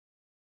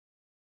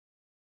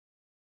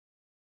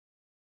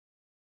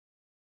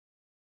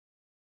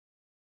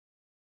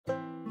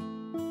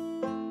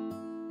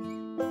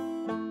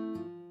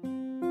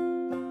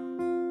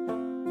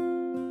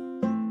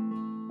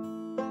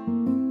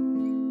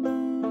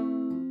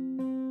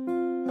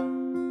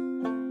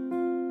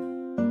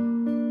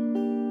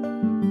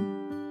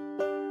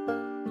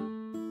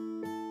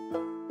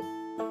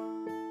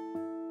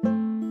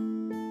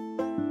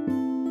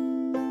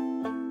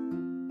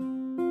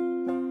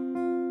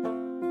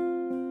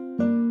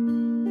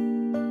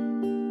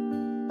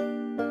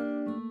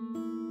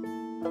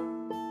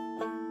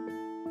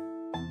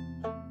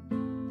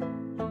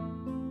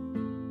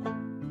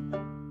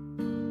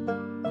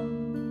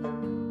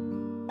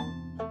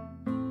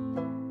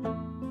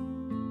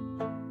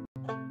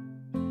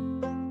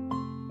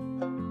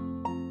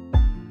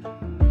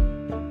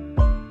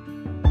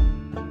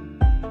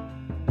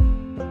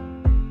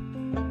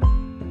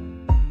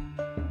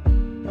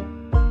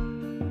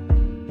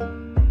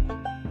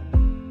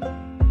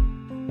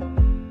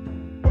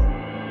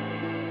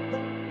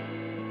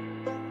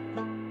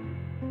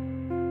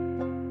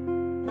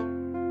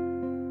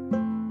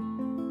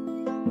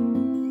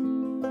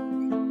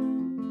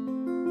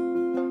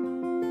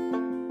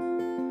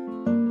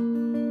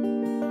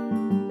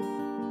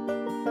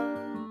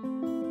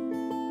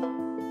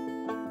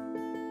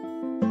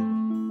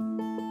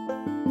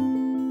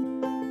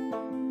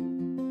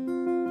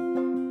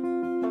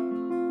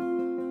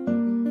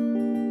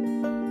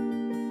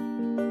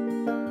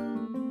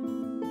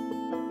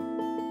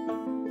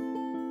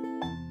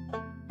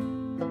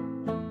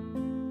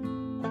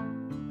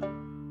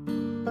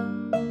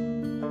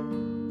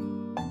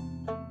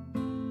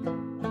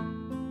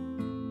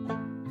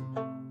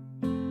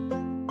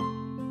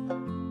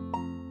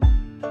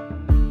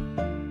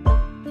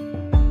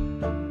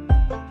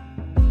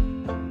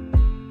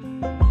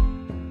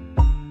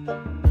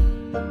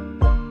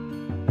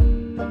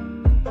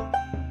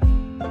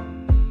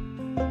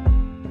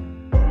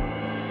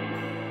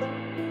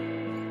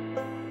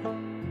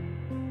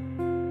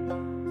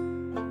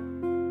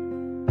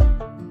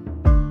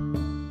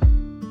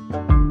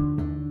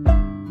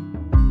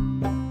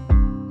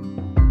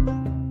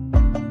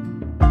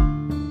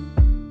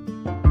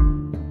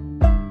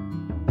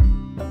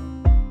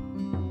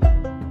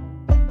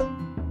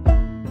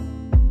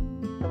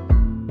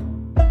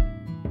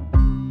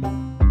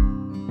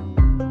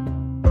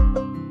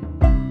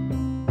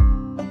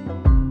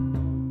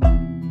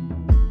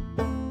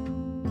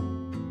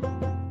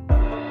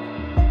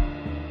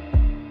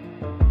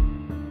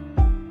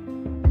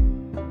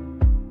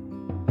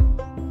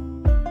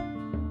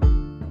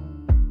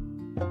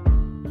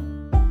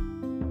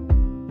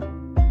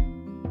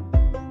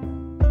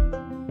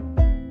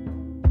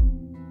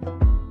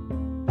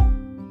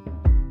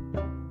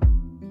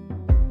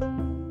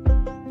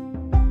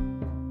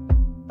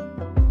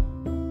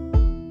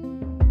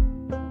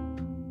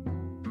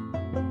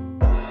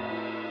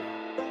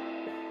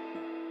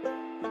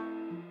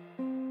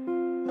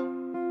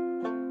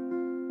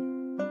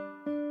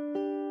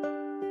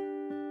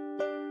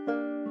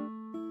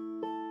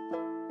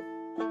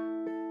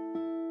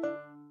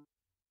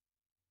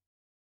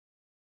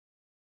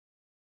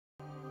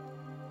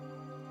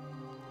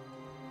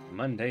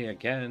Monday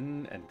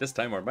again, and this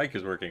time our mic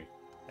is working.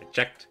 I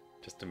checked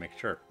just to make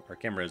sure. Our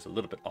camera is a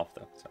little bit off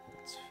though, so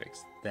let's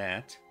fix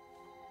that.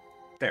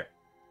 There.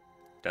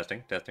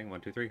 Testing, testing,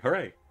 1, 2, 3.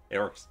 Hooray! It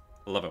works.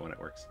 I love it when it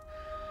works.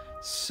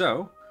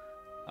 So,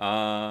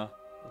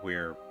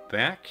 we're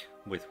back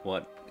with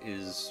what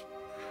is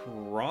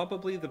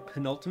probably the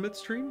penultimate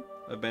stream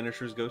of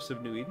Banishers Ghosts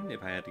of New Eden,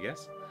 if I had to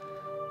guess.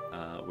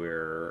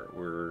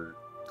 We're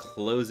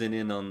closing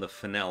in on the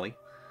finale.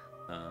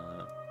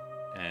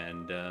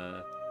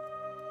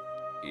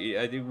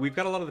 Yeah, I think we've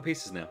got a lot of the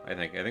pieces now, I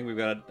think. I think we've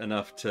got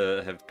enough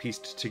to have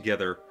pieced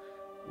together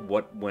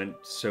what went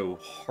so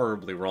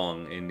horribly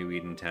wrong in New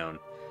Eden Town,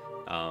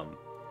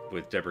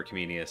 with Deborah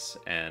Comenius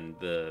and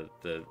the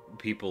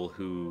people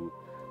who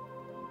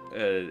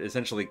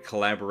essentially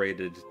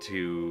collaborated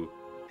to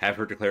have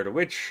her declared a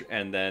witch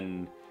and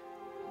then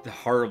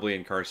horribly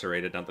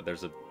incarcerated. Not that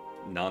there's a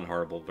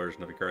non-horrible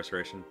version of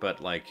incarceration,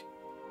 but like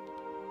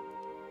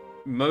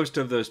most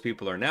of those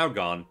people are now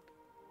gone,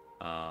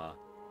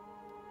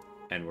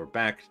 and we're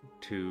back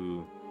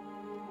to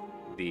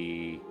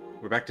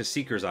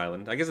Seeker's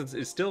Island. I guess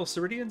it's still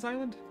Ceridian's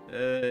Island,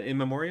 in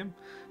memoriam,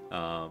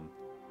 and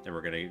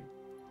we're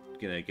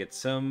gonna get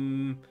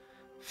some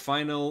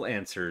final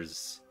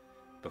answers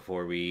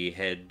before we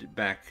head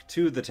back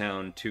to the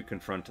town to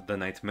confront the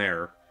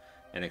Nightmare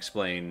and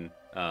explain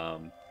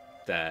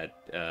that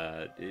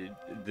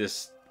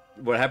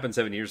what happened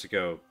 7 years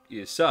ago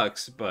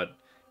sucks, but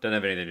doesn't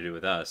have anything to do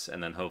with us,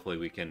 and then hopefully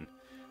we can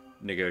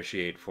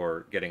negotiate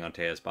for getting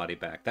Antea's body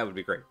back. That would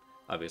be great,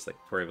 obviously,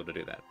 if we're able to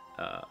do that.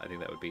 I think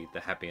that would be the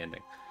happy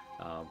ending.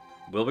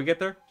 Will we get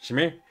there?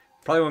 Shamir?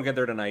 Probably won't get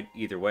there tonight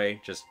either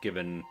way, just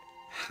given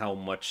how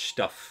much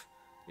stuff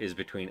is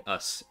between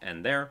us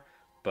and there.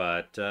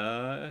 But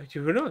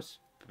who knows?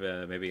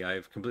 Maybe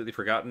I've completely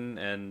forgotten,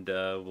 and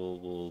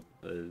we'll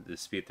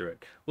speed through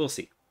it. We'll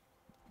see.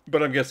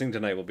 But I'm guessing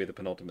tonight will be the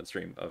penultimate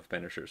stream of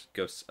Banishers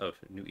Ghosts of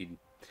New Eden.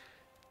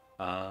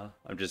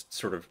 I'm just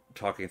sort of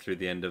talking through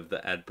the end of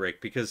the ad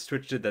break because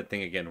Twitch did that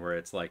thing again where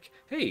it's like,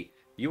 hey,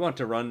 you want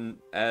to run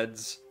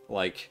ads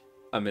like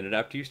a minute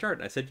after you start?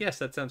 And I said, yes,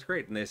 that sounds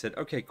great. And they said,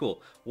 okay,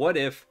 cool. What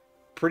if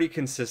pretty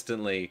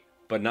consistently,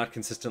 but not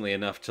consistently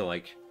enough to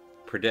like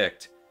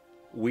predict,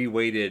 we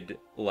waited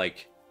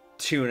like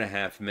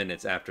 2.5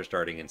 minutes after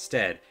starting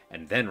instead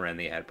and then ran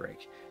the ad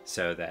break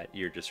so that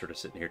you're just sort of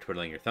sitting here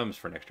twiddling your thumbs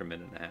for an extra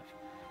minute and a half.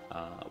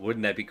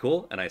 Wouldn't that be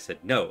cool? And I said,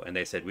 no. And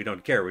they said, we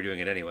don't care. We're doing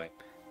it anyway.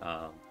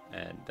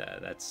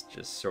 That's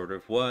just sort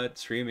of what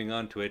streaming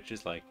on Twitch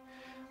is like.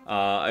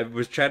 I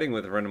was chatting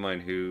with a friend of mine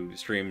who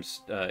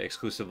streams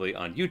exclusively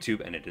on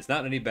YouTube, and it is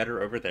not any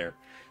better over there.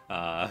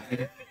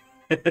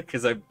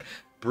 Because I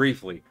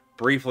briefly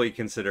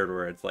considered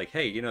where it's like,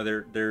 hey, you know,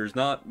 there's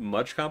not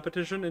much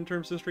competition in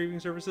terms of streaming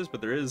services,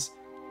 but there is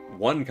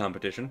one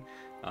competition.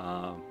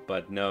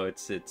 But no,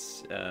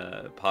 it's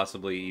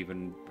possibly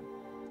even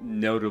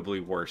notably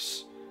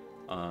worse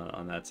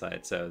on that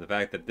side. So the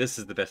fact that this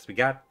is the best we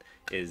got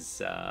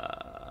is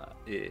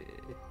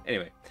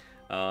anyway.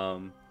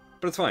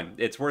 But it's fine.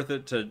 It's worth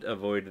it to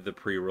avoid the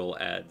pre-roll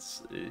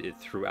ads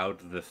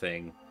throughout the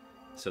thing,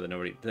 so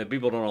that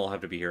people don't all have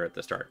to be here at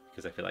the start,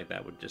 because I feel like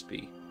that would just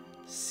be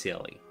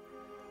silly.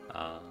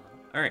 All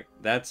right,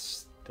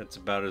 that's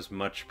about as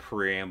much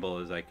preamble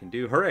as I can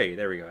do. Hooray!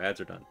 There we go.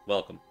 Ads are done.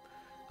 Welcome.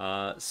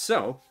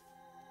 So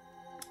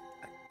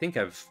I think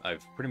I've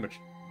pretty much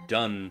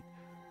done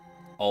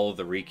all of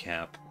the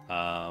recap.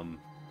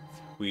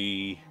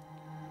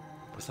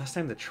 Was last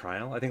time the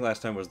trial? I think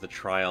last time was the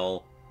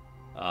trial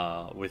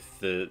with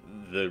the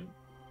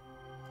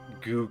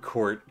goo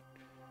court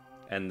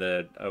and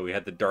we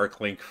had the Dark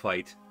Link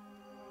fight,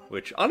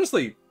 which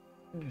honestly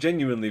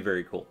genuinely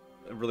very cool.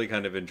 I really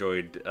kind of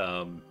enjoyed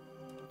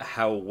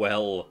how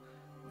well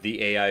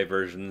the AI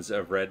versions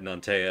of Red and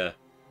Antea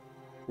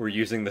were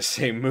using the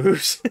same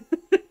moves.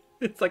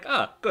 It's like,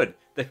 good.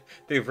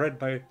 They've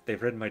read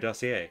my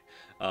dossier.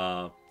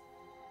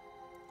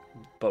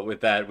 But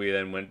with that, we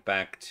then went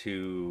back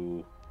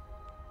to,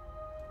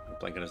 I'm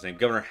blanking on his name,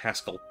 Governor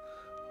Haskell,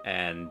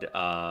 and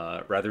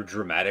rather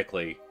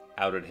dramatically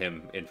outed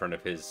him in front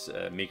of his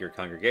meager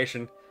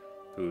congregation,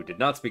 who did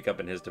not speak up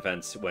in his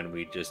defense when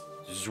we just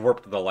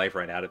zwarped the life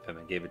right out of him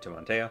and gave it to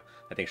Antea.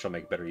 I think she'll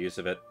make better use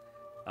of it.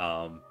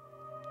 Kind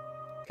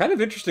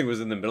of interesting was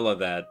in the middle of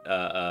that,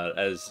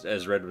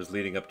 as Red was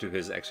leading up to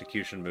his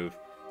execution move,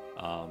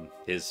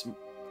 his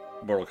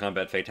Mortal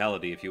Kombat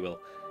fatality, if you will.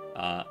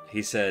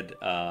 He said,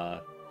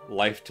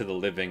 life to the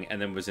living,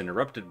 and then was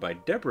interrupted by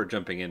Deborah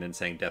jumping in and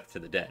saying death to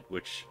the dead,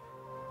 which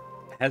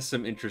has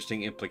some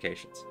interesting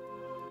implications.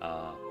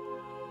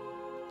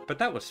 But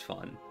that was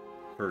fun,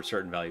 for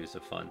certain values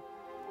of fun.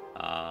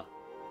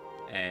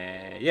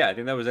 And yeah, I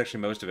think that was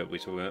actually most of it.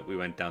 We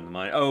went down the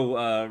mine.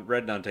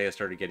 Red and Antea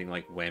started getting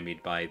like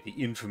whammied by the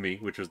Infamy,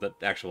 which was the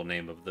actual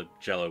name of the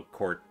Jello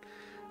court.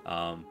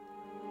 But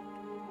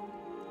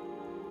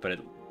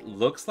it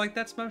looks like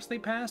that's mostly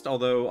passed,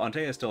 although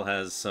Antea still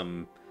has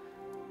some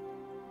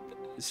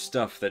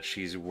stuff that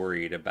she's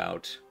worried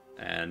about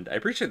And I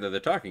appreciate that they're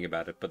talking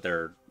about it, but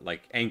they're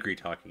like angry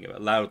talking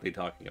about, loudly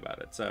talking about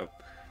it. So,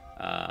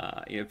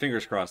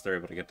 fingers crossed they're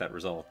able to get that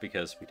resolved,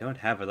 because we don't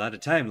have a lot of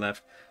time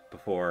left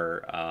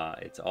before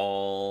it's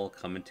all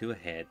coming to a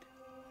head.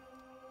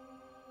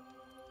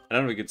 I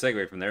don't know if we could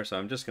segue from there, so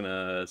I'm just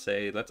gonna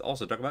say let's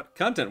also talk about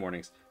content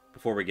warnings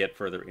before we get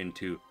further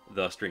into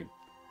the stream.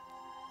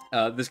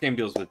 This game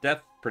deals with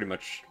death pretty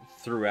much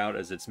throughout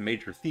as its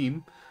major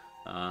theme.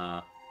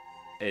 I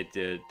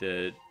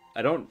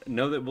don't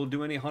know that we'll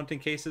do any haunting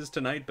cases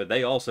tonight, but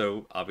they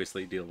also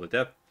obviously deal with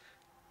death.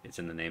 It's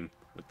in the name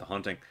with the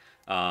haunting.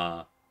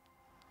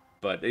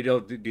 But it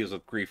deals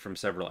with grief from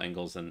several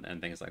angles and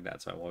things like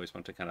that, so I always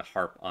want to kind of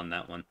harp on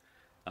that one.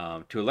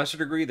 To a lesser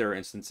degree, there are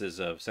instances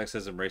of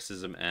sexism,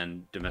 racism,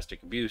 and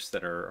domestic abuse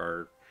that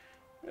are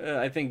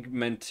I think,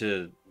 meant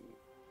to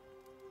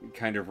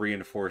kind of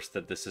reinforce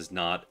that this is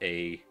not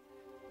a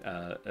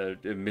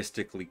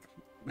mystically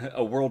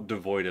a world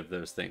devoid of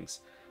those things.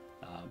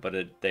 But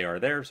they are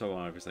there, so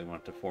I obviously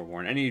want to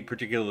forewarn. Any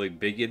particularly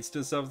big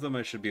instance of them,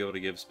 I should be able to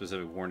give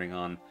specific warning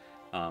on.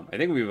 I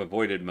think we've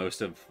avoided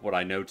most of what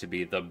I know to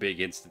be the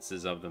big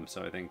instances of them,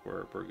 so I think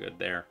we're good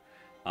there.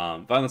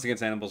 Violence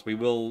against animals, we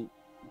will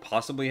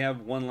possibly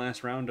have one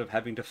last round of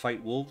having to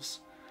fight wolves,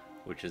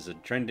 which is a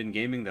trend in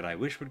gaming that I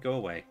wish would go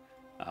away.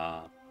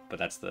 But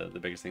that's the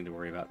biggest thing to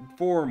worry about.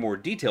 For more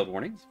detailed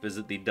warnings,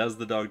 visit the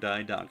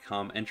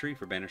doesthedogdie.com entry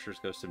for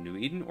Banishers Ghost of New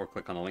Eden, or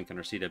click on the link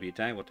under CW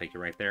tag. We'll take you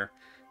right there.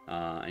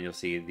 And you'll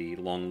see the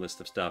long list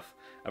of stuff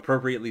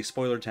appropriately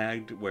spoiler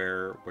tagged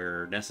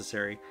where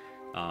necessary.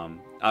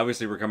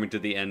 Obviously, we're coming to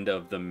the end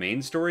of the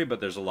main story,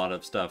 but there's a lot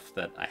of stuff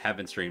that I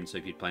haven't streamed, so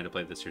if you plan to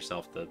play this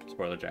yourself, the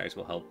spoiler tags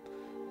will help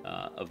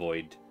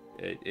avoid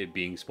it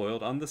being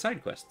spoiled on the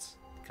side quests,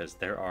 because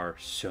there are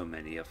so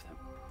many of them.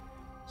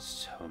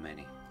 So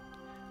many.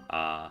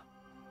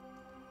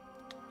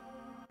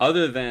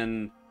 Other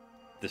than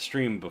the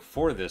stream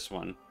before this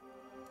one,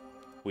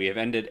 we have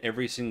ended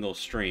every single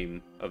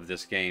stream of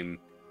this game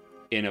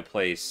in a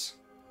place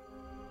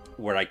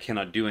where I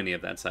cannot do any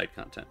of that side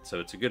content. So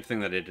it's a good thing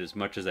that I did as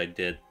much as I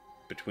did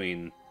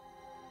between,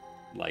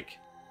 like,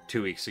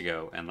 2 weeks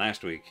ago and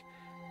last week,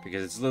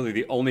 because it's literally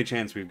the only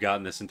chance we've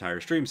gotten this entire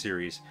stream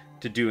series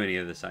to do any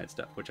of the side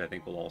stuff, which I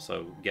think will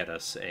also get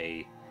us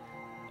a,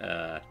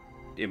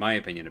 in my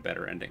opinion, a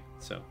better ending.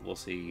 So we'll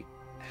see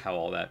how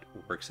all that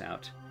works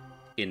out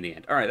in the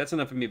end. All right, that's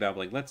enough of me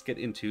babbling. Let's get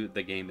into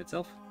the game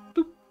itself.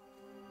 Boop.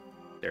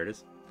 There it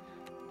is.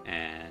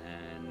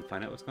 And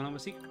find out what's going on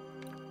with Seeker.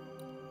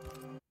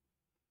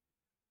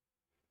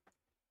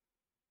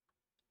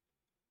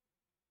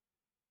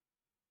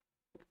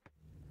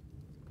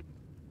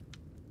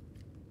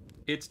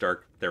 It's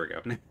dark. There we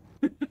go.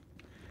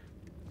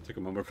 Took a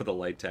moment for the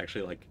light to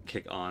actually, like,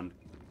 kick on.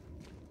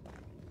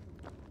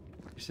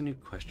 There's a new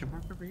question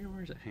mark over here?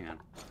 Where is it? Hang on.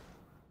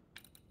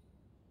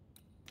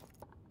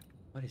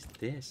 What is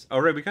this? Oh,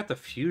 right, we got the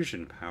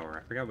fusion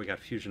power. I forgot we got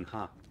fusion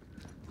hop.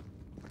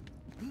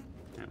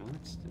 Yeah, well,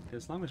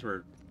 as long as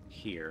we're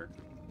here.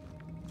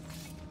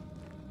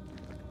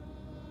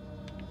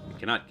 We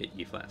cannot get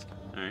Ye Flask.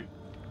 Alright.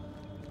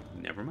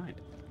 Never mind.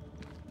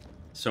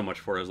 So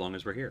much for as long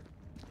as we're here.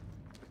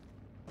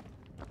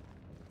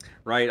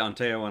 Right,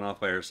 Antea went off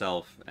by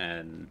herself,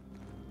 and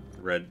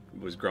Red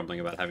was grumbling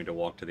about having to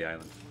walk to the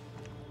island.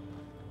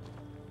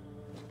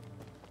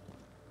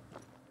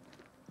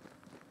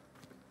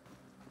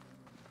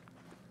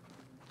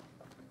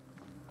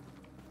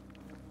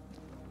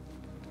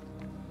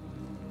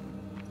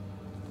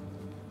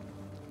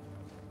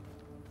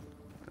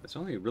 There's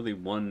only really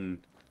one,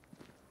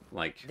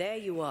 like... There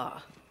you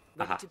are.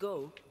 Ready to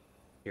go?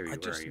 Here you I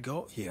just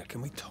got here.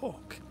 Can we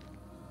talk?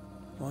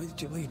 Why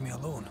did you leave me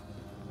alone?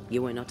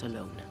 You are not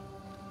alone.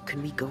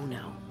 Can we go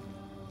now?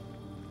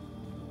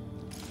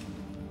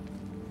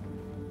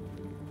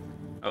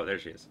 Oh, there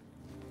she is.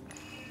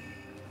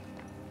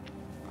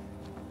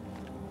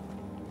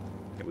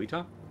 Can we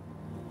talk?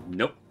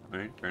 Nope.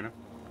 Alright, fair enough.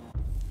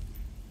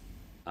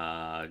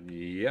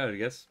 Yeah, I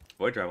guess.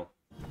 Void travel.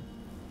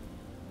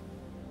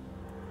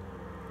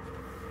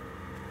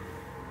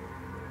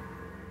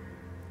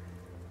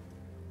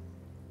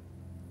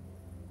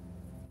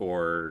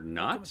 Or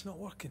not? It's not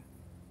working.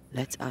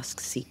 Let's ask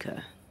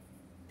Seeker.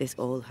 This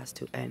all has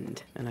to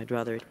end, and I'd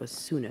rather it was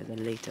sooner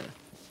than later.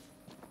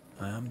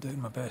 I am doing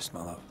my best,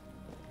 my love.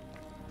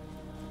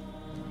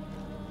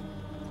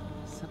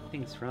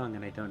 Something's wrong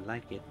and I don't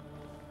like it.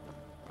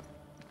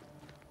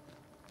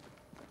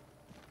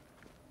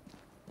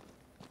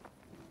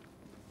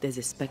 There's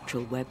a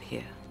spectral web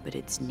here, but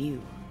it's new.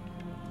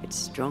 It's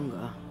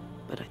stronger,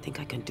 but I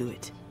think I can do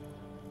it.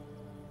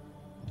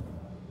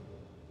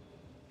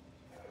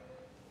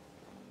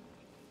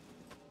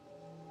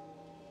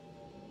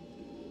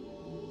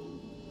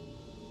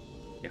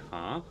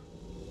 Yeah.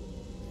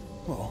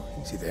 Well,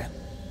 easy there.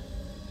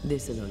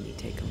 This'll only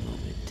take a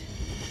moment.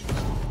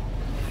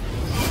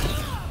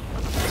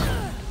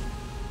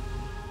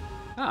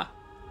 Ah,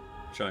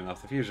 showing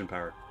off the fusion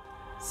power.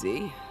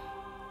 See?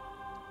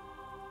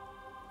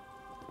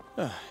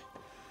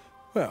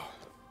 Well,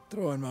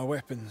 Throwing my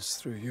weapons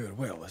through your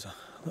will is a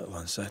little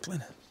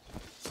unsettling.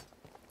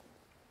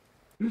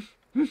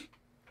 The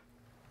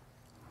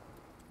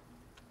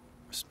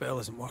spell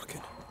isn't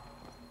working.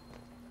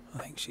 I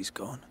think she's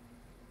gone.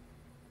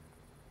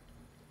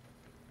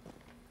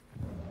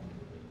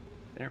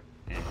 There.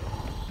 And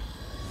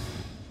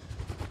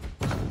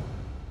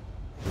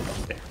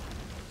there.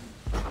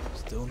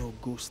 Still no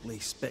ghostly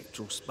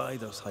spectral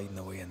spiders hiding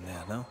away in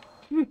there, no?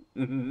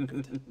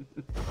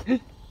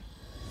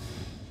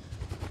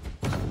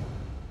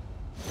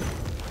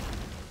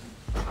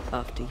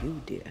 After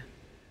you, dear.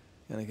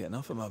 Can't get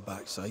enough of my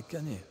backside,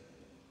 can you?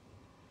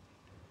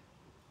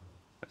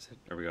 That's it.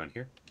 Are we going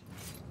here?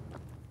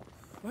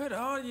 Where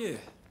are you?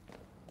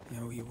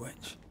 You wee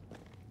witch.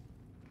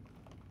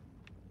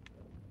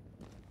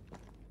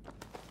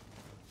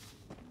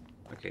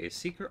 Okay, is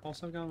Seeker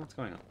also gone? What's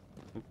going on?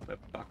 Oop,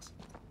 that box.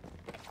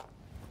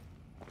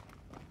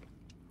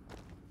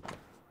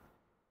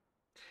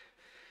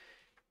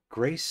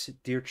 Grace,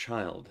 dear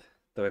child,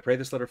 though I pray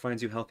this letter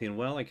finds you healthy and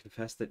well, I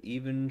confess that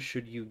even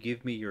should you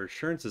give me your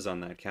assurances on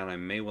that count, I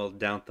may well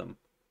doubt them.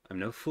 I'm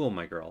no fool,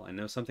 my girl. I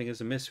know something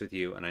is amiss with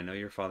you, and I know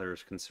your father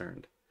is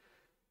concerned.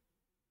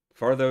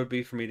 Far though it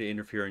be for me to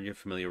interfere in your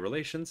familiar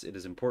relations, it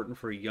is important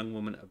for a young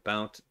woman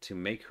about to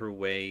make her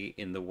way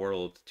in the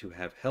world to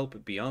have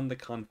help beyond the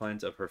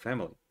confines of her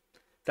family.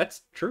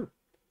 That's true.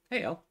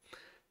 Hey, Al.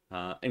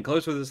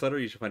 Enclosed with this letter,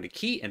 you shall find a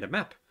key and a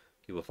map.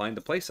 You will find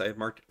the place I have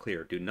marked it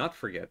clear. Do not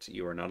forget,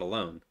 you are not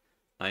alone.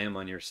 I am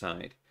on your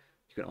side.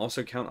 You can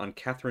also count on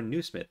Catherine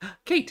Newsmith.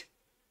 Kate!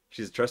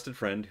 She's a trusted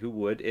friend who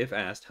would, if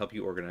asked, help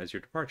you organize your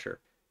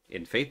departure.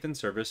 In faith and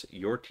service,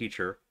 your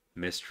teacher,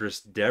 Mistress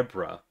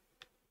Deborah.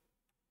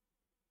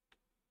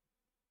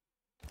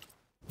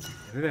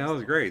 Who the hell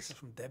is Grace?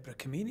 From Deborah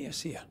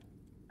Comenius here.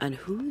 And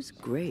who's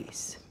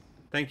Grace?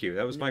 Thank you.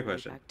 That was my No way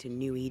question. back to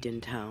New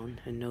Eden Town,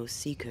 and no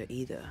Seeker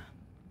either.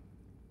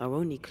 Our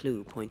only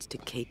clue points to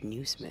Kate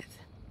Newsmith.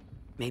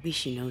 Maybe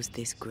she knows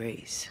this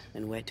Grace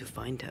and where to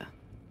find her.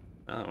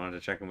 Well, I wanted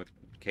to check in with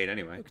Kate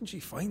anyway. How can she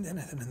find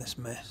anything in this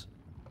mess?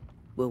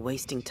 We're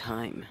wasting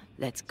time.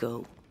 Let's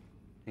go.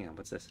 Hang on,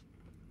 what's this?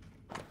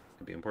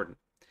 Could be important.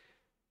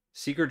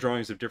 Seeker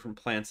drawings of different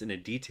plants in a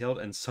detailed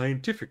and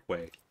scientific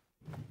way.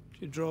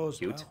 She draws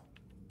Cute. well.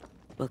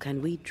 Well,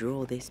 can we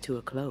draw this to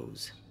a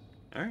close?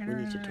 All right, We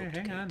need to talk to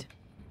hang Kate. on.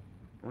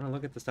 I want to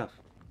look at the stuff.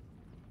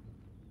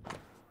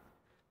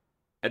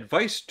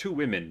 Advice to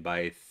Women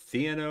by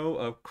Theano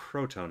of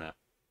Crotona.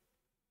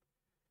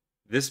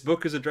 This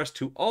book is addressed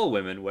to all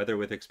women, whether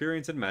with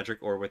experience in magic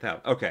or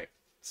without. Okay,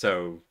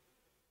 so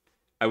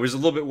I was a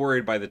little bit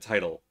worried by the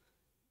title,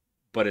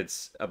 but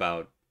it's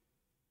about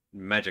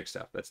magic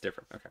stuff. That's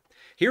different. Okay.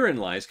 Herein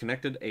lies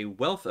connected a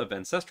wealth of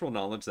ancestral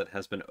knowledge that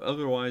has been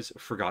otherwise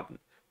forgotten,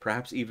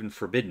 perhaps even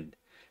forbidden.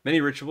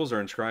 Many rituals are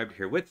inscribed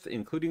herewith,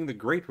 including the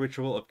great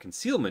ritual of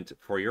concealment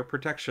for your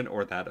protection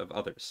or that of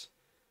others.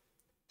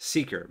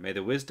 Seeker, may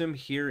the wisdom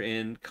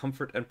herein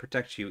comfort and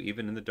protect you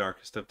even in the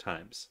darkest of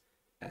times.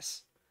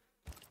 S.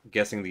 I'm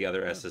guessing the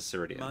other S is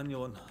Ceridian.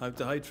 Manual on how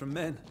to hide from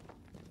men.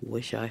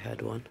 Wish I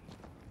had one.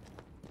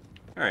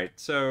 Alright,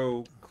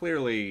 so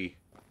clearly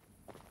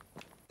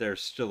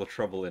there's still a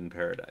trouble in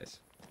paradise.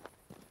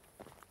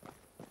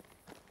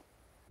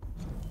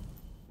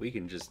 We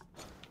can just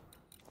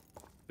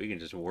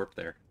warp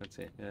there. Let's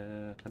see.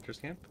 Hunter's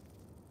camp?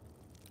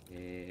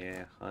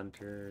 Yeah,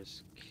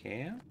 Hunter's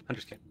camp?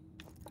 Hunter's camp.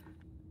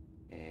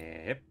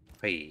 Yep.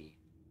 Hey.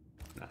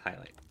 Not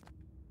highlight.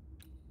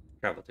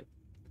 Travel to.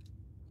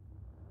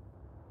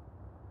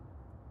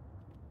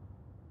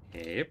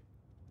 Yep.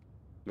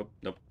 Nope,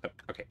 nope.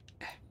 Okay.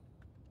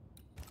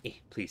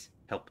 Hey, please,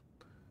 help.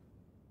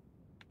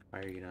 Why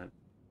are you not...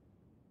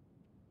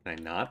 Can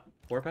I not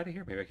warp out of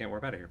here? Maybe I can't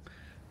warp out of here.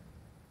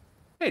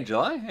 Hey,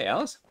 July. Hey,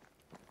 Alice.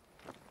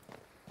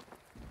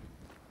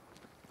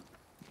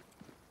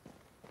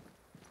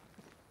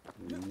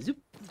 Zoop.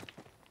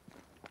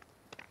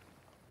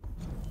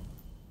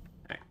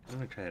 Alright, I'm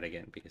going to try that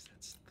again because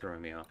that's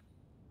throwing me off.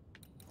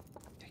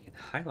 I can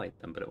highlight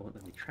them, but it won't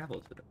let me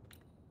travel to them.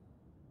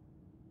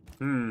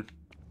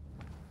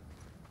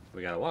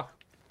 We gotta walk.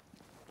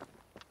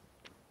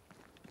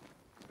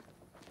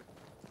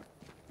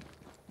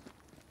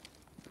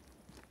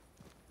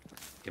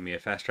 Give me a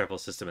fast travel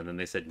system, and then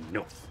they said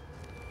no.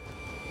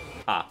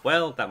 Ah,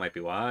 well, that might be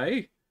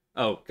why.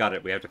 Oh, got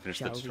it. We have to finish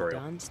the Shall we tutorial.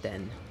 dance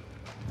then?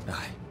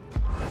 Aye.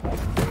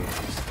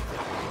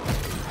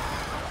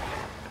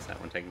 That's that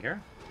one taken care of.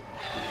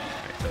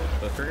 Alright, so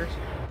both triggers?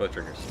 Both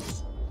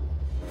triggers.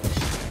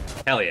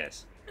 Hell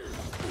yes.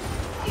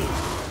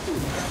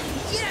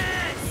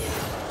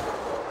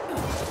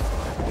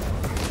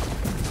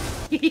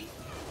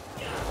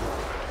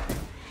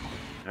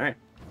 Alright.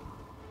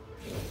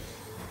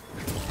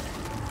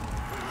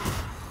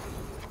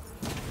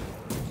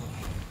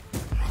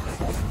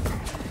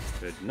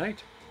 Good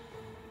night.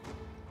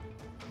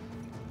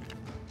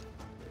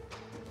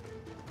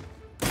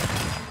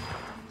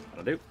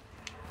 That'll do.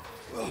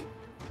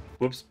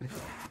 Whoops.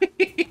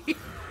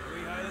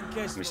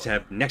 Let me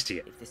stab next to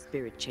you. If the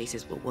spirit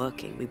chasers were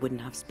working, we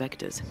wouldn't have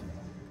specters.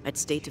 I'd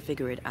stay to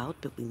figure it out,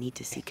 but we need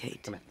to see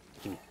Kate. Come on.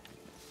 Give me.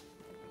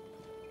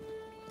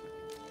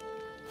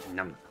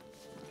 Num.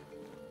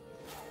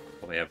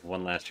 Well, we have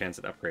one last chance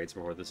at upgrades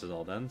before this is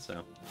all done,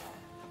 so...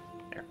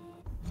 There.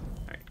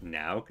 Alright,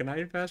 now can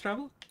I fast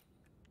travel?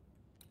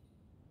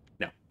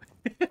 No.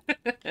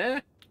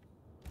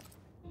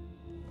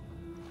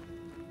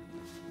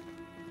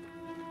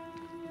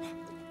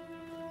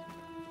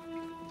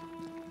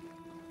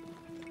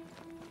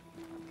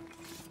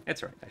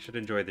 That's right, I should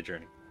enjoy the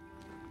journey.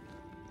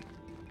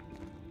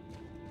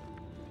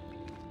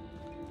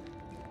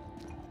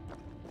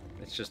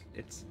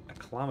 It's a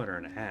kilometer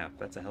and a half.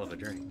 That's a hell of a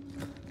journey.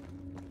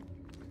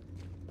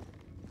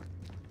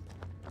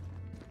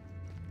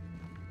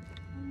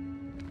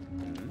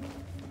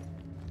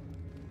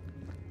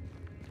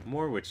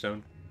 More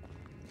Witchstone.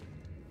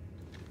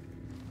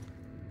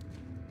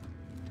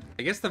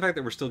 I guess the fact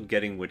that we're still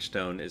getting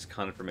Witchstone is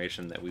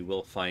confirmation that we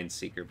will find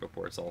Seeker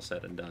before it's all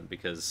said and done,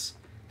 because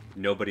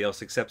nobody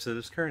else accepts it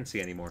as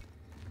currency anymore.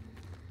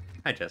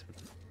 Hi, Jasmine.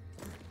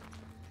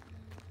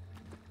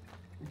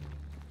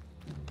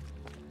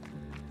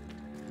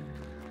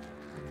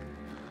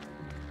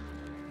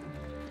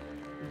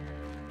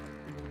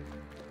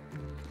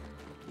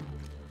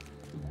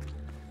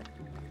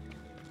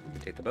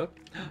 Take the boat?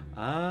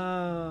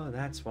 Oh,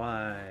 that's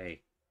why.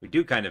 We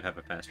do kind of have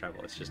a fast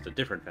travel. It's just a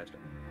different fast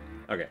travel.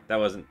 Okay, that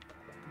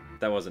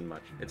wasn't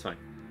much. It's fine.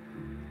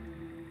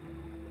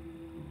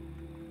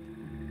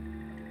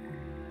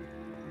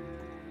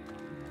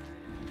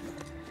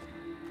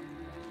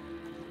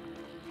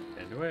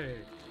 And away.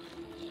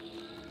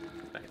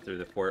 Back through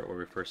the fort where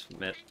we first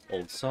met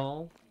Old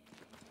Saul.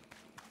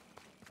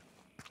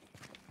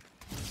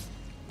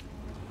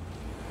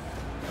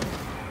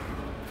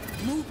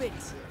 Move it!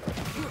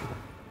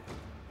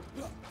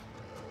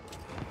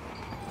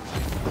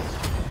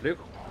 Nope.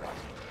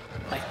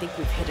 I think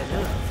we've hit a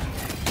nerve.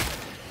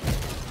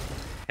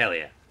 Hell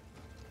yeah.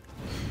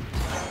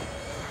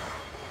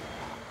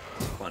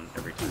 One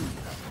every time.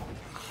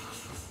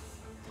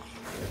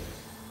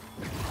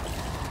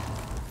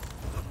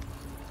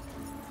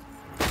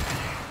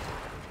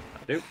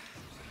 Nope.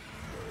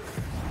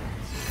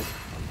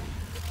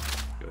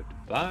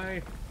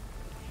 Goodbye.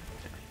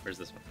 Where's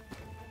this one?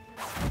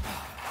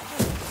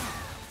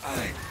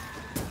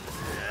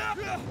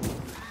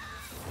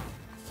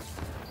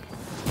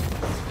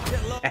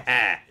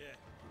 Haha.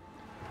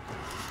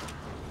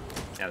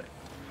 Now there.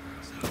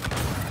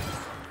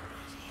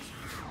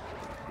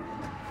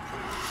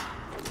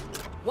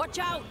 Watch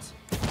out!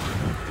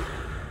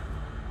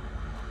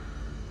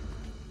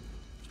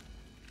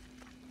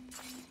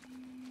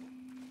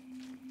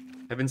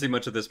 I haven't seen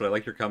much of this, but I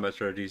like your combat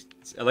strategies.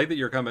 I like that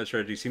your combat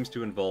strategy seems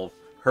to involve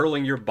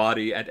hurling your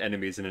body at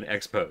enemies in an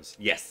X pose.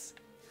 Yes.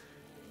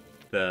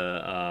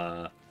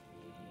 The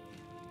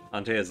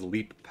Antea's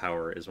leap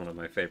power is one of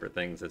my favorite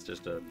things. It's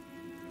just a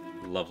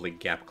lovely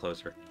gap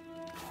closer.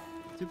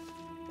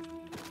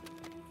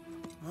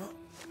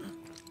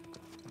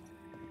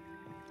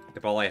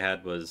 If all I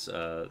had was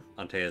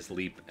Antea's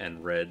leap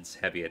and Red's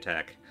heavy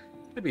attack,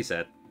 I'd be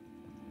sad.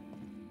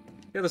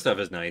 The other stuff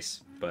is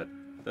nice, but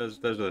those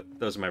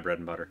are my bread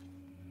and butter.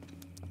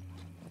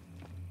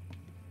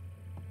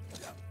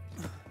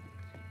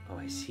 Oh,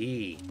 I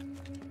see.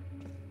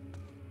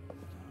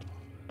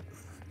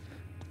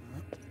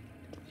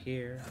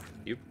 Here.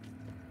 Yep.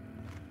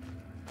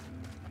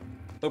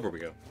 Over we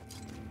go.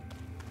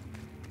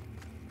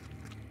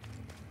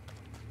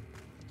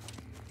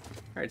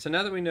 Alright, so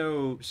now that we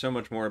know so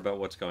much more about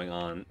what's going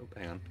on... Oh,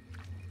 hang on.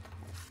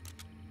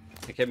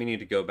 It kept me need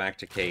to go back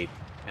to Kate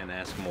and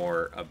ask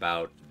more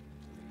about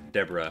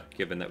Deborah,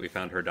 given that we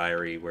found her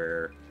diary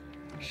where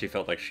she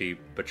felt like she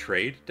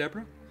betrayed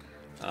Deborah.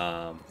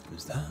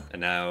 Who's that? And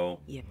now...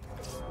 Yeah.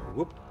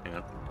 Whoop, hang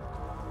on.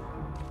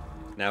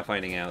 Now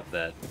finding out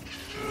that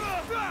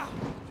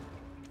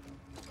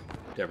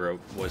Deborah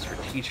was her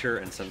teacher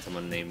and sent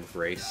someone named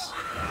Grace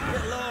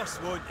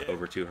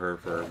over to her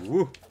for...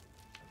 Woo!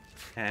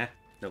 Ah,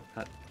 no,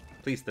 not...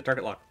 Please, the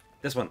target lock.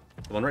 This one.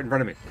 The one right in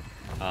front of me.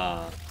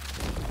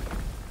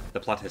 The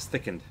plot has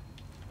thickened.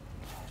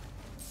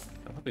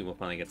 I'm hoping we'll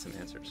finally get some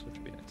answers, which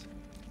would be nice.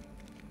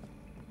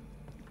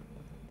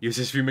 Use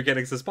as few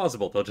mechanics as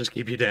possible. They'll just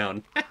keep you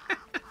down.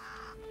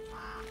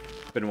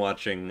 Been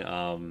watching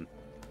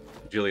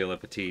Julia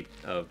Lepetite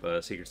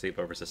of Secret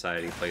Sleepover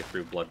Society play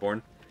through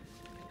Bloodborne,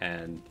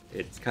 and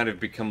it's kind of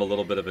become a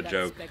little bit of a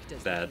joke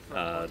that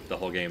the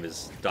whole game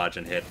is dodge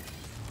and hit.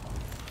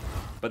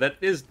 But that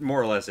is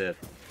more or less it.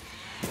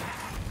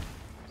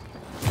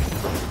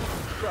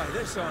 Right,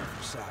 this on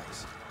for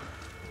size.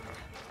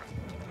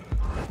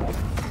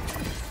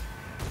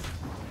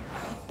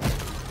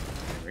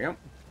 There we go.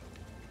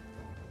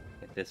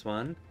 Get this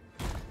one.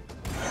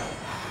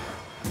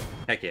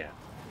 Heck yeah.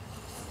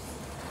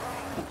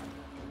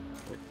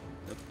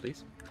 Oh,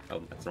 please.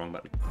 Oh, that's the wrong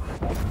button.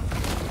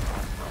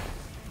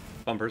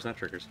 Bumpers, not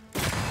triggers.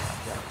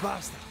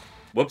 Bastard.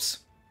 Whoops.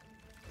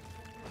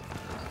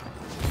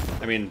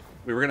 I mean,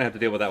 we were gonna have to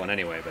deal with that one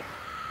anyway, but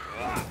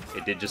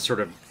it did just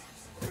sort of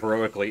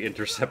heroically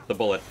intercept the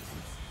bullet.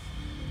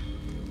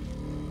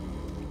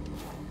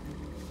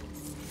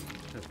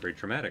 very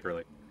traumatic,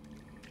 really.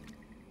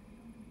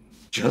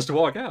 Just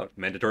walk out.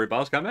 Mandatory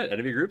boss combat,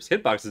 enemy groups,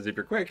 hitboxes if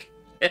you're quick.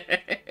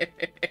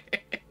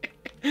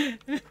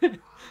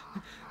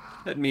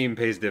 That meme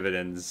pays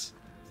dividends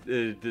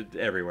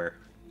everywhere.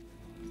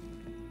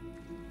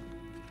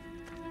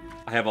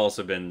 I have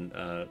also been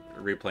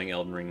replaying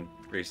Elden Ring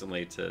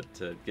recently to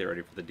get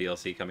ready for the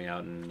DLC coming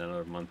out in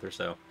another month or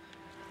so.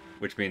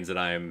 Which means that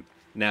I'm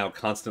now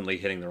constantly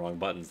hitting the wrong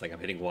buttons. Like I'm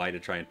hitting Y to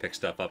try and pick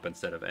stuff up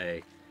instead of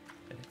A.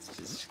 And it's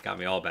just got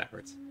me all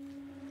backwards.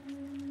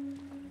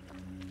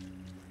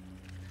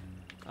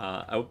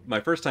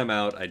 My first time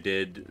out, I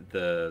did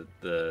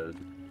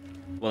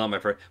well, not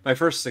my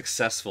first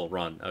successful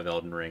run of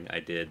Elden Ring.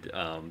 I did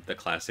the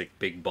classic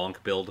big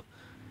bonk build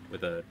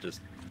with a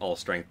just all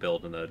strength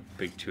build and a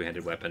big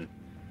two-handed weapon,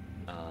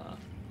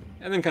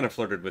 and then kind of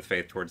flirted with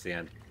Faith towards the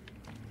end.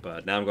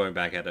 But now I'm going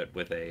back at it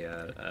with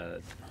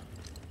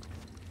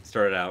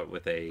started out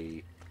with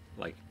a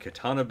like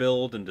katana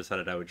build and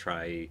decided I would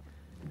try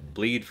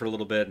bleed for a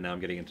little bit. And now I'm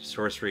getting into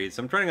sorcery,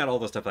 so I'm trying out all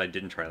the stuff that I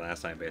didn't try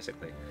last time,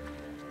 basically.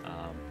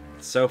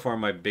 So far,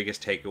 my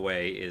biggest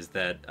takeaway is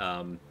that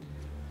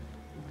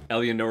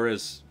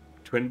Eleonora's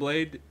twin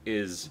blade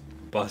is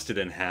busted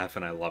in half,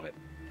 and I love it.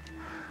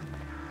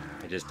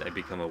 I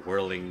become a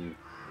whirling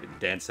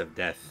dance of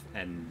death,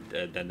 and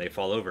then they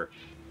fall over,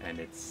 and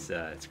it's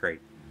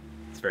great.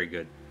 It's very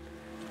good.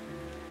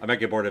 I might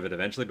get bored of it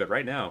eventually, but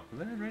right now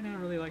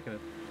I'm really liking it.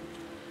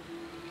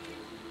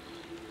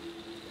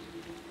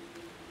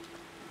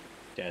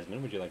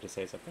 Jasmine, would you like to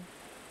say something?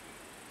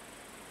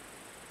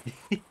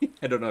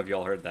 I don't know if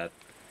y'all heard that.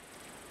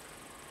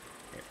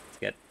 Here, let's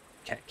get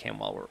cat cam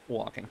while we're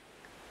walking.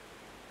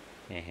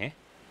 There.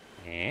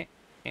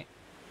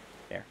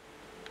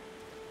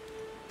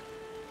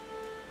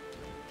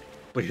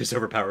 But he's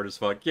overpowered as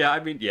fuck. Yeah, I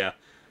mean, yeah.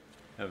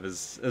 That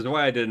was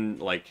why I didn't,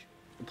 like,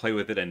 play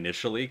with it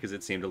initially, because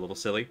it seemed a little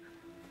silly.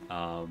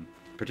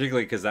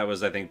 Particularly because that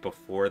was, I think,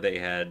 before they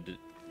had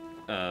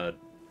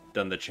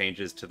done the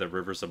changes to the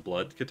Rivers of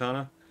Blood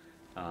katana.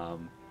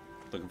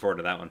 Looking forward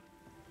to that one.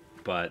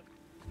 But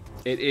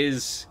it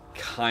is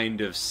kind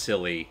of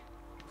silly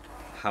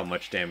how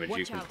much damage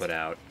you can put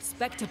out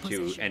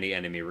to any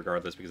enemy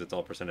regardless, because it's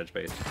all percentage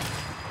based.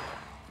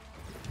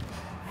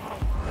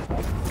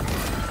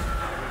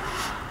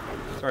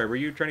 Sorry, were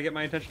you trying to get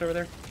my attention over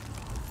there?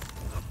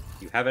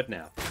 You have it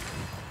now.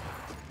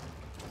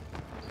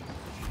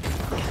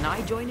 Can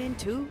I join in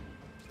too?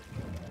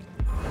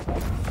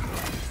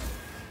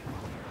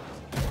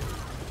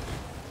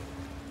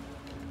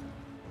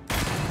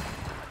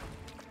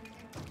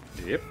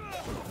 Yep.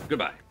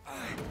 Goodbye.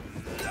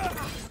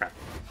 Crap.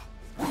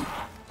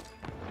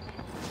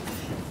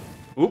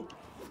 Oop.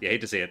 You hate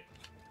to see it.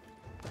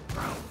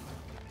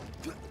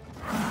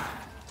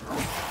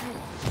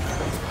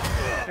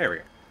 There we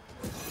go.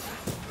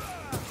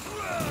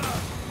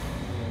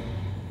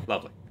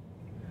 Lovely.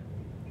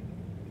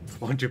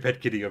 Want your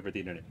pet kitty over the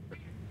internet.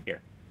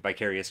 Here.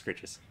 Vicarious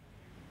scritches.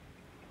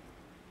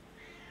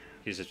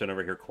 She's just been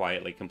over here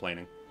quietly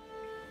complaining.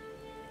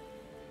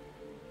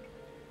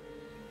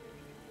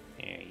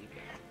 There you go.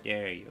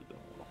 There you go.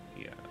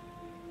 Yeah.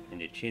 And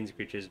the chin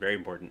scritches, very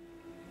important.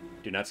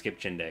 Do not skip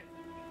chin day.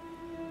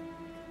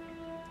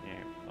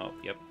 There. Oh,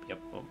 yep.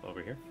 Oh,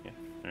 over here. Yeah.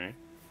 Alright.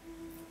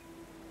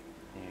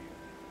 There.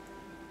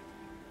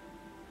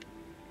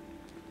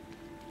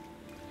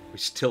 We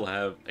still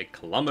have a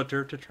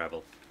kilometer to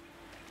travel.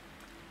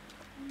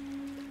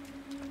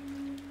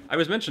 I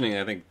was mentioning,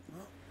 I think,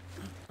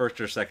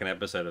 first or second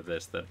episode of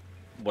this, that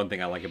one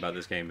thing I like about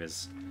this game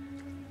is,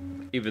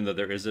 even though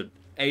there is that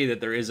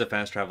there is a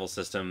fast travel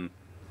system,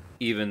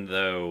 even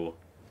though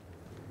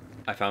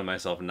I found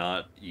myself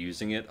not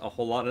using it a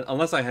whole lot,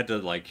 unless I had to,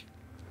 like,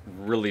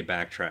 really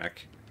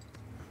backtrack.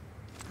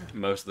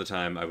 Most of the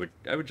time, I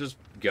would just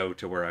go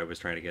to where I was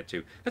trying to get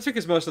to. That's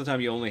because most of the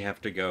time you only have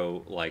to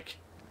go, like,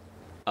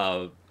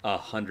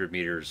 100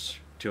 meters,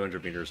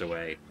 200 meters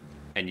away,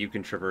 and you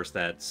can traverse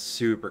that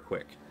super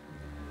quick.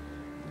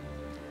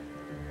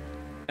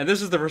 And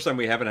this is the first time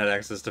we haven't had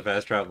access to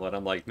fast travel, and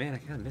I'm like, man, I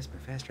kind of miss my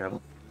fast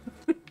travel.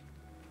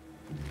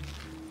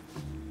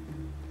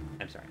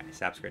 I'm sorry, I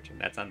stopped scratching.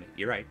 That's on me.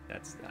 You're right. I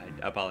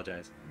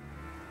apologize.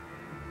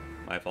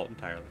 My fault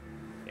entirely.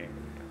 There we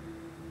go.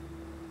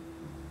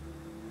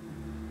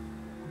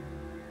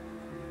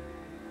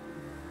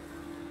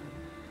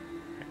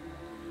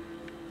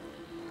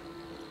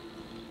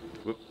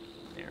 Whoop.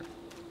 There.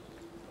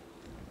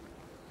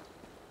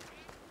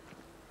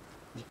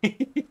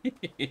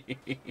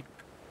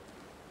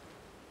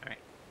 Alright.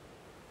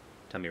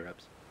 Tummy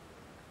rubs.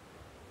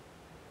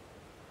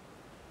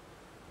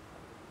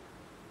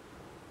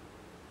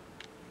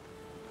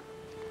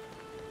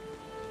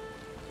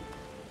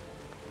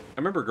 I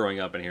remember growing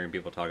up and hearing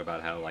people talk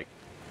about how, like,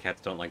 cats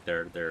don't like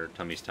their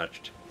tummies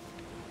touched.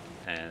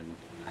 And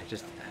I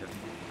guess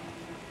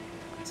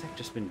I've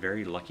just been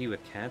very lucky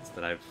with cats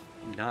that I've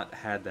not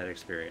had that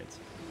experience.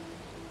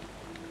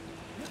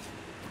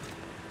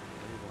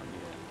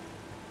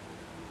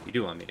 You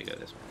do want me to go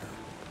this way.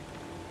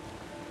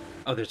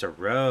 Oh, there's a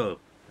rope.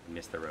 I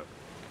missed the rope.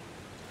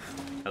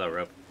 Hello,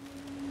 rope.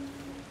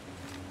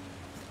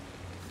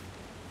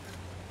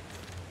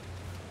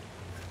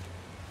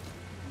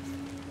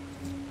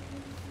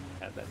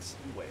 That's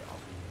way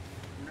off.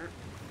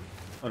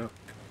 Oh no.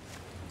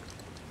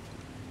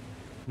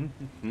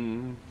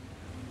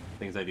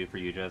 Things I do for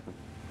you, Jasmine.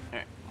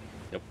 Alright.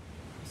 Nope.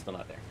 Still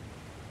not there.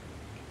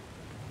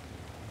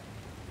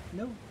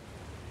 No.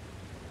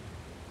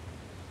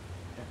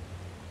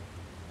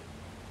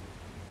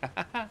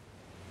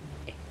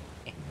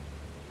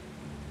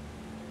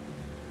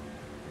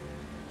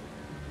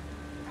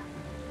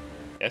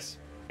 Yes,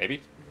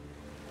 maybe.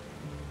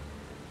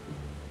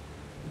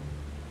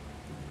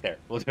 There,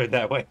 we'll do it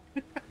that way.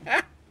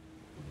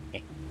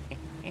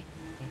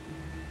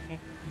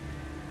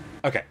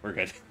 Okay, we're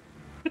good.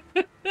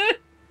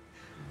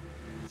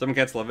 Some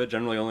cats love it,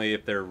 generally only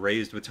if they're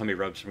raised with tummy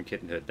rubs from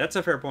kittenhood. That's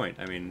a fair point.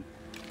 I mean,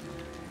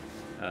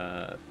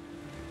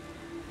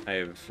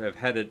 I've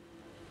had it.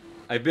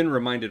 I've been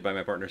reminded by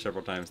my partner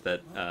several times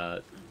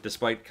that,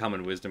 despite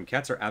common wisdom,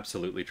 cats are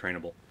absolutely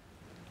trainable.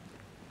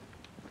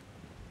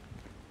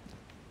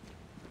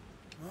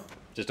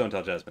 Just don't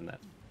tell Jasmine that.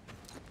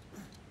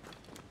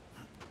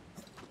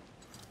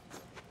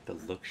 The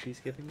look she's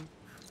giving me?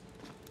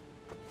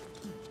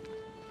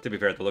 To be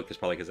fair, the look is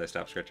probably because I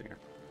stopped scratching her.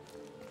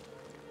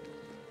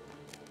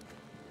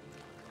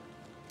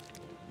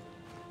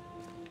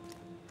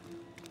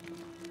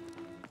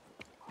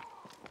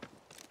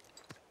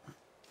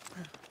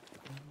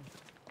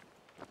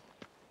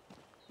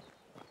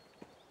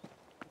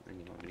 And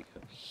you want me to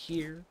go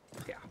here?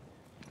 Yeah.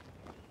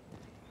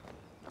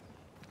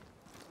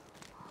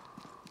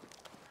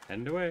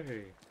 And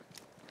away.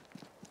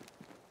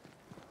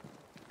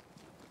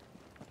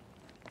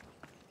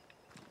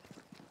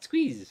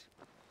 Squeeze.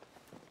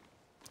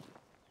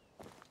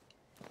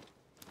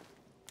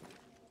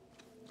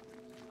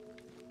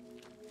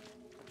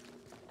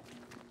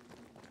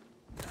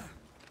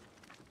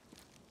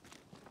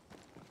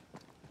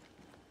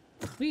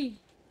 Whee.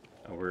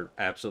 Oh, we're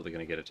absolutely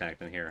going to get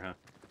attacked in here, huh?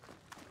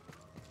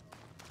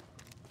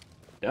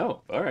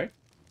 No, alright.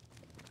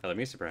 Let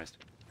me surprised.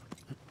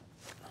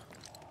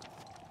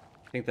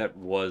 I think that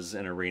was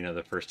an arena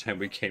the first time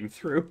we came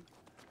through.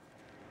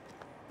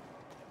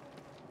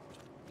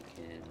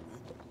 And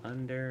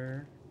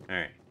under.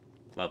 Alright.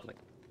 Lovely.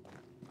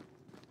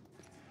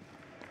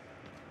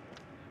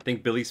 I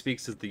think Billy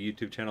Speaks is the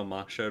YouTube channel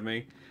Mock showed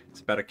me. It's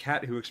about a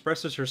cat who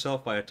expresses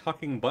herself via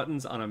talking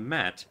buttons on a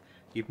mat,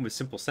 even with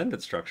simple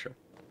sentence structure.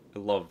 I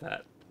love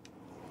that.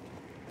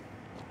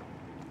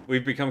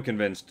 We've become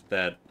convinced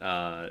that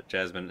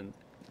Jasmine,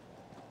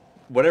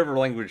 whatever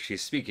language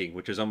she's speaking,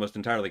 which is almost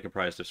entirely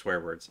comprised of swear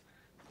words,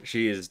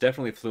 she is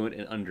definitely fluent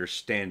in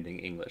understanding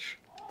English.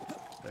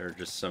 There are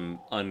just some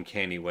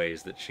uncanny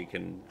ways that she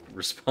can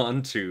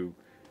respond to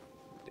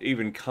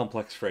even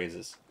complex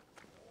phrases.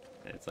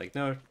 And it's like,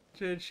 no,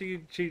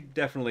 she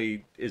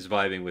definitely is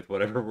vibing with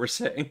whatever we're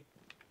saying.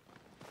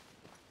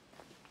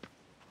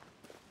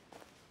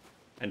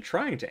 And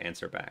trying to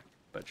answer back,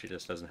 but she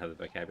just doesn't have the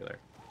vocabulary.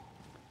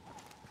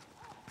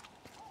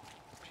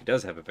 She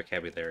does have a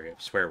vocabulary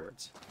of swear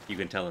words. You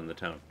can tell in the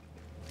tone.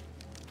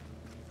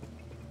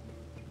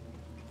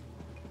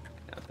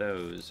 Now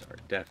those are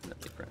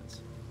definitely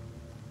friends.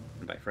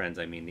 And by friends,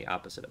 I mean the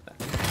opposite of that.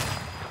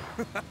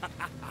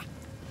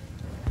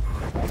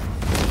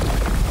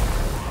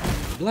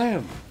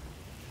 Blam!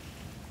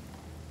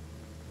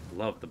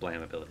 Love the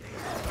blam ability.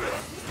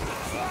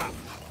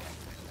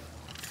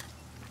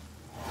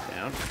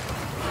 Down.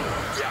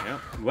 Yeah.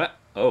 What?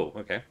 Oh,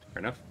 okay. Fair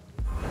enough.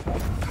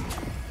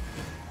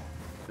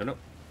 No.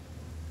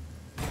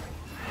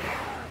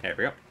 There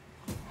we go.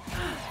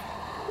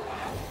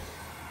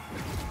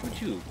 Would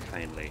you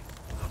kindly?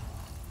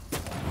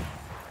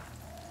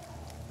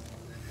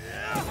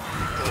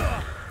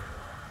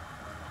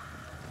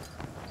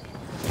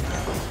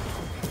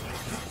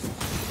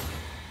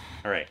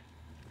 All right.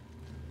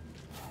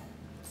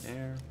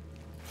 There.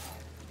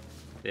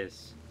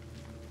 This.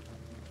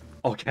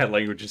 All cat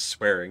language is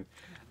swearing.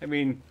 I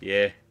mean,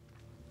 yeah.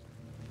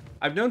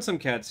 I've known some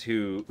cats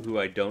who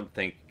I don't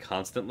think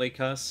constantly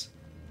cuss,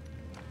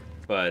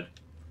 but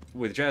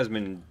with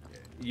Jasmine,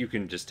 you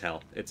can just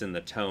tell. It's in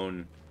the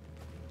tone,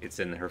 it's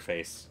in her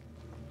face.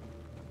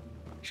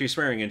 She's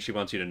swearing and she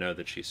wants you to know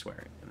that she's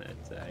swearing, and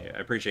I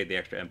appreciate the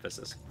extra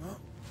emphasis.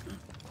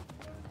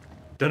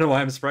 Don't know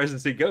why I'm surprised to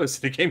see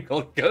Ghosts in a game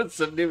called Ghosts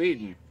of New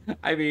Eden.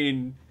 I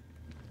mean,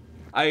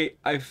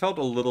 I felt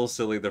a little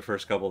silly the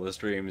first couple of the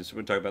streams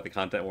when talking about the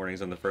content warnings,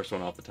 and the first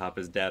one off the top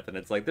is death, and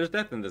it's like, there's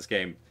death in this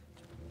game.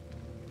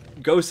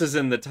 Ghost is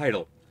in the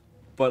title,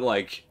 but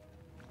like,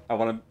 I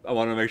want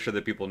to make sure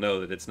that people know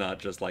that it's not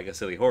just like a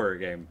silly horror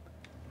game.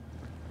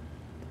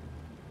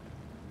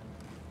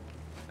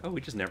 Oh,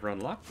 we just never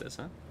unlocked this,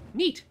 huh?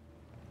 Neat.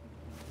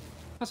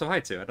 Also,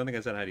 hi Sue. I don't think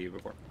I said hi to you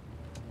before.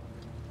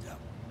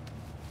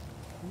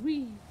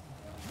 Whee.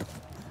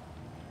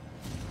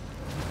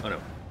 Oh no.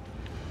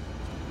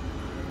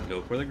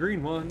 Go for the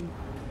green one.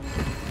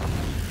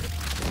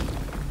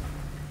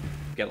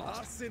 Get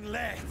lost. Yep.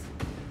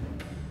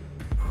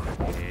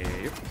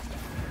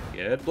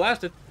 Get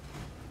blasted.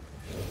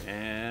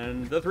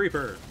 And the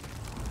Threeper.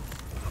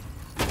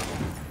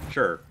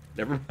 Sure.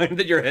 Never mind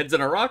that your head's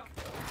in a rock.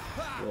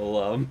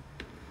 We'll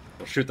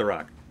shoot the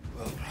rock.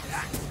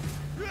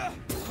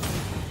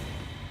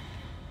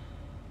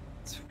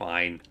 It's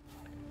fine.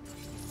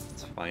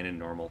 It's fine and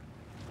normal.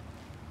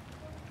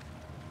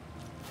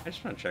 I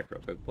just want to check real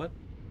quick. What?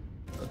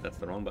 Oh, that's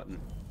the wrong button.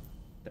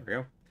 There we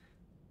go.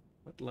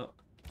 What level?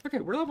 Okay,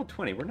 we're level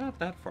 20. We're not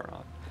that far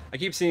off. I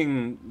keep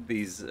seeing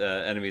these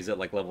enemies at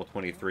like level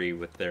 23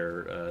 with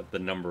their the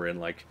number in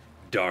like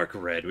dark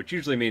red, which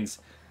usually means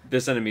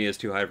this enemy is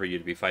too high for you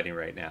to be fighting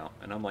right now.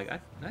 And I'm like, I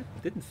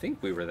didn't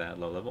think we were that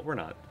low level. We're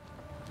not.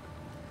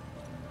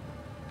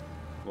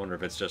 I wonder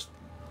if it's just...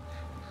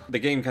 The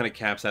game kind of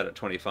caps out at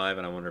 25,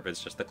 and I wonder if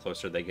it's just the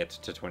closer they get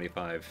to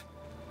 25,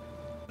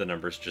 the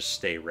numbers just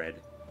stay red.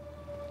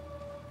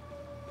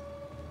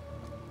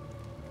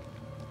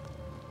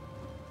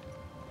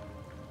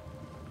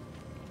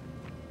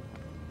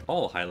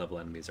 All high-level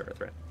enemies are a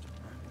threat.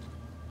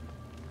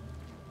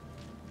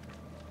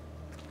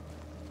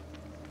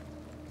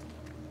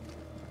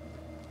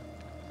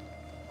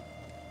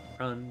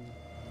 Run.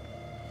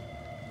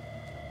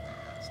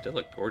 Still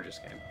a gorgeous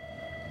game.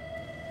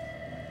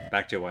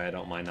 Back to why I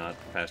don't mind not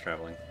fast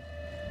traveling.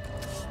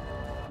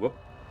 Whoop.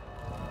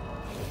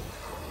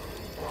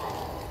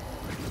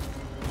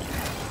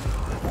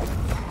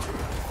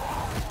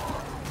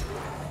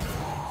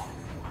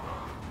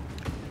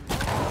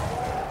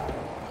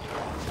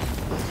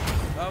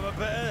 Have a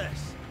bit of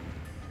this.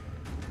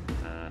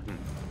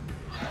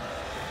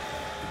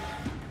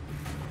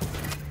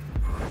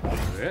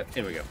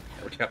 Here we go.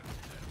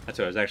 That's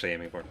what I was actually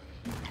aiming for.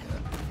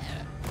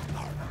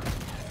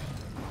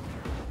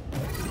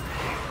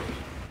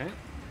 Okay.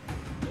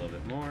 A little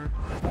bit more.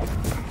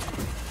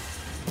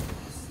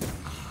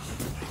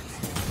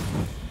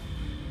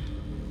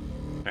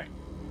 Alright.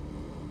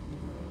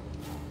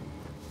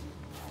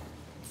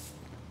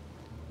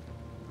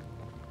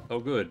 Oh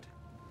good.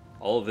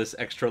 All of this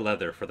extra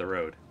leather for the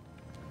road.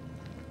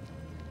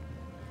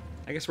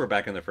 I guess we're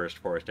back in the first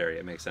forest area.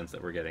 It makes sense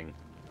that we're getting,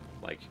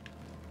 like,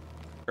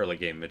 early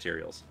game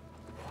materials.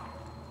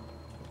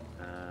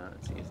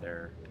 Let's see,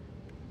 there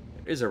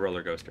is a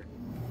roller coaster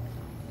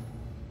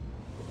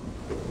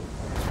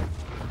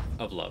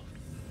of love.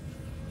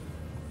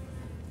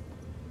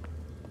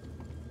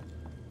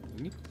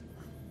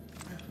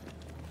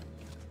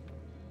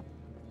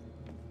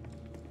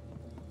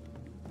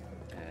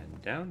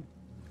 And down.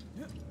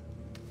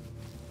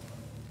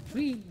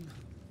 Whee!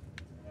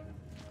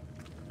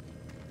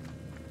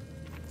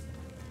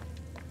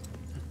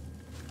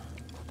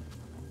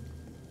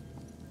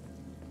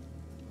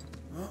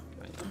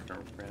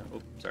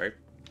 Oh, sorry.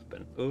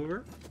 Been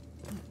over.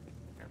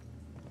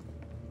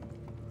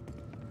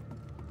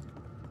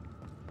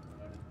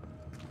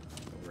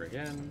 Over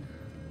again.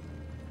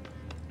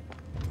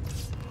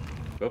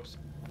 Whoops.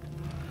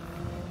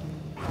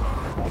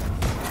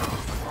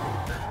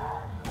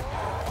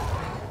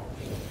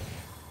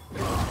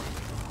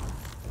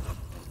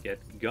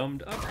 Get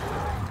gummed up.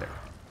 There.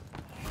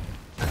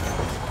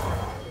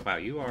 Wow,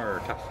 you are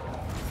tough.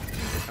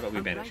 How about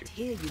we banish right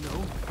you? here, you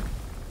know.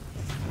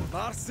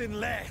 Marcin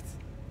left.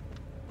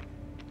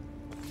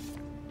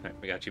 Alright,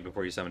 we got you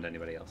before you summoned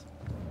anybody else.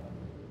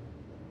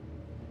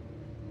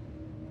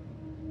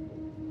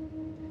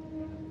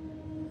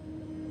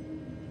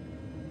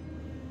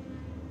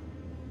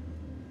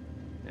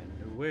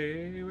 And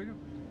away we go.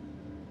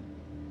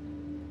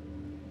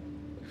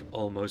 We've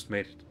almost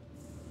made it.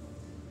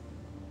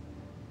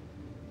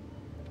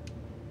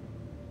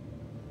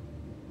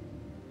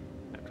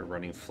 After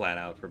running flat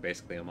out for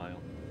basically a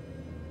mile.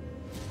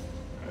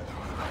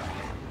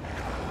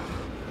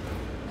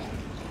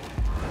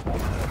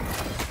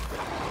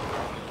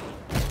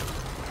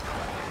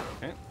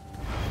 Okay.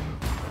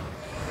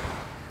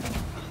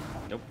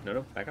 Nope,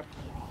 no, back up.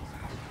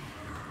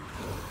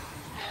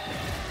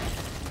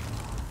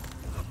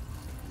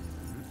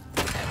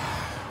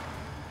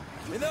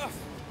 Enough.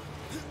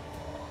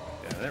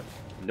 Get out of there.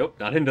 Nope,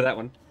 not into that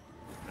one.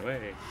 No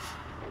way.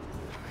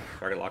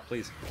 Target lock,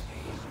 please.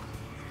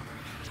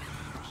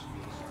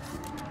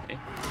 Okay,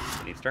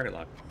 it needs target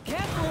lock.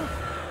 Careful!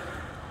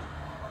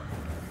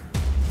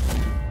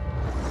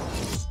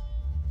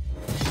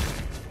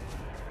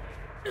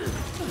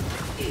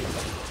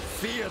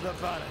 Fear the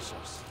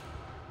Banishers.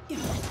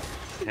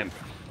 Him.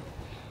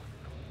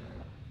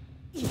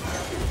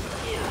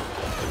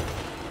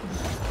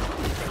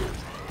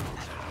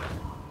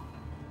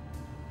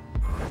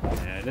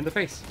 And in the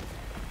face.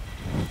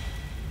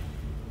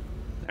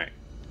 Alright.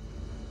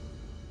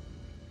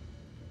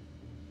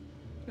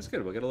 That's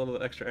good. We'll get a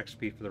little extra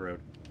XP for the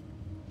road.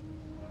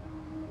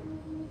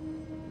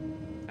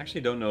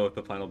 Actually don't know if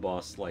the final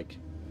boss, like,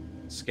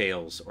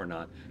 scales or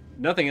not.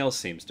 Nothing else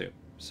seems to,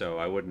 so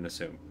I wouldn't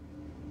assume.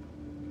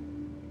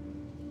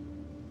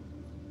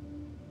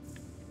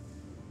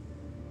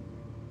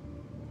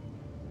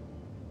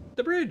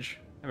 The bridge!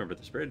 I remember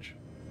this bridge.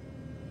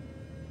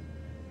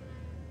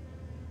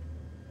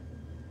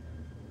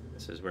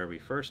 This is where we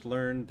first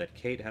learned that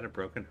Kate had a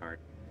broken heart.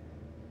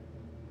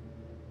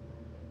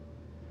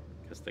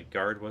 Because the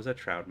guard was a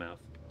troutmouth.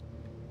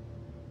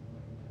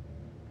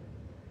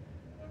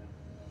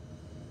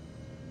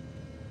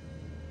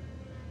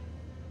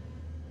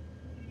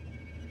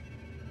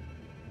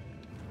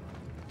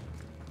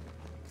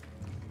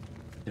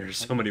 There's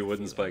so many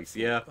wooden spikes.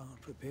 Yeah.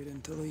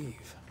 Preparing to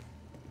leave.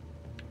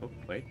 Oh,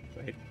 wait.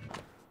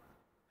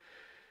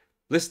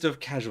 List of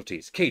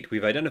casualties. Kate,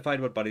 we've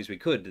identified what bodies we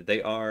could.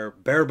 They are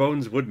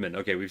Barebones Woodman.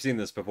 Okay, we've seen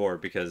this before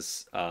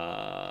because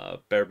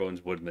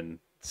Barebones Woodman,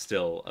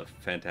 still a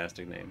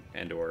fantastic name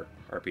and or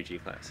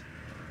RPG class.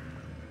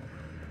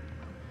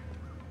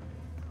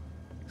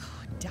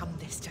 Oh, damn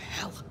this to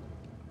hell.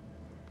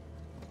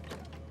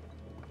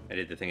 I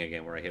did the thing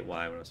again where I hit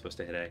Y when I was supposed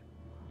to hit A.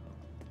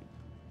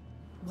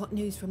 What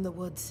news from the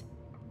woods?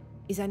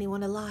 Is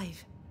anyone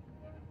alive?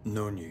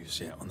 No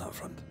news yet on that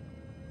front.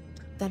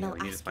 Then Yeah, I'll we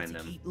need to ask you find to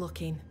them. keep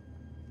looking.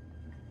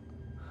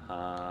 You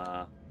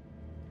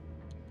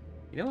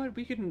know what?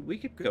 We could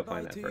go Goodbye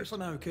find that to first. you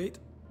for now, Kate.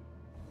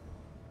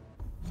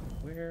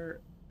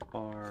 Where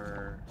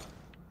are...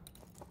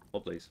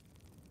 Hold, please.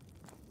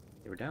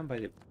 They were down by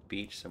the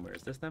beach somewhere.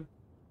 Is this them?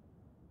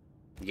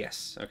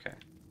 Yes. Okay.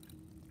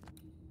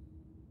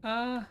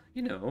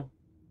 You know...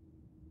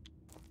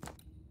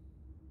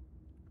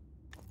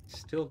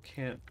 Still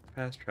can't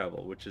fast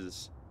travel, which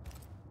is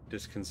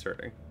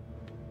disconcerting.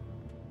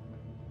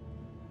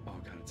 Oh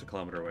god, it's a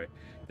kilometer away.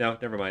 No,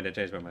 never mind. I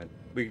changed my mind.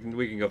 We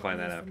can go find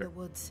that News from after. the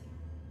woods.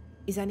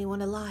 Is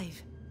anyone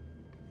alive?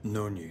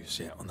 No news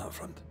yet on that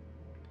front.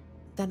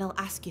 Then I'll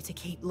ask you to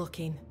keep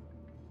looking.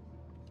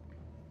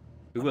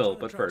 We I'm will, trying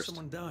to but track first.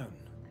 someone down,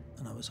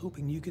 and I was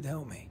hoping you could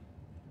help me.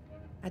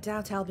 I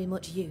doubt I'll be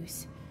much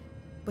use,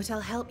 but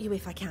I'll help you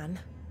if I can.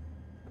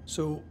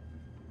 So,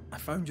 I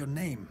found your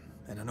name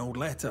in an old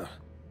letter.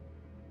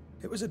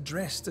 It was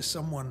addressed to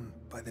someone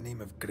by the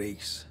name of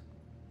Grace.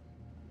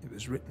 It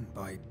was written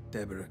by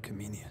Deborah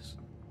Comenius.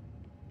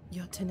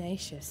 You're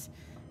tenacious.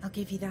 I'll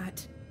give you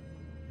that.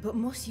 But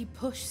must you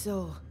push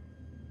so?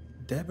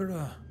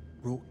 Deborah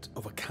wrote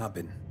of a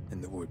cabin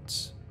in the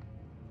woods.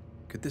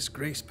 Could this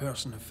Grace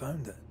person have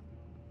found it?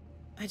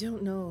 I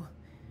don't know.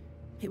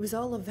 It was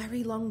all a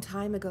very long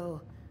time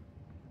ago.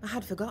 I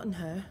had forgotten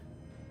her.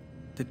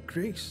 Did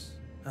Grace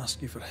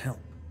ask you for help?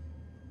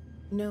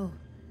 No.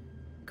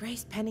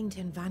 Grace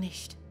Pennington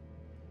vanished.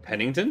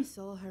 Pennington?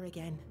 Saw her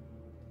again.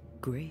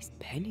 Grace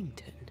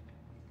Pennington?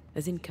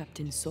 As in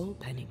Captain Saul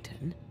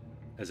Pennington?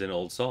 As in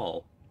Old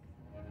Saul.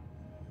 I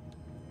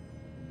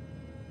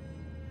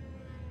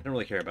don't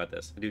really care about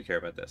this. I do care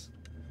about this.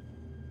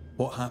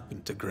 What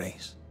happened to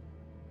Grace?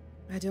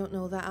 I don't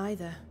know that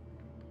either.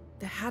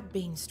 There had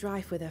been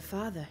strife with her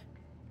father.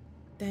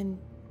 Then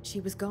she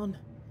was gone.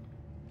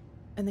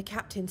 And the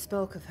captain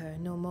spoke of her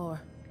no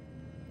more.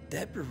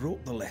 Deborah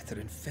wrote the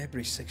letter in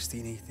February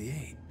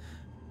 1688.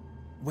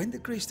 When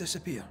did Grace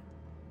disappear?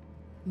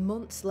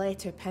 Months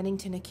later,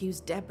 Pennington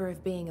accused Deborah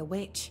of being a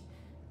witch.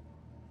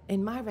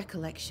 In my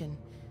recollection,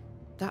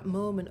 that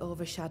moment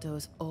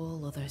overshadows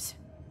all others.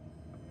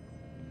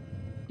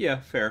 Yeah,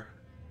 fair.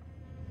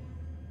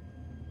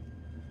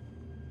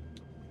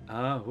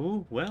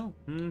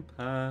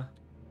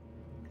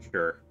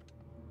 Sure.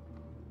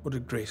 What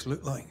did Grace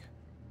look like?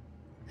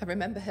 I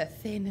remember her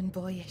thin and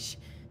boyish,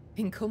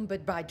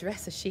 encumbered by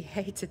dresses she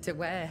hated to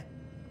wear.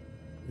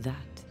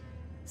 That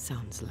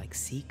sounds like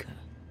Seeker.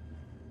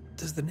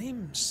 Does the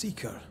name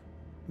Seeker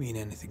mean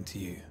anything to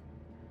you?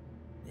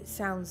 It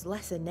sounds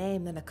less a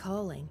name than a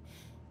calling,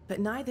 but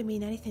neither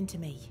mean anything to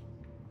me.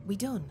 We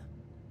done?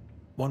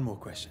 One more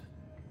question.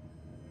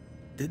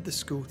 Did the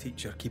school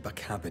teacher keep a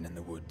cabin in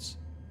the woods?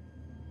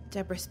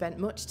 Deborah spent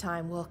much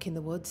time walking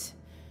the woods,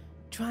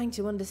 trying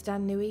to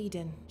understand New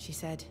Eden, she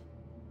said.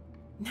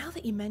 Now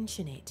that you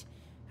mention it,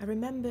 I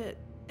remember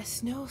a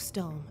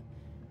snowstorm.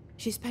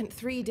 She spent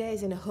 3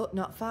 days in a hut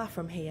not far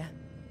from here.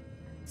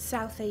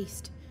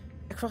 Southeast,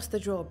 across the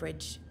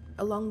drawbridge,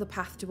 along the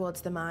path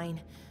towards the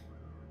mine.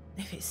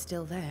 If it's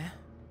still there.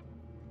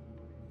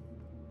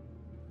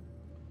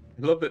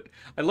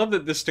 I love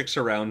that this sticks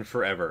around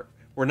forever.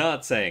 We're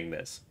not saying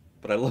this,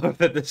 but I love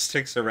that this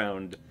sticks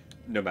around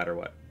no matter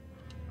what.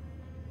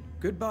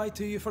 Goodbye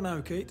to you for now,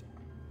 Kate.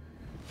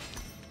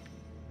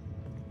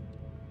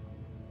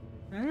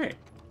 Alright.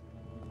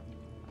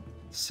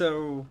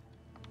 So,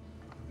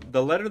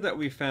 the letter that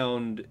we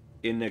found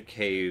in a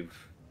cave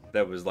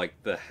that was like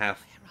the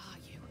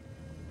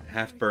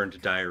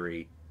half-burned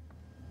diary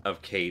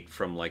of Kate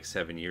from like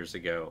 7 years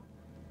ago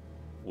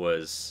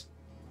was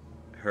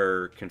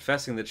her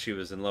confessing that she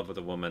was in love with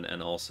a woman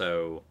and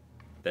also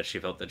that she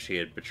felt that she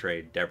had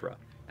betrayed Deborah.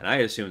 And I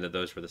assumed that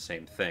those were the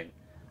same thing.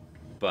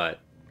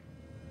 But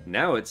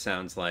now it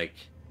sounds like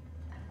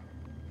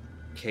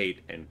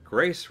Kate and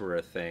Grace were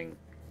a thing,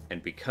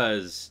 and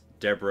because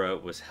Deborah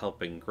was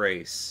helping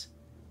Grace,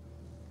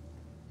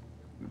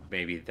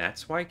 maybe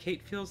that's why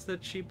Kate feels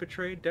that she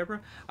betrayed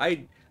Deborah?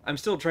 I'm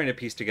still trying to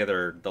piece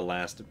together the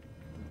last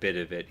bit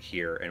of it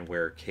here and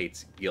where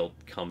Kate's guilt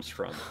comes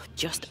from.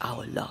 Just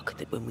our luck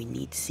that when we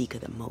need Seeker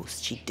the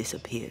most, she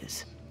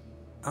disappears.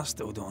 I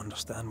still don't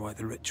understand why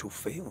the ritual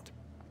failed.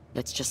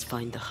 Let's just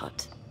find the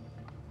hut.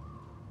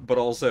 but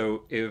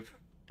also if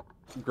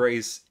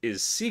Grace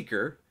is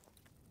Seeker,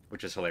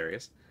 which is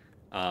hilarious,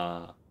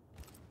 then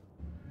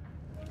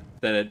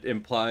it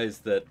implies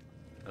that...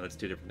 Oh, that's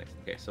two different things.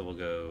 Okay, so we'll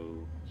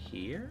go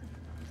here?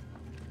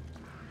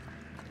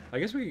 I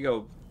guess we could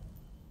go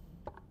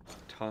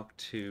talk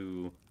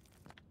to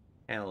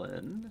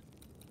Ellen.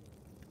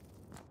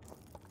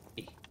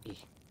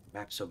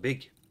 Map's so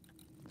big.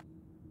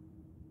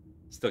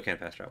 Still can't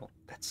fast travel.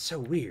 That's so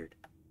weird.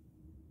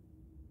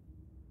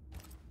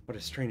 What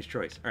a strange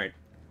choice. Alright.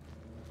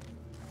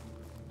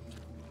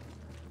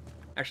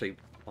 Actually,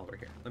 while we're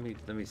here,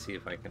 let me see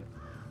if I can...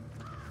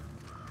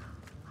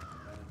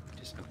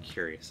 I'm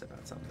curious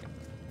about something.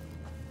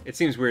 It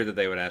seems weird that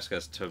they would ask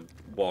us to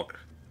walk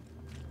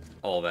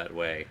all that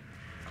way.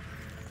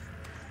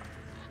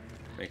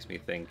 Makes me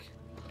think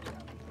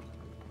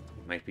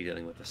we might be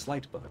dealing with a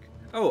slight bug.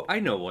 Oh, I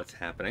know what's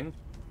happening.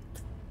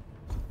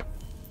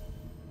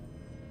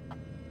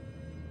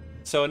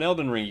 So in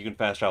Elden Ring, you can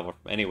fast travel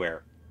from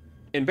anywhere.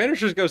 In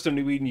Banishers Ghost of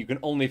New Eden, you can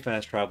only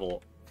fast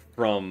travel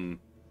from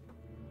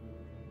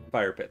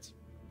fire pits.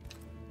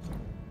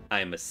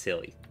 I'm a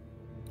silly.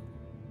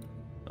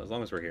 As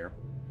long as we're here.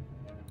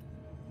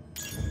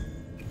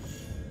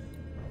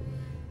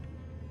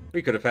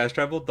 We could have fast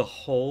traveled the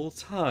whole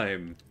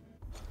time.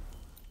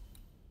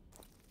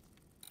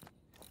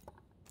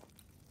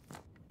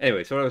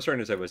 Anyway, so what I was trying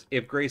to say was,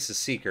 if Grace is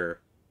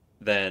Seeker,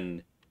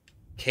 then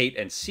Kate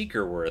and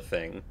Seeker were a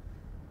thing.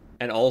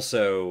 And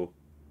also,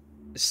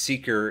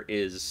 Seeker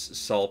is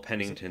Saul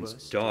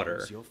Pennington's daughter.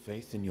 To lose your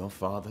faith in your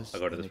fathers,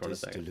 I'll go to this one in a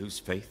to second. lose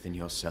faith in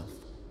yourself.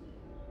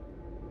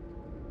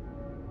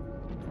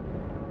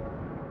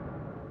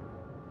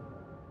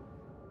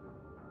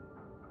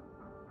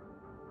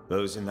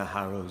 Those in the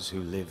Harrows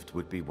who lived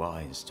would be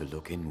wise to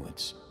look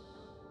inwards,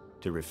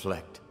 to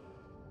reflect,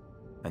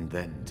 and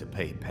then to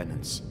pay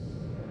penance.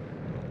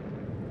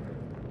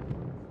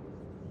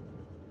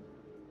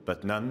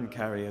 But none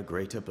carry a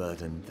greater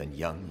burden than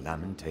young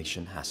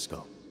Lamentation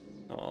Haskell.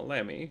 Aw,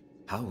 Lammy.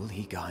 How will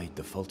he guide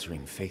the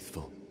faltering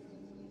faithful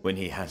when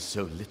he has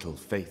so little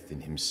faith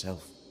in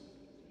himself?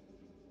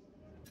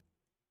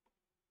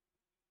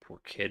 Poor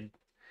kid.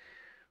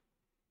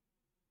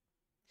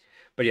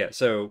 But yeah,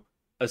 so,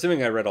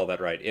 assuming I read all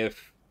that right,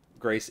 if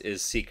Grace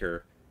is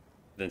Seeker,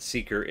 then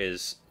Seeker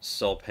is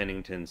Saul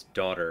Pennington's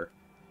daughter.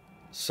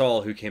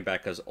 Saul, who came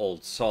back as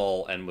Old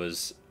Saul and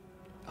was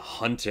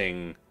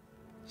hunting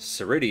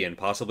Ceridian,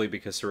 possibly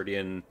because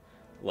Ceridian,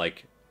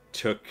 like,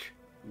 took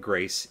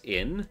Grace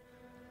in.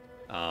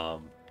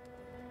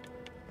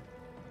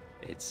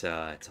 It's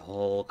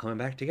all coming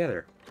back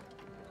together.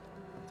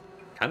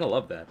 Kind of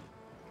love that.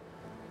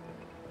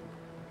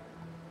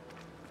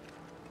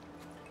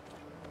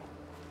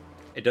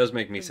 It does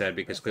make me sad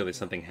because clearly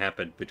something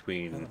happened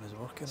between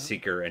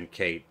Seeker and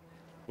Kate,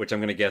 which I'm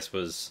going to guess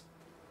was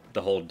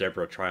the whole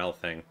Deborah trial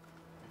thing.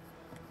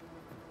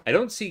 I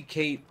don't see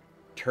Kate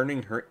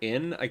turning her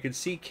in. I could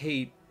see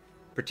Kate,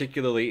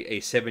 particularly a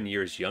 7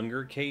 years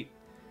younger Kate,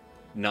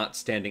 not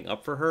standing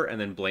up for her and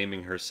then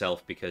blaming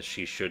herself because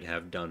she should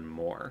have done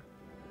more.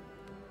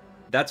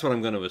 That's what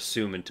I'm going to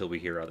assume until we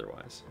hear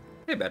otherwise.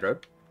 Hey,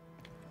 Bedroad.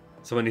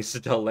 Someone needs to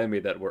tell Lemmy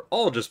that we're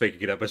all just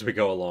making it up as we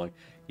go along.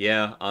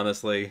 Yeah,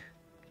 honestly,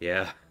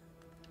 yeah.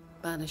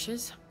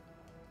 Banishers.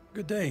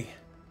 Good day.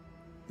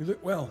 You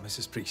look well,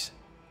 Mrs. Priest.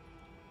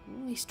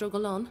 We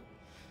struggle on.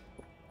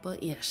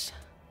 But yes,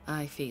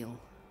 I feel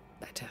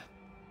better.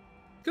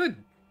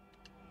 Good.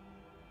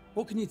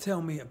 What can you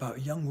tell me about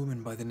a young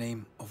woman by the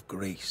name of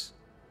Grace?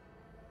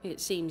 It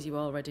seems you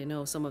already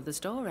know some of the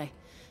story.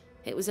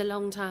 It was a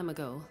long time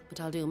ago, but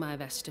I'll do my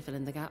best to fill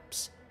in the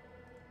gaps.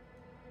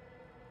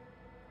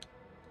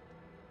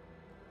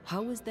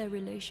 How was their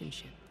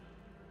relationship?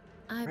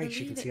 I Right,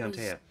 she believe can see it was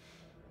Antea.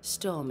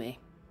 stormy,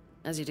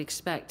 as you'd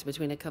expect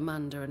between a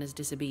commander and his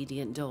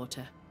disobedient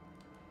daughter.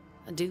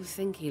 I do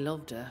think he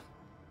loved her,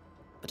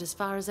 but as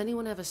far as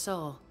anyone ever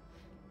saw,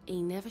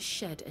 he never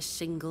shed a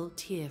single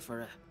tear for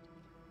her.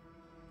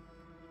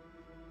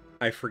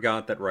 I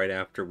forgot that right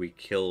after we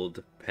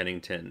killed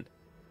Pennington,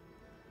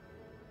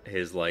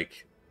 his,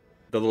 like,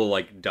 the little,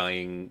 like,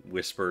 dying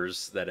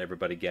whispers that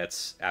everybody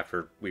gets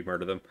after we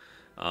murder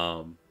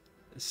them,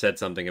 said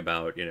something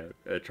about, you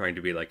know, trying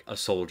to be, like, a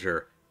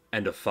soldier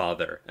and a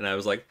father. And I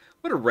was like,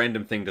 what a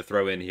random thing to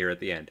throw in here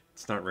at the end.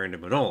 It's not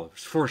random at all.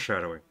 It's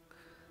foreshadowing.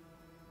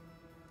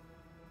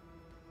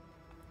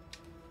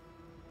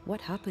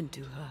 What happened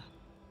to her?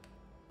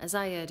 As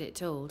I heard it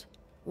told,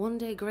 one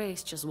day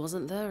Grace just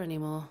wasn't there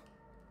anymore.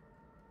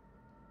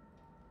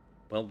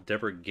 Well,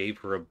 Deborah gave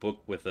her a book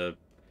with a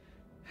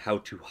how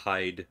to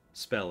hide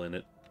spell in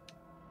it.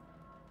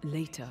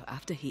 Later,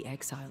 after he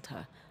exiled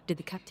her, did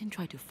the captain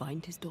try to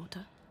find his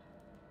daughter?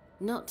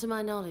 Not to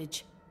my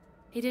knowledge.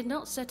 He did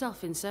not set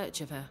off in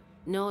search of her,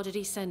 nor did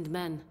he send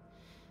men.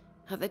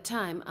 At the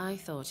time, I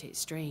thought it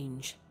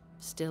strange.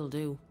 Still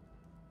do.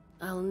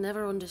 I'll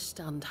never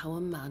understand how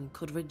a man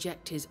could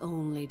reject his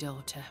only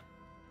daughter.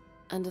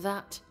 And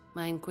that,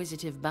 my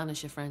inquisitive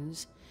Banisher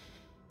friends,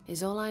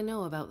 is all I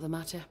know about the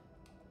matter.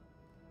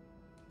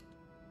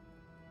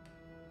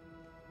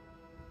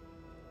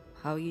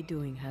 How are you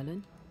doing,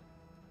 Helen?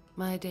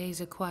 My days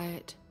are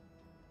quiet.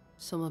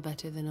 Some are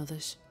better than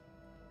others.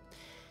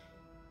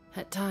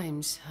 At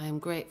times, I am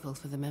grateful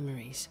for the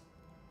memories.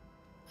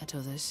 At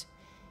others,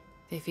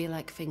 they feel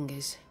like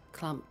fingers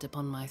clamped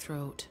upon my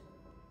throat.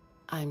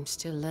 I'm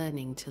still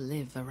learning to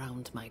live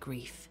around my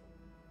grief.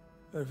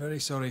 We're very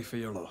sorry for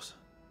your loss.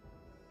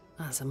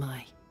 As am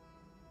I.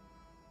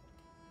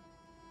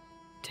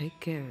 Take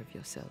care of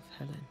yourself,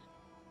 Helen.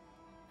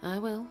 I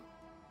will.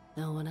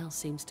 No one else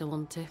seems to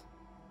want to.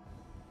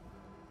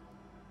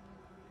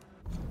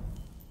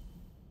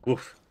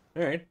 Woof.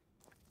 Alright.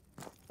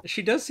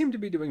 She does seem to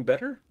be doing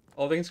better,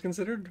 all things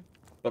considered,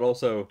 but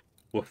also,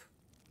 woof.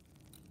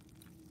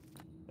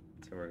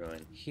 So we're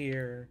going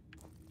here.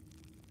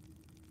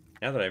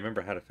 Now that I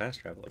remember how to fast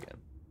travel again.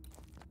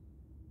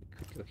 We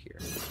could go here.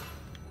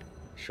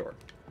 Sure.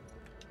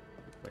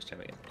 Much time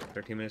again?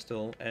 13 minutes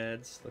till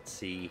ads. Let's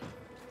see.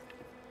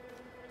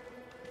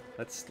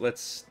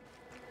 Let's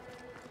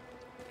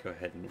go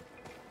ahead and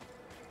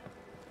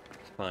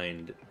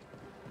find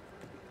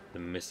the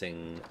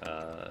missing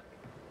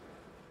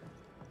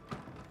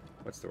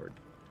what's the word?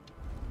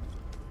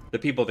 The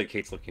people that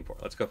Kate's looking for.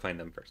 Let's go find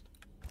them first.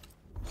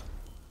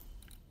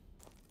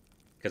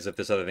 Because if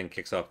this other thing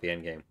kicks off the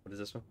end game. What is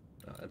this one?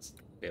 No,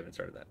 we haven't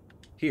started that.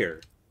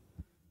 Here.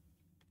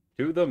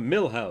 To the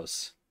mill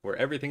house, where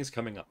everything's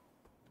coming up.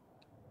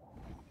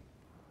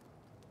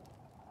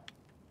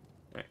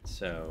 Alright,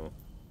 so...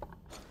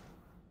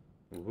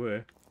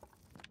 Okay,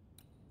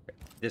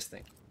 this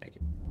thing. Thank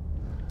you.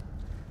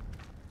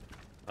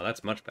 Oh,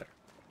 that's much better.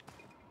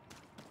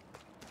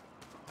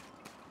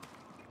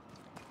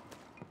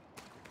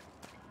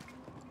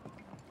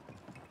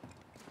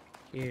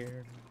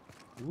 Here.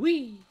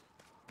 Whee!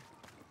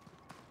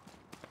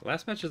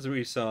 Last matches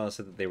we saw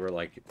said that they were,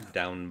 like,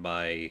 down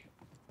by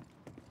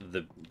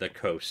the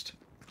coast.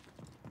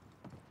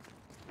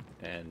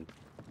 And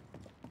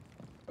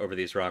over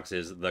these rocks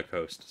is the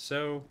coast.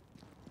 So,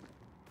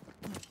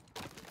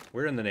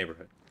 we're in the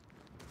neighborhood.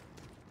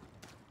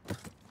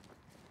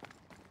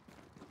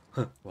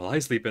 Well, I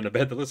sleep in a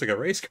bed that looks like a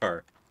race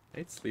car.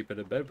 I'd sleep in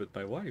a bed with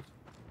my wife.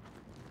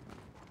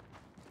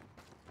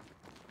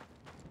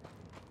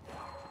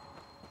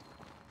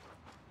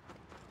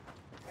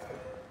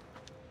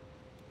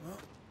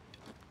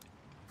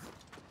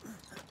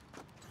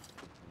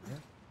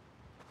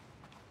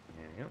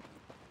 There you go.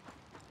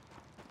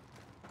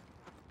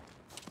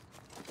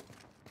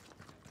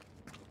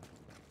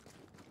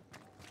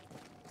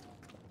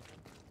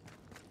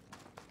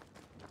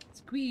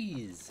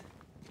 Squeeze.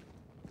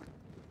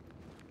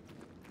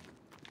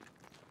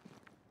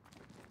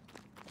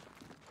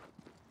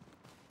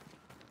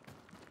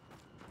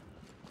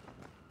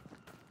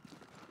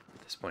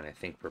 At this point, I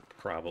think we're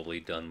probably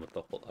done with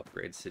the whole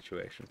upgrade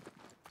situation.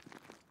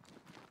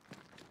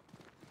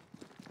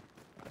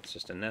 That's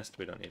just a nest.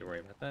 We don't need to worry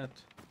about that.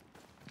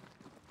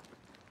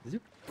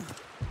 Zoop.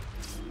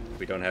 If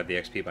we don't have the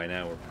XP by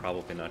now, we're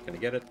probably not going to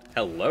get it.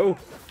 Hello?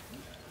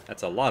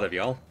 That's a lot of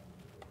y'all.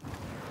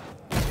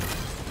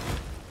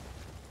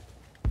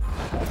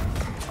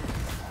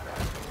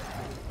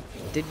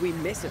 Did we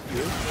miss a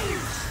few?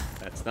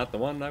 That's not the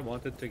one I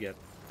wanted to get.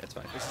 It's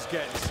fine. This is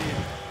getting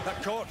serious.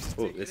 That corpse.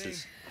 Oh, this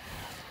is...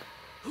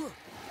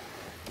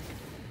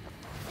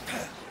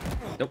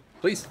 Nope,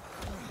 please.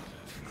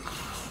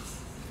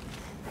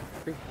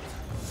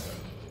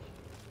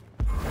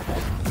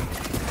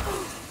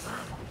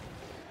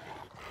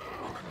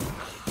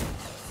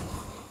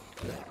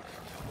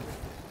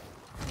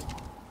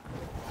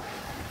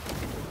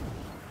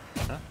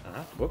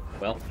 Whoop,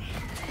 well.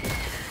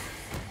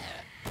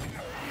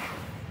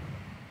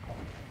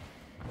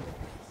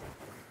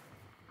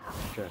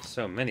 Just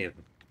so many of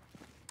them.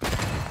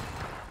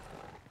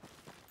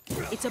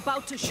 It's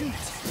about to shoot.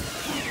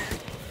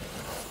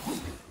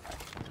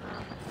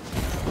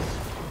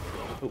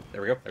 Oh,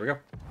 there we go, there we go.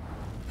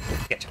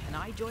 Getcha. Can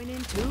I join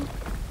in too?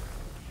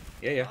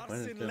 Yeah.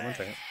 One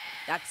second.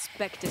 That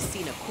specter's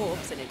seen a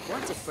corpse and it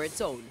wants it for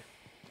its own.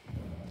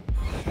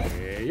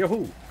 Hey,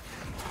 yo-hoo!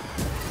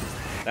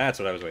 That's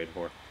what I was waiting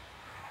for.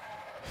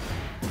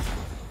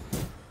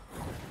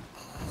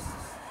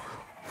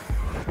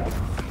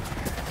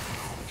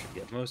 Should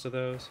get most of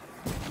those.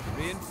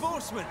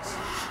 Reinforcements.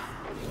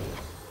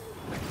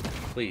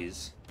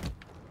 Please.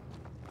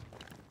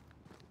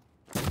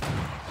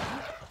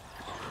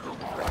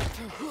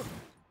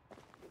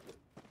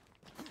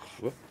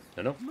 Whoop.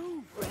 No.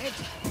 Move, Red.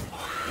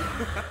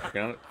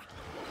 Working on it.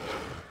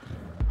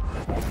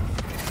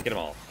 Get them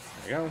all.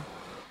 There we go.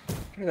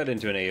 Turning that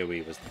into an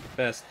AoE was the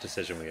best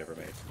decision we ever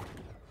made.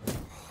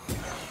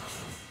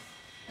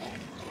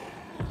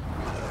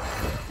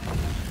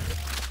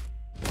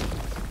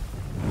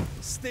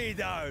 Stay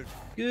down.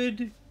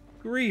 Good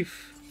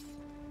grief.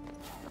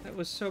 That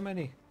was so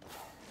many.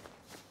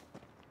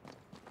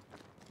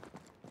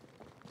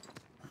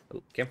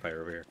 Oh,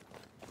 campfire over here.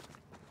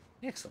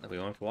 Excellent. We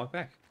won't have to walk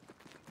back.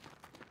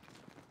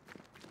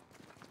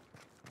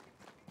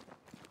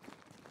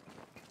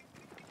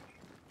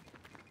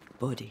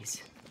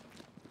 Bodies.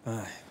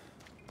 Aye,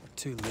 we're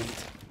too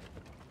late.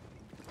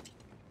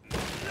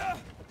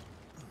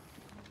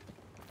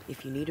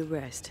 If you need a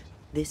rest,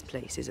 this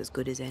place is as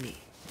good as any.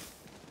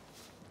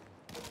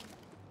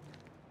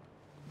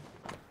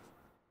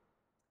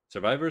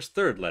 Survivor's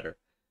third letter.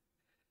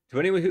 To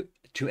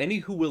any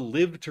who will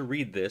live to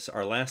read this,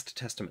 our last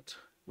testament.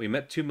 We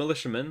met 2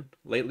 militiamen,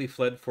 lately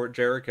fled Fort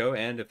Jericho,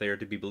 and, if they are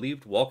to be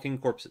believed, walking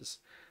corpses.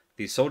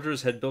 These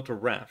soldiers had built a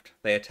raft.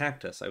 They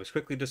attacked us. I was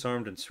quickly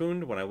disarmed and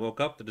swooned. When I woke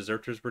up, the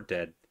deserters were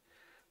dead.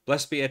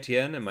 Blessed be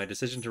Etienne and my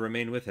decision to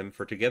remain with him,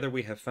 for together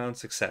we have found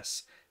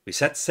success. We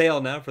set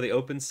sail now for the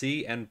open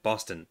sea and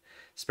Boston.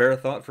 Spare a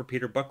thought for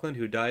Peter Buckland,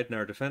 who died in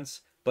our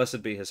defense.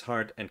 Blessed be his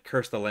heart, and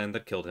curse the land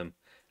that killed him.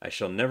 I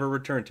shall never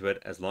return to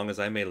it as long as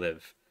I may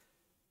live.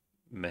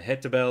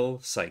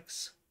 Mehetabel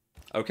Sykes.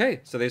 Okay,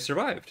 so they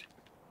survived.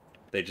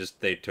 They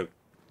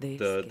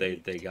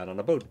got on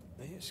a boat.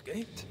 They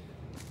escaped.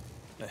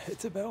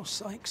 Mehetabel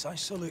Sykes, I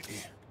salute you.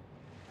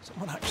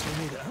 Someone actually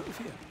made it out of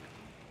here.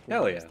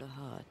 Hell yeah. Where's the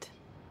heart?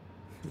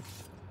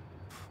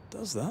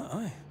 Does that,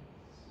 aye?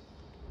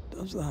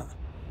 Does that.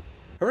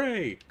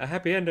 Hooray! A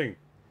happy ending.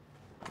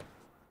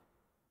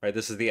 Right,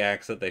 this is the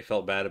axe that they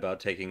felt bad about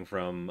taking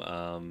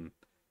from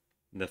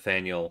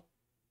Nathaniel.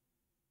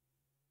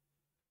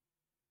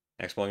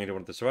 Axe belonging to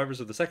one of the survivors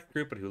of the second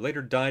group, but who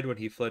later died when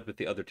he fled with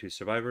the other 2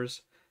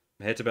 survivors,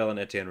 Mehetabel and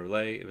Etienne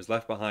Roulet. It was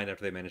left behind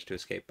after they managed to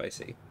escape by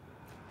sea.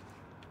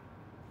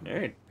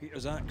 Alright.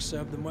 Peter's axe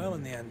served them well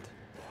in the end.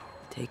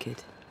 Take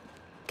it.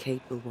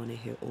 Kate will want to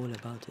hear all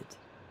about it.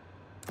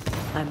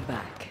 I'm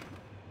back.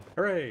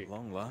 Hooray!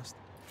 Long last.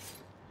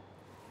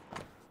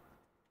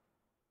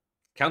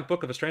 Count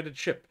book of a stranded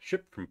ship.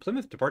 Ship from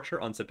Plymouth, departure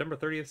on September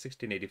 30th,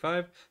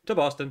 1685, to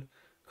Boston.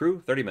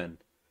 Crew, 30 men.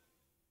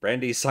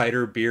 Brandy,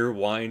 cider, beer,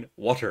 wine,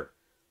 water.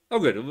 Oh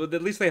good,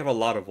 at least they have a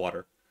lot of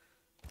water.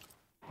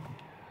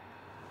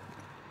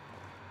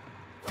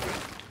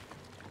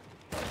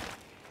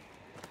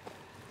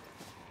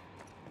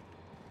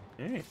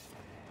 Alright.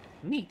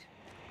 Neat.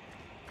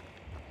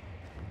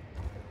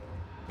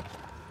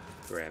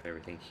 Grab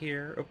everything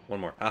here. Oh, one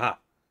more. Aha!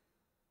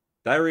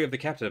 Diary of the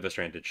captain of a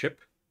stranded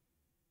ship.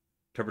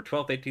 October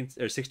 12th,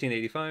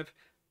 1685.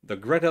 The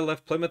Greta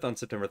left Plymouth on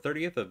September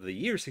 30th of the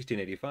year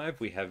 1685.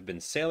 We have been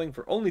sailing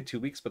for only 2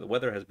 weeks, but the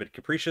weather has been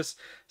capricious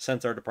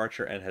since our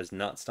departure and has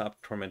not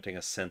stopped tormenting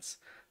us since.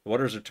 The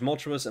waters are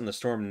tumultuous and the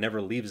storm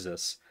never leaves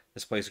us.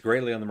 This plays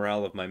greatly on the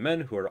morale of my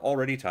men, who are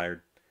already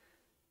tired.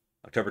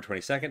 October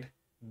 22nd.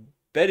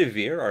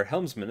 Bedivere, our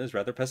helmsman, is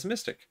rather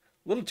pessimistic.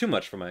 A little too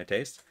much for my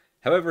taste.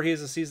 However, he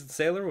is a seasoned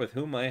sailor with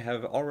whom I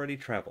have already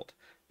traveled.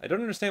 I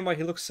don't understand why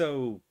he looks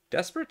so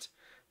desperate.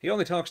 He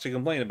only talks to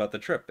complain about the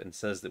trip and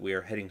says that we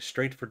are heading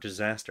straight for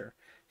disaster.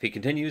 If he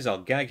continues,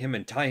 I'll gag him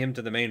and tie him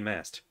to the main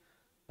mast.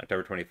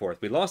 October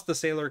 24th. We lost the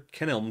sailor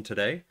Kenelm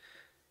today.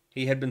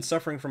 He had been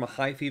suffering from a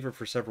high fever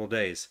for several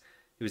days.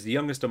 He was the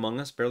youngest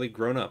among us, barely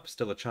grown up,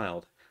 still a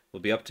child. It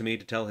will be up to me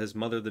to tell his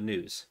mother the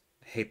news.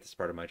 I hate this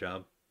part of my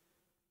job.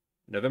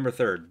 November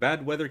 3rd.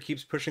 Bad weather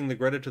keeps pushing the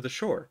Greta to the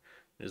shore.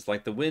 It is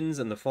like the winds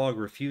and the fog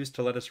refuse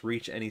to let us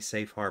reach any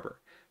safe harbor.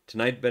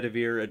 Tonight,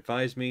 Bedivere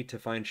advised me to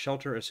find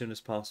shelter as soon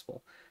as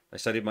possible. I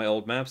studied my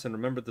old maps and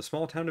remembered the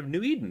small town of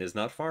New Eden is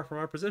not far from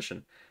our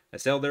position. I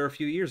sailed there a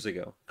few years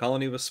ago. The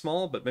colony was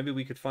small, but maybe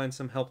we could find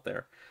some help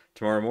there.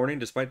 Tomorrow morning,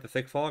 despite the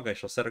thick fog, I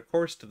shall set a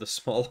course to the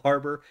small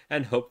harbor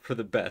and hope for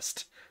the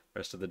best.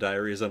 The rest of the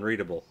diary is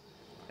unreadable.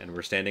 And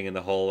we're standing in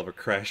the hull of a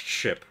crashed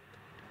ship.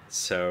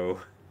 So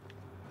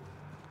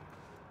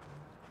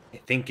I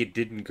think it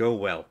didn't go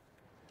well.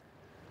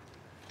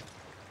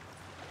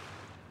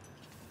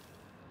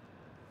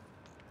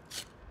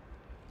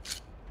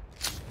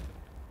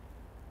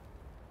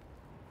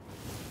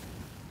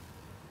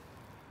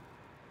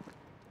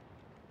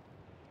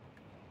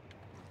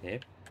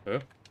 Yep. Oh,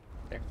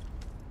 there.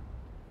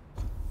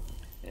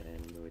 And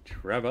then we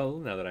travel,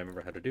 now that I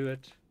remember how to do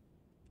it.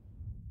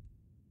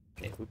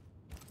 Okay, whoop.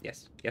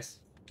 Yes, yes,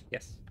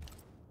 yes.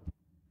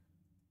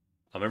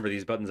 I'll remember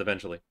these buttons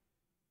eventually.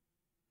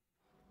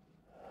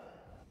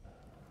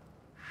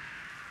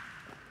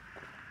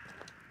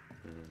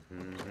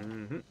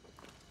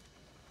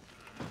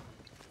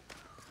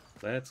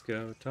 Let's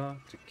go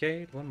talk to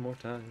Kate one more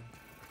time.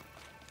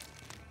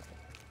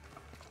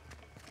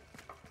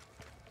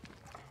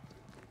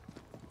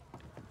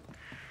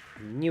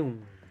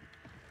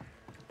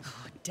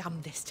 Oh,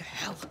 damn this to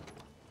hell.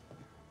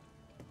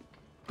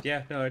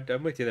 Yeah, no,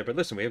 I'm with you there, but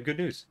listen, we have good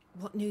news.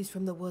 What news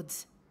from the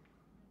woods?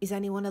 Is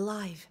anyone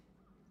alive?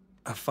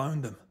 I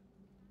found them.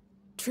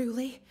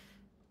 Truly?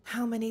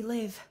 How many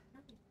live?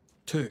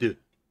 2. Duh.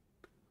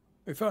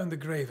 We found the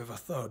grave of a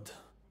third.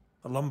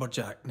 A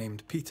lumberjack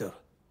named Peter.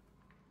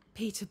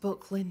 Peter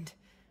Buckland.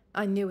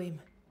 I knew him.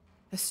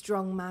 A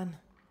strong man.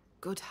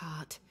 Good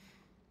heart.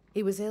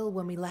 He was ill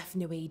when we left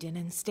New Eden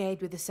and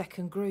stayed with the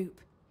second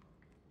group.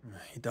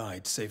 He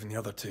died saving the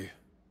other 2.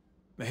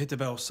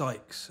 Mehetabel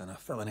Sykes and a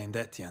fella named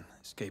Etienne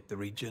escaped the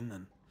region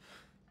and...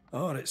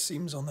 oh, it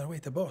seems on their way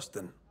to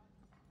Boston.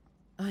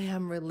 I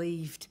am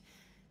relieved.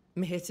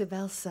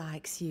 Mehetabel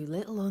Sykes, you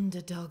little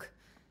underdog.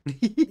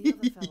 The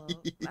other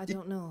fellow, I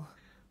don't know.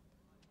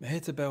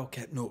 Mehetabel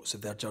kept notes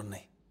of their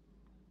journey.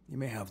 You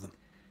may have them.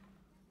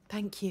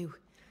 Thank you.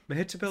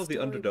 Mehitabel the Story with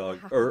a underdog,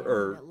 happy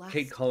or ending at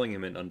Kate last. calling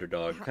him an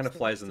underdog, Perhaps kind of the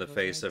flies rest in the of us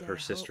face may of her dare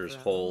hope sister's for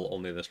a whole long.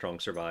 "only the strong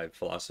survive"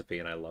 philosophy,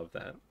 and I love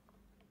that.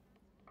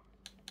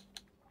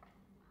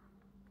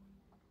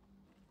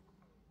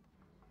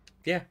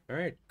 Yeah, all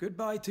right.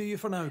 Goodbye to you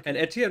for now. And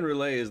Etienne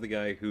Roulet is the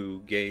guy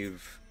who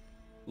gave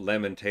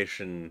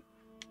Lamentation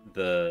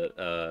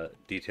the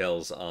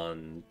details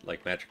on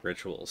like magic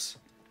rituals.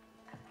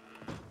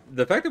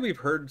 The fact that we've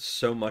heard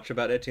so much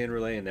about Etienne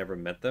Roulet and never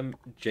met them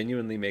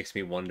genuinely makes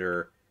me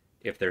wonder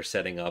if they're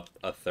setting up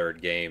a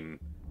third game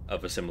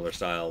of a similar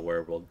style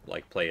where we'll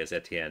like play as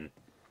Etienne.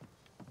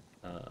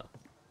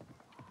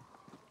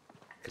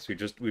 Because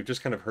we've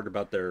just kind of heard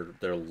about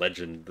their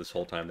legend this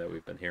whole time that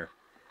we've been here.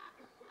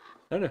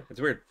 I don't know,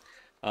 it's weird.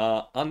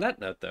 On that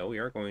note, though, we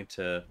are going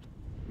to,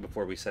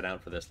 before we set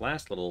out for this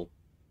last little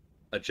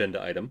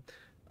agenda item,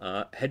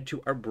 head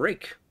to our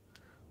break.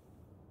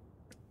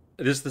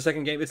 This is the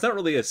second game. It's not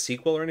really a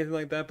sequel or anything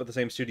like that, but the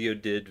same studio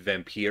did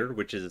Vampire,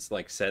 which is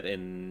like set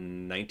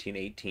in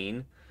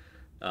 1918.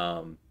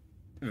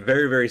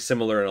 Very, very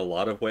similar in a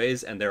lot of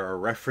ways, and there are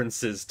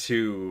references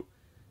to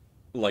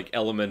like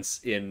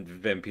elements in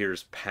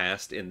Vampire's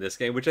past in this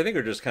game, which I think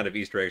are just kind of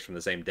Easter eggs from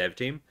the same dev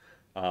team.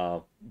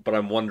 But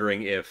I'm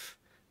wondering if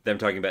them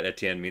talking about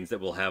Etienne means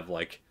that we'll have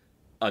like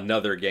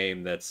another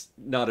game that's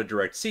not a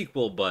direct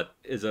sequel, but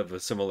is of a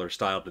similar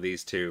style to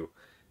these two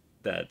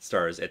that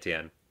stars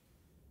Etienne.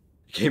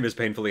 The game is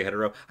painfully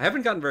hetero. I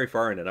haven't gotten very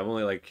far in it. I'm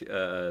only like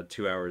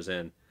 2 hours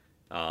in,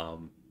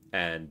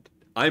 and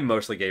I'm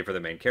mostly gay for the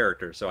main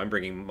character, so I'm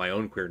bringing my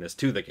own queerness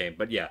to the game.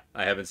 But yeah,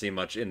 I haven't seen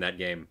much in that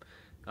game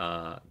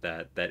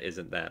that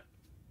isn't that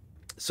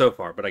so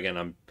far. But again,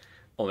 I'm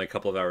only a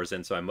couple of hours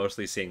in, so I'm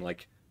mostly seeing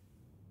like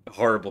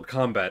horrible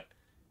combat,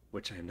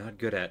 which I'm not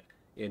good at.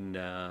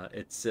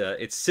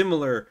 It's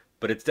similar,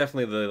 but it's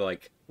definitely the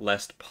like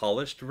less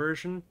polished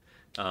version.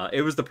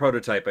 It was the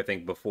prototype, I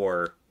think,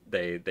 before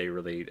they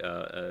really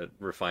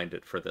refined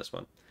it for this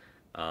one.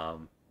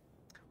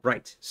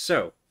 Right.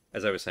 So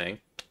as I was saying,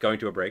 going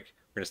to a break.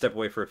 We're gonna step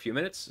away for a few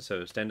minutes.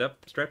 So stand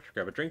up, stretch,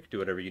 grab a drink, do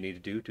whatever you need to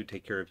do to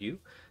take care of you,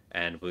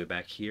 and we'll be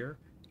back here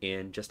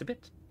in just a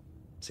bit.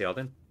 See y'all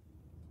then.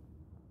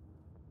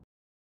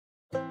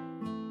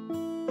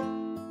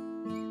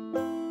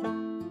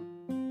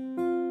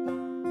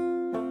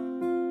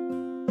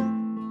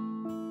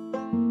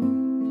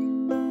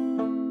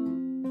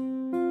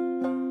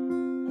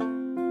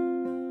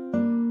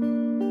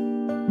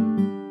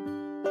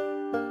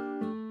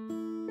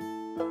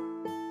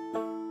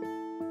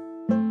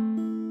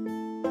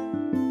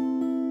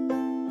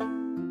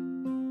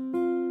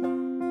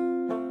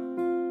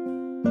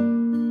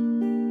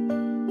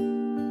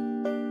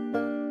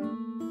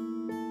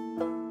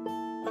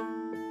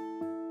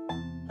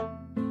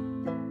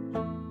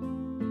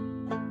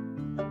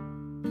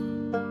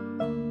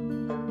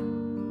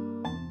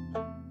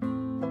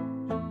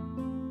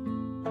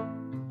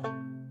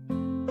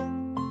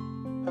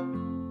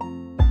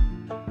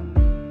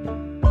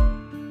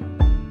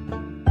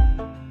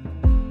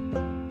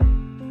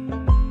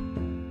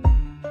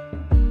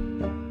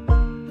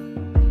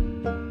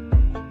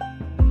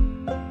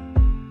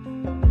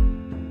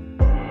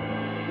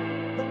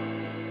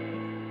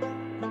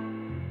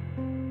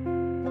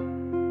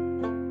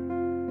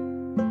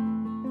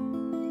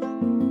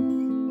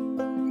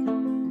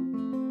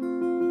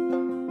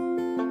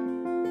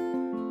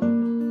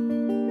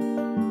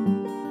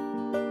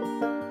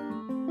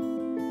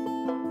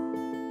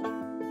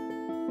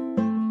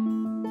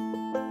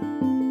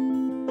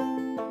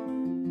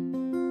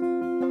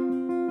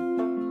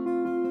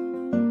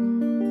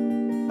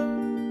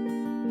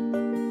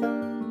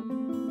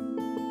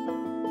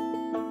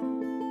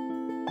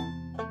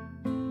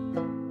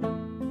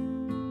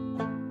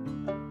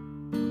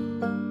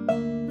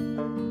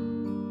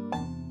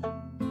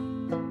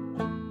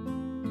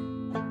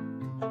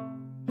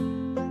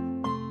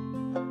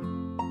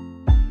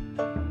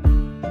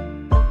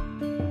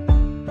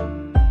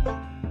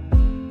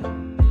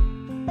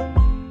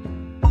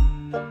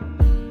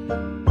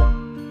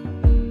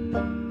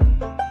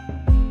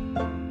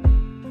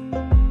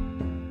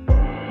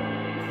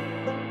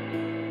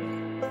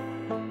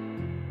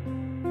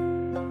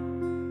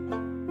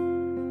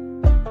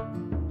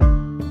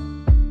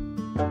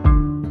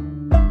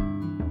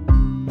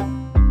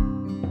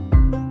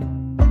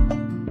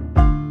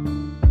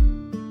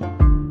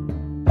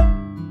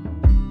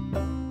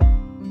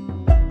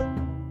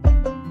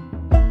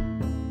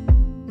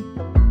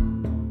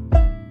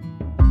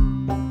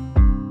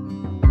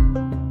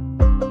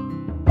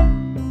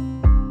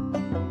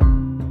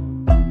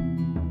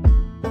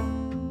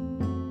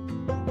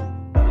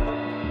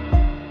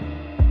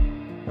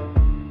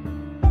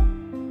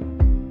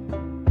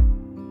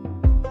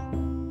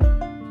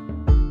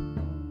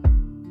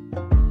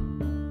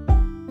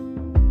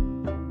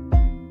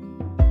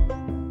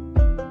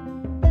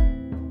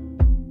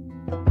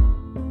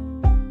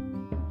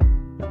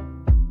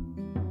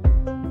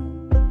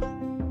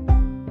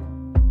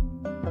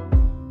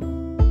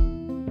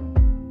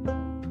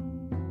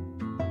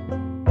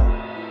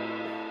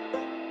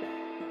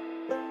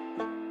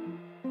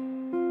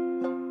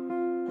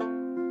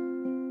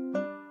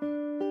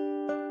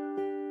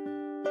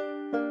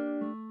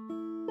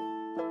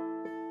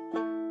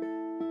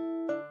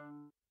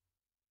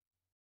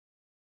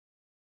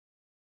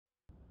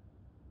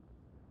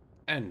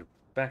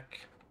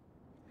 back.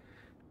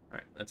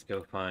 Alright, let's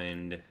go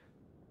find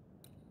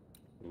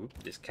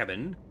this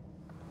cabin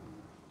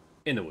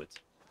in the woods.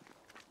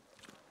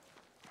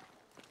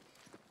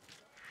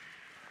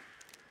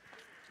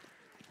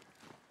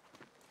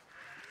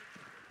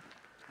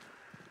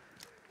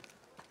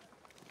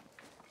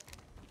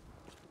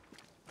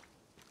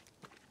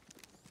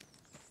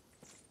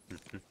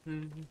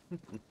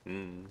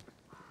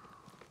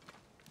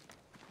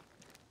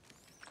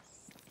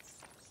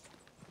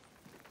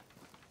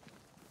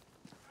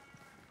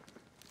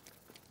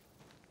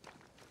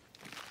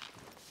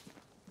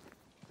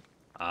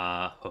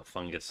 Ah, oh,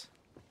 fungus.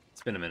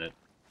 It's been a minute.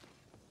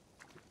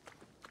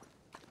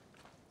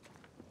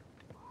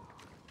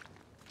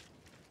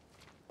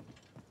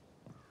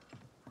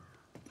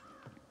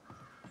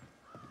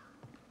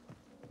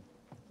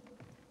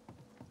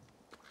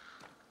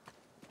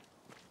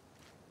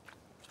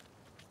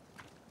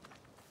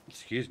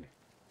 Excuse me.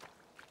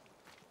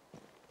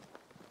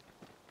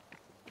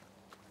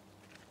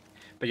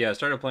 But yeah, I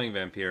started playing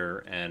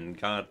Vampire and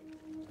got,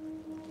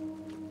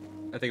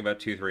 I think, about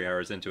 2-3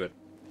 hours into it.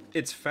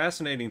 It's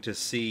fascinating to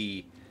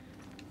see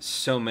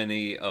so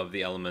many of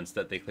the elements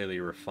that they clearly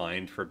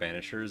refined for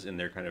Banishers in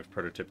their kind of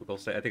prototypical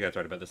state. I think I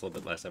talked about this a little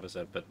bit last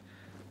episode, but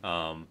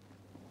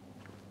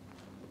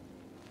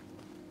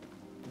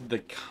the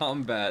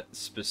combat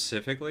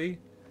specifically,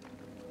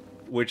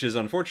 which is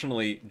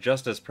unfortunately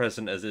just as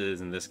present as it is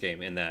in this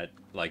game, in that,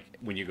 like,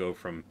 when you go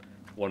from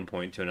one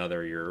point to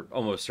another, you're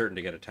almost certain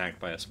to get attacked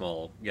by a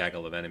small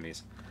gaggle of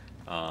enemies.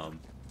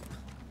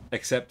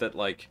 Except that,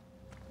 like,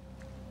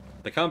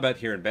 the combat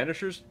here in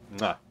Banishers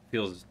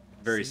feels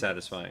very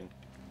satisfying.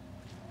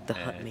 The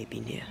hut may be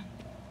near.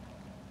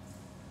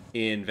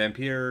 In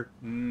Vampire,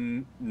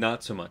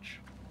 not so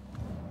much.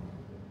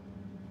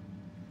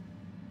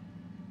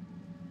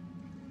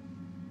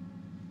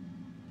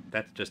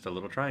 That's just a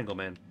little triangle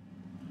man.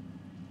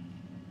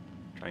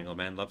 Triangle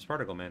man loves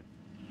particle man.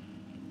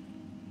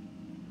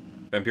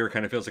 Vampire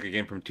kind of feels like a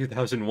game from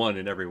 2001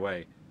 in every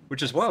way,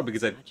 which is wild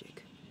because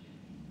Magic.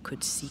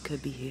 Could Seeker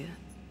be here?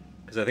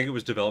 Because I think it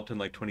was developed in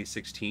like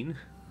 2016.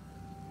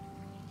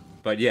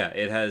 But yeah,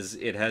 it has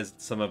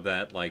some of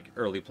that like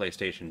early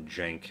PlayStation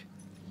jank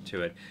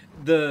to it.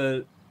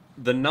 The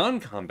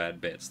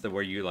non-combat bits, the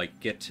where you like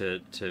get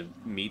to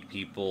meet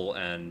people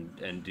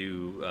and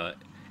do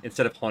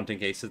instead of haunting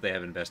cases, they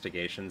have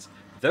investigations.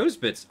 Those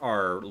bits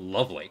are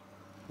lovely.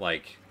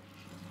 Like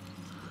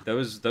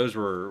those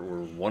were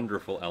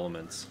wonderful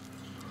elements.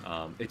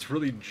 It's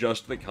really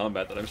just the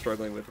combat that I'm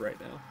struggling with right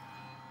now.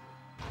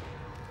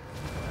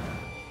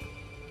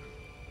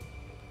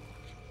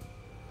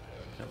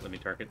 Let me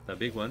target the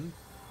big one.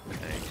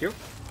 Thank you.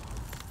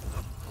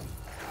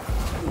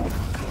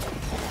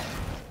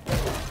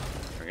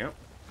 There we go.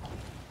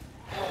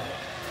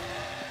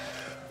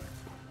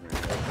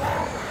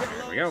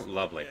 There we go.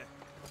 Lovely.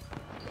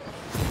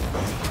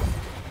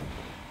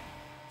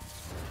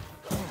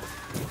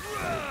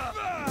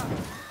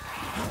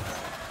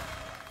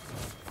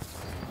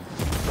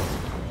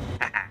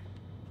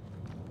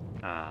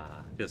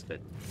 Feels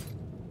good.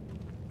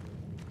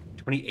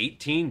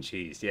 2018,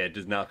 jeez, yeah, it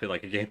does not feel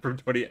like a game from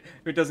 20.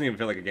 It doesn't even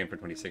feel like a game from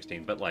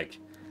 2016. But like,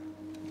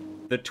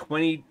 the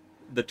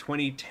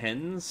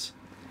 2010s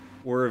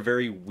were a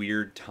very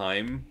weird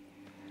time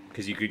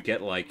because you could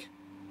get like,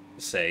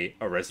 say,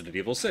 a Resident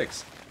Evil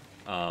 6,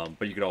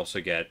 but you could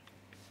also get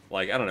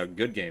like, I don't know,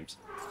 good games,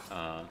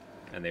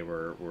 and they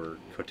were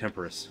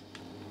contemporaneous.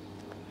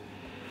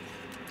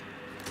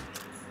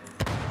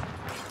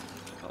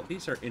 Well,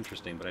 these are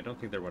interesting, but I don't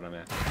think they're what I'm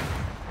at.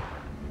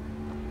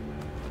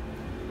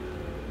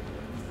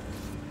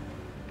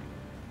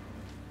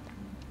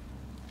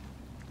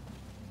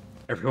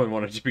 Everyone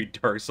wanted to be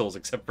Dark Souls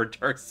except for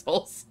Dark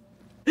Souls.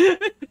 Get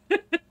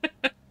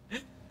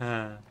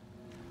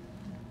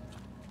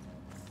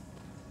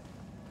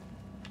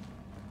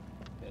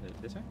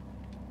it this way?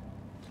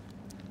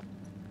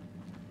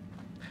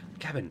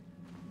 Cabin.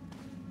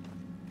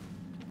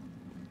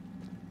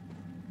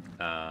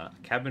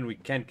 Cabin we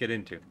can't get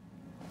into.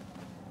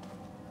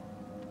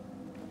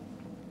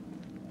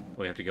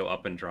 We have to go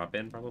up and drop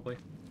in, probably.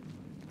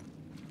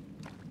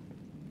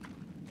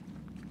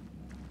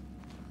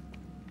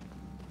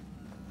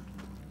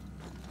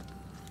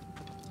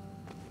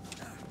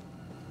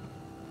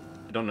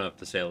 I don't know if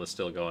the sale is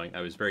still going.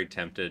 I was very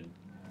tempted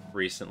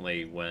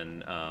recently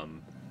when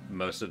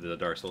most of the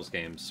Dark Souls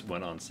games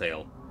went on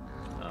sale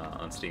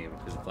on Steam,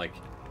 because it's like,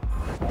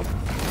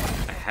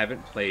 I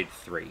haven't played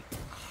 3,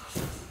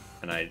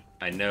 and I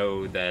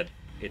know that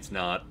it's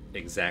not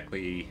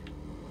exactly,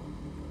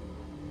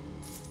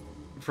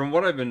 from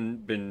what I've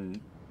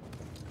been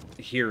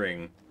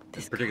hearing,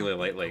 This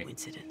particularly can't be lately.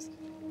 Coincidence.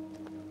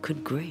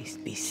 Could Grace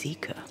be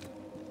Seeker?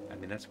 I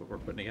mean, that's what we're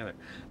putting together.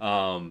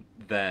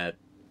 That,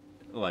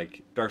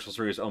 like, Dark Souls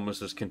 3 is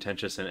almost as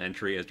contentious an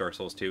entry as Dark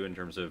Souls 2 in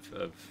terms of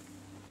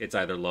it's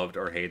either loved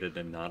or hated,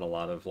 and not a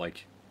lot of,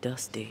 like,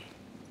 Dusty.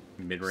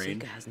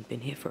 mid-range Seeker hasn't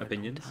been here for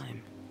opinions. a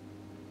long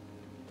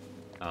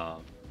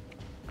time.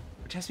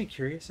 Which has me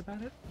curious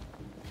about it.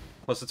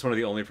 Plus, it's one of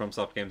the only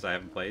FromSoft games I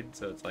haven't played,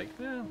 so it's like,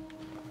 eh.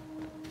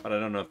 But I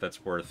don't know if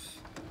that's worth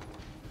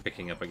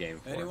picking up a game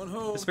for. Anyone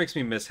home? This makes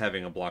me miss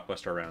having a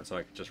Blockbuster around, so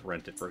I could just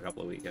rent it for a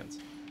couple of weekends.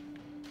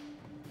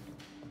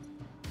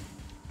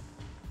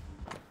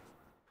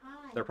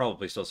 There are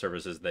probably still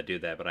services that do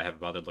that, but I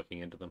haven't bothered looking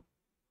into them.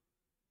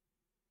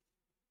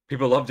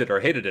 People loved it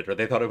or hated it, or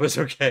they thought it was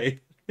okay.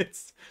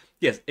 It's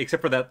yes,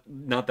 except for that,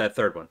 not that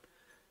third one.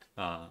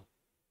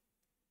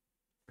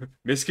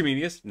 Miss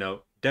Comenius?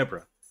 No,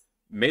 Deborah.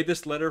 Made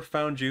this letter,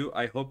 found you.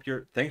 I hope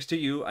you're. Thanks to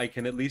you, I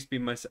can at least be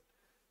myself.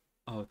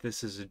 Oh,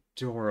 this is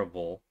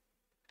adorable.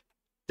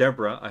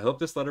 Deborah, I hope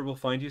this letter will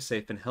find you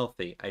safe and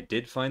healthy. I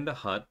did find the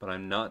hut, but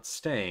I'm not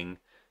staying.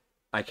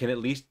 I can at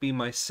least be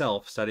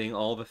myself, studying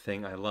all the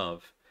thing I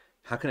love.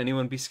 How can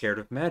anyone be scared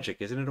of magic?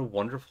 Isn't it a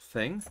wonderful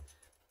thing?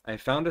 I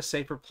found a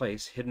safer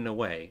place hidden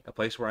away, a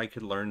place where I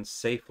could learn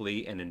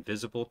safely and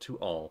invisible to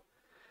all.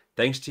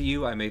 Thanks to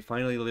you, I may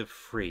finally live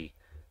free,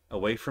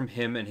 away from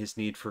him and his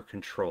need for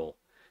control.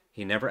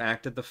 He never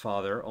acted the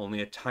father,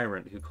 only a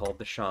tyrant who called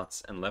the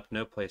shots and left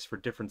no place for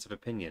difference of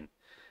opinion.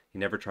 He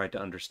never tried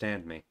to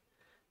understand me.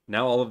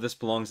 Now all of this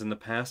belongs in the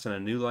past, and a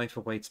new life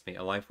awaits me,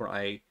 a life where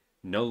I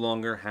no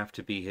longer have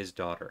to be his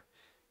daughter.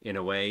 In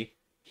a way,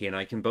 he and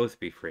I can both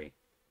be free.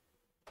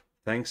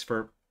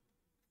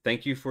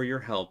 Thank you for your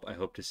help. I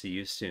hope to see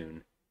you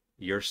soon.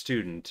 Your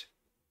student,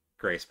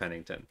 Grace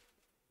Pennington.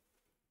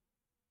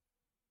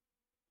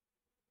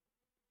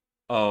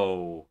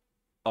 Oh,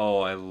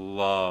 I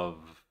love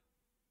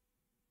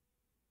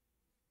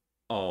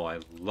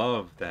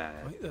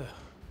that. Quite the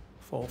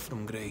fall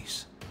from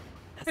grace.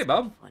 That's Hey,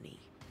 Bob. funny.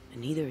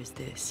 And neither is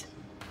this.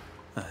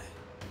 Aye,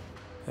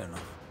 fair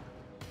enough.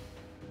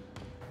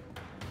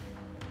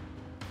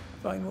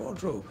 Fine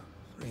wardrobe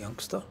for a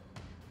youngster.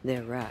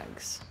 They're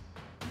rags.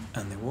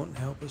 And they won't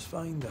help us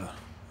find her.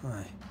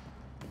 Aye.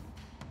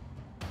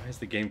 Why has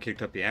the game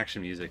kicked up the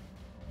action music?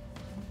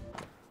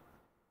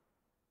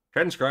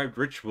 Transcribed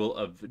ritual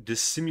of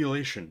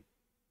dissimulation.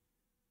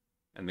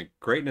 And the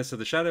greatness of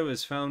the shadow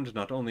is found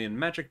not only in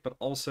magic, but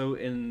also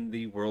in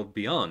the world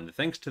beyond.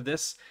 Thanks to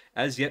this,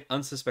 as yet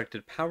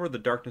unsuspected power, the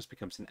darkness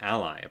becomes an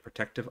ally, a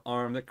protective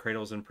arm that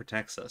cradles and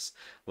protects us,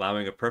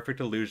 allowing a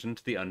perfect illusion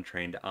to the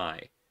untrained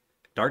eye.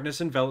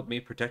 Darkness envelop me,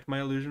 protect my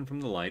illusion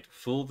from the light,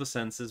 fool the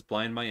senses,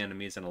 blind my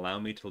enemies, and allow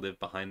me to live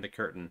behind the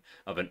curtain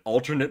of an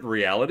alternate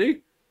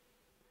reality?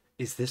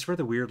 Is this where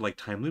the weird, like,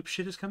 time loop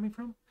shit is coming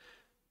from?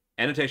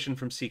 Annotation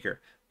from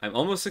Seeker. I'm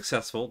almost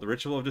successful. The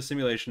ritual of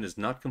dissimulation is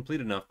not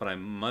complete enough, but I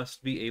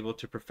must be able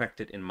to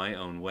perfect it in my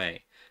own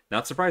way.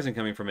 Not surprising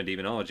coming from a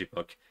demonology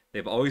book.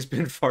 They've always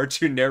been far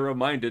too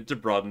narrow-minded to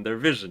broaden their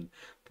vision.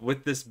 But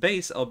with this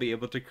base, I'll be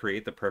able to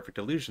create the perfect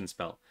illusion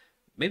spell.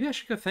 Maybe I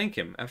should go thank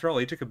him. After all,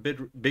 he took a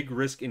big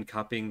risk in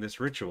copying this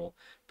ritual.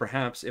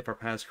 Perhaps, if our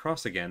paths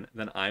cross again,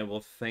 then I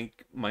will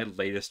thank my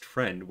latest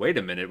friend. Wait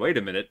a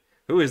minute.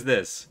 Who is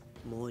this?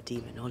 More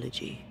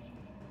demonology.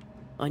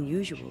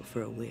 Unusual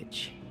for a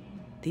witch.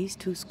 These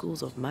two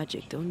schools of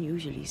magic don't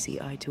usually see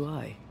eye to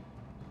eye.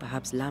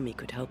 Perhaps Lammy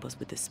could help us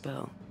with the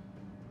spell.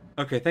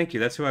 Okay, thank you.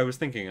 That's who I was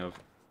thinking of.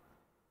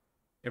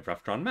 A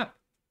rough-drawn map.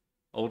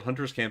 Old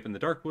hunter's camp in the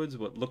dark woods.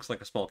 What looks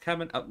like a small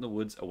cabin out in the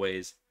woods a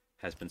ways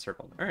has been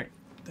circled. All right.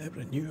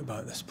 Deborah knew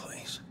about this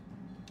place.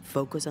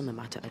 Focus on the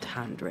matter at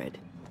hand, Red.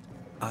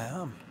 I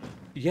am.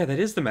 Yeah, that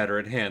is the matter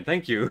at hand.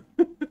 Thank you.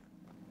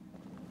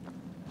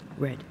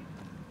 Red,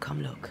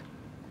 come look.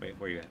 Wait,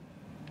 where are you at?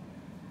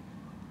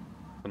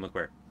 Come look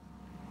where?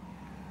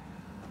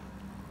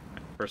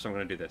 Right, first I'm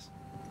going to do this.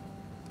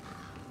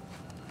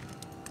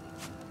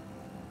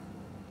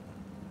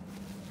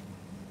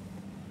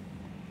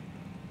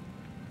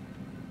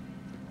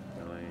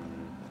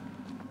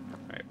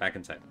 Alright, back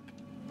inside.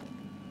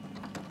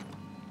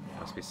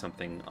 Must be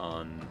something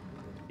on...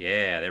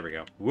 Yeah, there we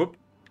go. Whoop!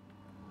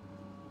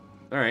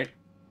 Alright,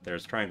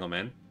 there's Triangle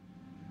Man.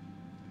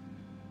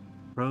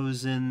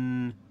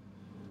 Frozen...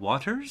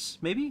 waters,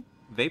 maybe?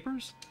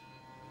 Vapors?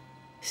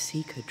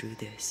 Seeker drew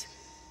this.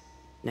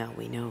 Now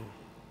we know.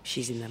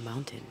 She's in the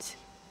mountains.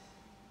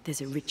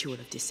 There's a ritual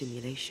of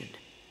dissimulation,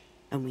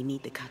 and we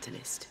need the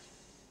catalyst.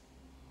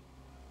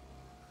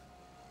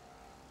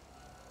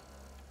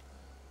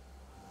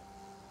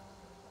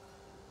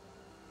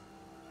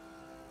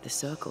 The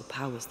circle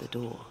powers the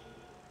door,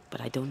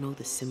 but I don't know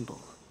the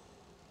symbol.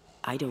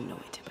 I don't know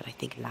it, but I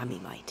think Lammy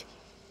might.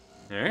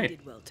 All We right.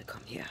 did well to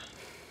come here.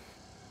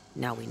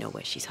 Now we know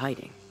where she's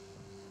hiding.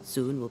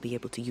 Soon we'll be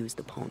able to use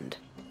the pond.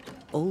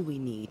 All we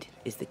need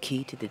is the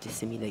key to the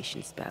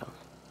dissimulation spell.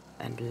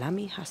 And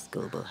Lammy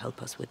Haskell will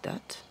help us with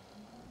that.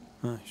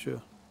 Aye,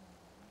 sure.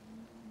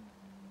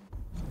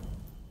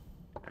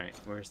 All right,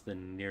 where's the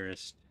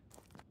nearest...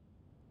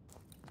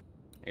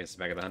 I guess it's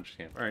back at the hunter's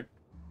camp. All right.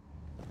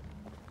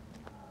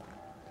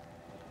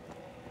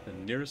 The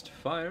nearest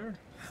fire.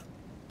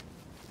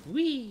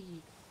 Whee!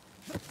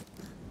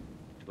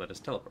 Let us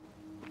teleport.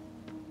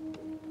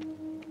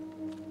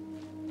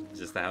 Is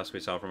this the house we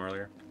saw from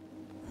earlier?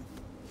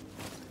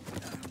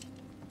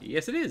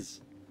 Yes, it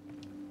is.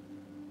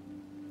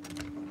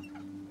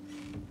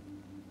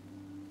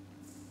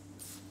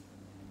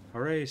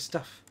 Hooray,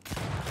 stuff.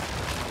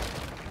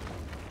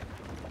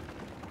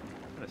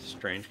 What a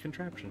strange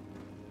contraption.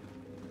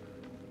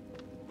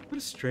 What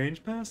a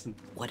strange person.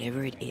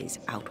 Whatever it is,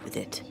 out with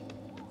it.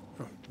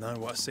 Oh, now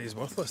what I say is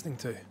worth listening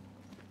to.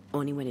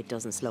 Only when it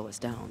doesn't slow us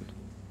down.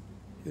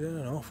 You're in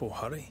an awful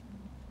hurry.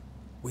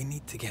 We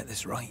need to get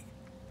this right.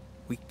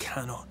 We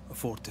cannot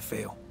afford to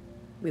fail.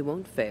 We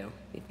won't fail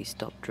if you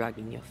stop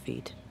dragging your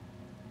feet.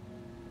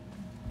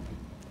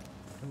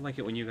 I don't like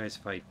it when you guys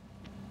fight.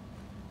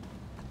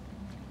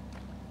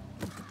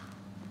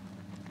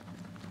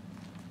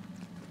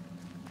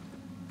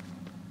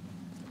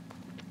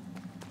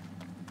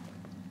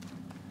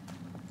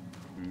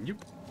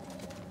 Nope.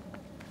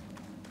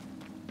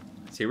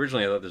 See,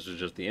 originally I thought this was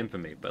just the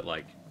infamy, but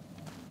like,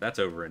 that's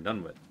over and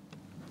done with.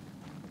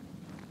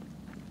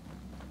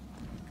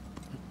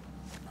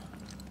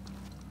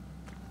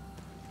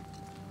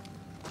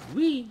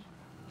 Whee!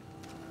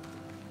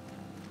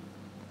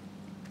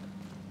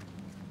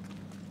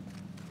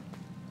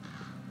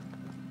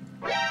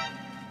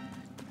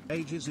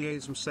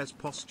 Ageism says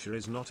posture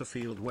is not a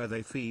field where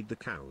they feed the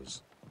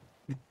cows.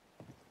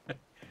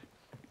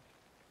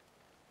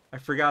 I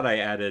forgot I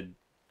added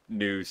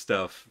new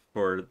stuff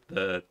for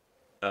the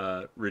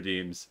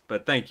redeems,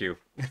 but thank you.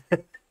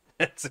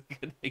 That's a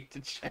good thing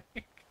to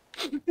check.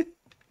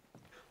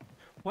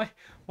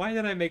 Why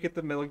did I make it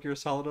the Metal Gear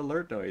Solid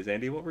alert noise,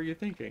 Andy? What were you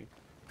thinking?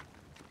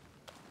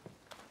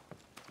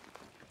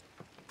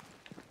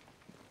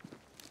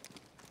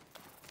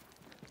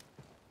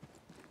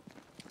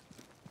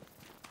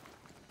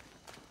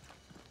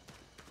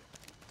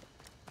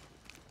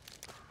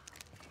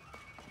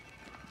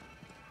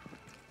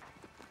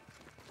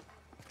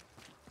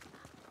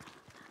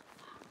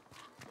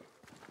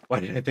 Why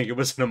did I think it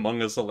was an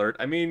Among Us alert?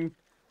 I mean,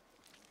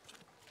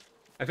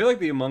 I feel like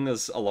the Among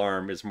Us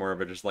alarm is more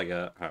of a just like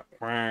a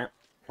when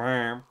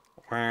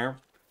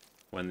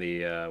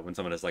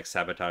someone has like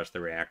sabotaged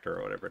the reactor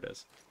or whatever it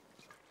is.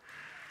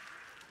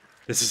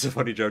 This is a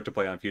funny joke to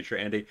play on future,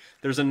 Andy.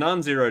 There's a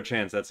non-zero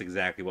chance that's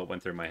exactly what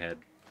went through my head.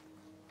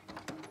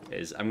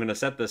 Is I'm gonna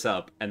set this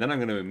up and then I'm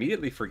gonna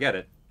immediately forget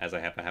it, as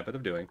I have a habit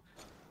of doing.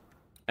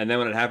 And then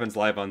when it happens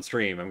live on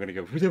stream, I'm going to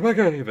go,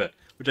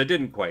 which I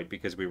didn't quite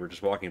because we were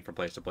just walking from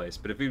place to place.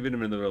 But if we'd been in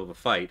the middle of a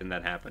fight and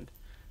that happened,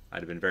 I'd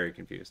have been very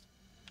confused.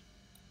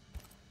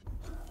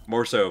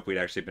 More so if we'd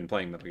actually been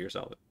playing Metal Gear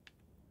Solid.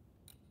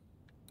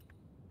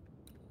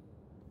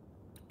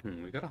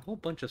 We got a whole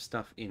bunch of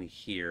stuff in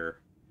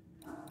here.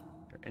 Are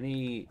there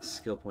any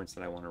skill points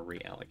that I want to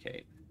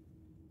reallocate?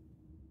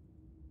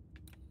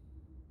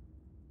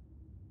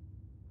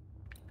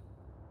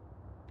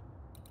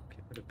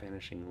 Get rid of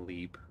Banishing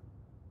Leap.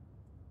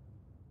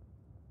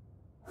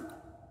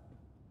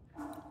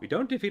 We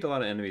don't defeat a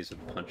lot of enemies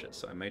with punches,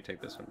 so I may take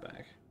this one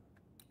back.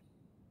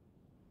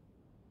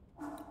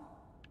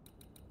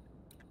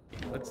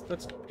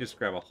 Let's just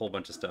grab a whole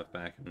bunch of stuff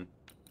back and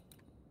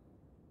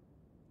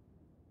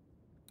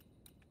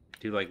I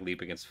do like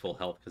leap against full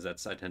health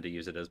because I tend to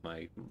use it as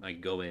my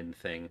go-in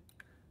thing.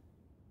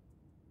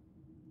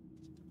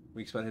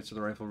 Weak spot hits with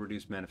the rifle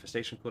reduce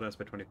manifestation cooldowns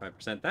by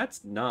 25%.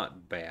 That's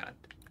not bad.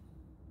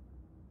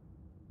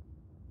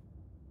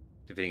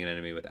 Defeating an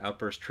enemy with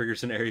outburst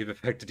triggers an area of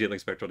effect dealing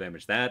spectral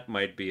damage. That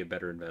might be a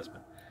better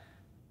investment.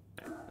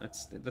 Right,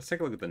 let's take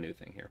a look at the new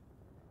thing here.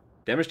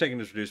 Damage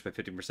taken is reduced by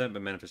 50%,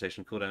 but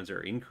manifestation cooldowns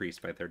are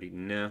increased by 30.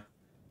 No.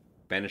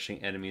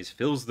 Banishing enemies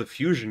fills the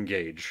fusion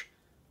gauge.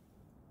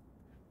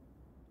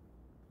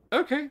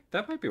 Okay,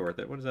 that might be worth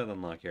it. What does that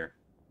unlock here?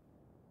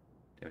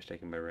 Damage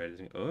taken by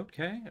red.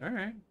 Okay,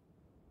 alright.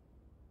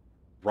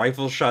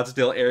 Rifle shots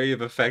deal area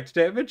of effect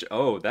damage?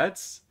 Oh,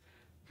 that's...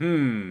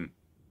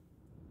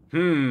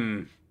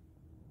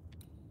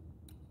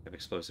 Have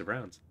explosive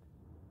rounds.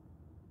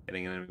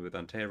 Hitting an enemy with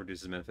Antea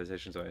reduces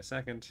manifestations by a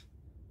second.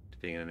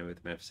 Defeating an enemy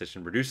with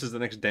manifestation reduces the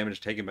next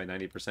damage taken by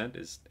 90%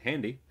 is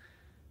handy.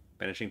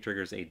 Banishing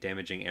triggers a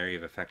damaging area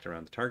of effect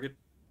around the target.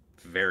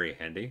 Very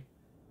handy.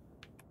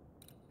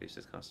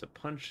 Reduces cost of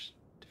punch.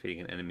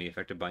 Defeating an enemy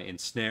affected by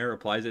ensnare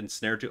applies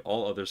ensnare to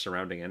all other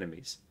surrounding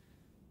enemies.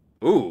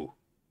 Ooh.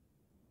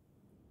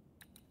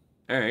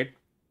 Alright.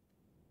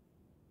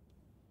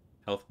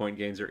 Health point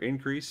gains are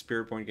increased,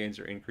 spirit point gains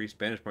are increased,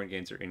 banish point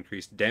gains are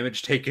increased,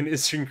 damage taken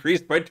is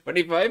increased by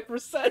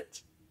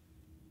 25%!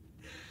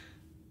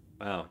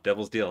 Wow,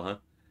 devil's deal, huh?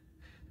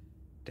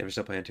 Damage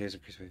dealt by Antea is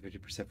increased by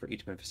 50% for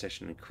each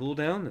manifestation and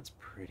cooldown. That's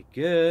pretty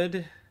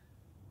good.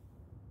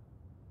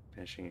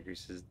 Banishing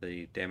increases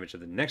the damage of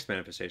the next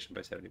manifestation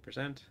by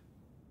 70%.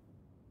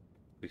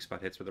 Weak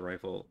spot hits with a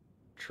rifle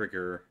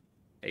trigger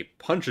a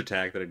punch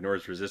attack that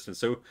ignores resistance.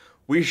 So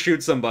we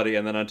shoot somebody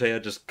and then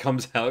Antea just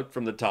comes out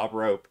from the top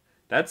rope.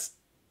 That's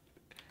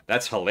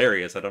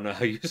hilarious. I don't know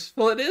how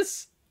useful it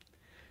is.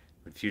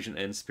 When fusion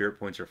ends, spirit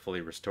points are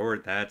fully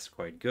restored. That's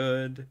quite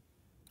good.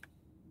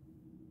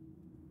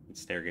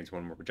 Ensnare gains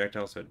one more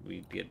projectile, so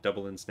we'd be a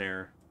double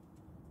ensnare.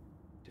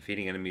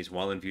 Defeating enemies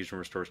while infusion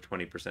restores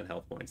 20%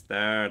 health points.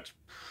 That's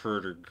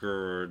pretty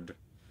good.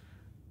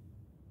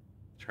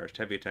 Charged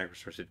heavy attack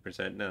restores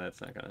 50%. No,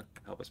 that's not going to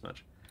help us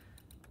much.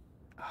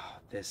 Oh,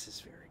 this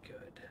is very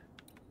good.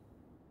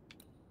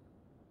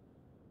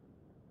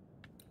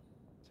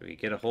 So we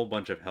get a whole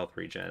bunch of health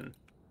regen.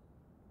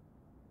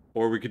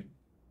 Or we could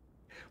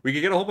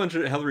get a whole bunch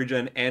of health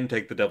regen and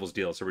take the Devil's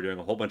Deal. So we're doing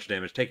a whole bunch of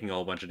damage, taking a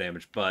whole bunch of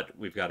damage, but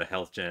we've got a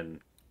health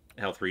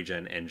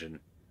regen engine.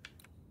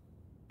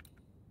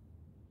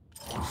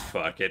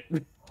 Fuck it.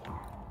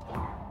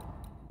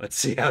 Let's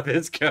see how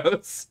this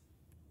goes.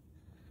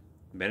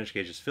 The Banish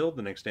gauge is filled.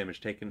 The next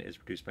damage taken is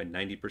reduced by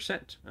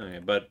 90%. Okay,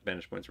 but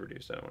Banish points are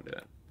reduced. I don't want to do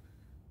that.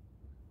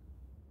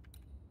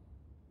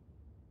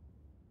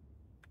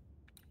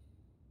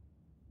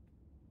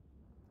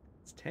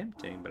 It's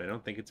tempting, but I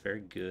don't think it's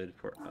very good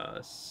for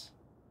us.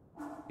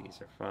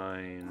 These are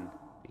fine.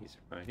 These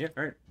are fine. Yeah,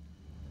 alright.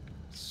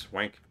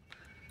 Swank.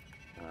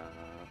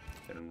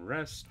 Then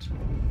rest.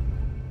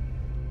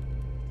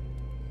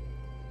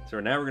 So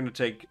now we're going to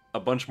take a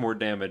bunch more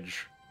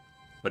damage,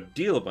 but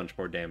deal a bunch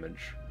more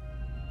damage.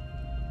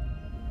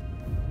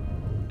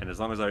 And as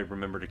long as I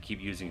remember to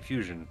keep using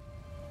fusion,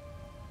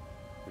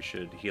 we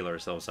should heal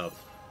ourselves up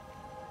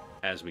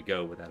as we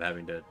go without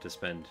having to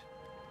spend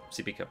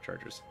CP cup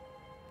charges.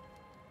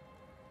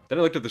 Then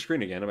I looked at the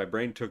screen again, and my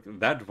brain took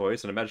that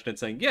voice and imagined it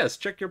saying, "Yes,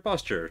 check your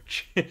posture.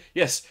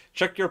 Yes,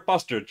 check your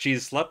posture,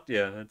 cheese slut."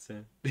 Yeah, that's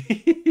it.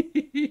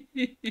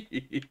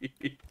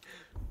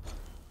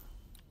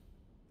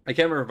 I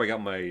can't remember if I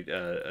got my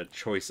a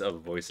choice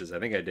of voices. I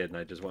think I did, and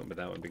I just went with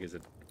that one because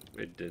it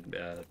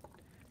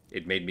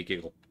made me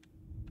giggle.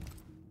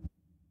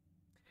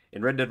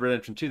 In Red Dead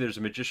Redemption 2, there's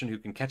a magician who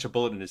can catch a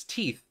bullet in his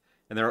teeth,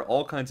 and there are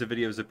all kinds of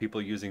videos of people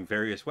using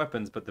various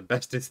weapons, but the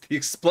best is the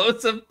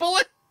explosive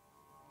bullet.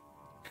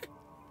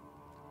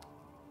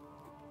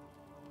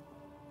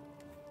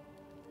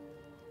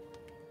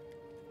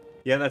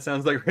 Yeah, that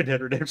sounds like Red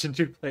Dead Redemption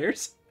 2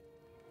 players.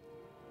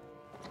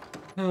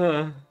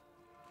 I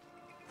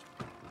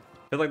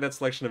feel like that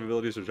selection of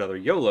abilities was rather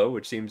YOLO,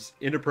 which seems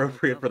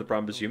inappropriate for the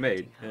promise you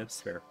made.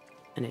 That's fair.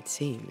 And it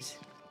seems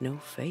no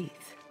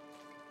faith.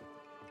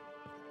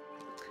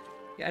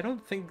 Yeah, I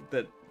don't think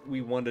that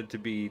we wanted to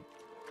be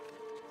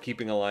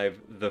keeping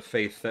alive the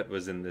faith that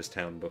was in this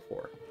town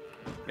before.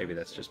 Maybe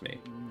that's just me.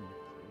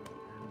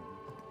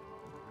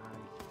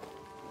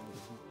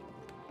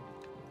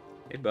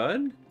 Hey,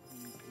 bud?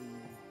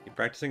 You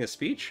practicing a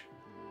speech?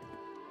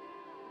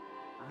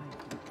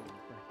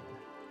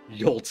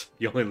 Yolt,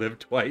 you only live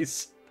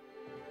twice.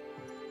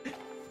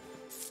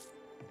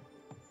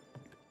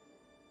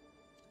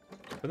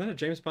 Wasn't that a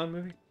James Bond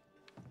movie?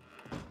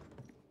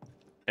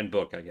 And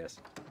book, I guess.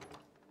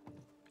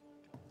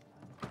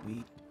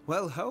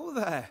 Well, ho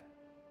there.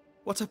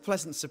 What a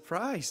pleasant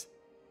surprise.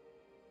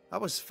 I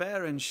was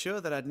fair and sure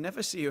that I'd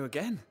never see you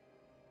again.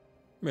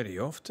 Where are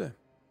you off to?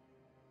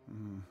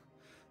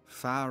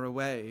 Far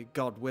away,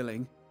 God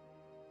willing.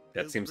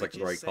 That seems like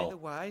the right Say call. the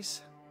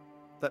wise,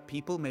 that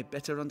people may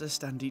better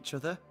understand each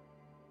other.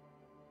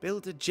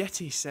 Build a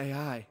jetty, say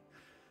I,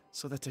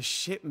 so that a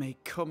ship may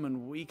come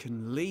and we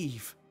can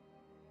leave.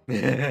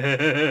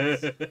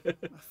 A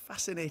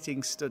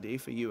fascinating study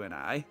for you and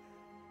I.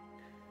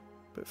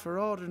 But for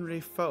ordinary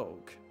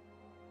folk,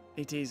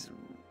 it is,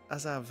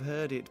 as I've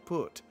heard it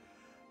put,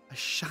 a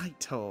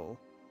shite hole.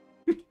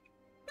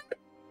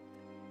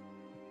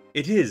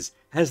 It is,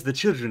 as the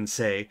children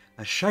say,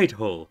 a shite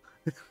hole.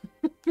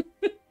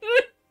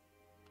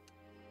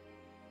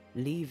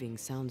 Leaving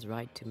sounds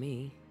right to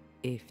me,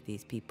 if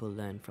these people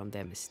learn from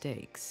their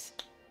mistakes.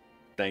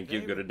 Thank you,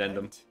 They good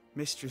addendum. repent,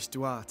 Mistress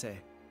Duarte.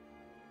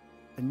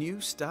 A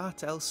new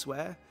start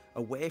elsewhere,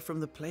 away from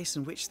the place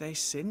in which they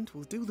sinned,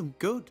 will do them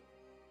good.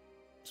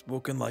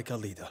 Spoken like a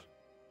leader.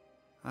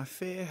 I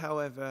fear,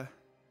 however,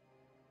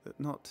 that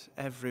not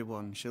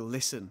everyone shall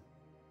listen.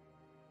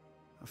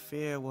 I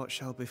fear what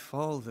shall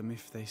befall them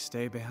if they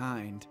stay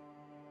behind.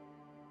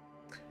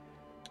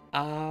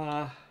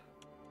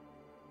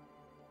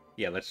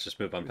 Yeah, let's just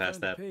move on We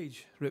past found that. a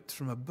page ripped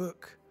from a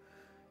book.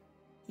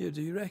 Here,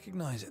 do you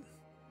recognize it?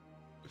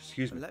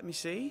 Excuse me. Let me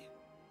see.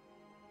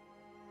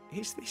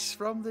 Is this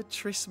from the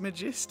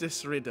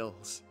Trismegistus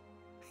riddles?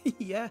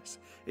 Yes,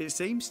 it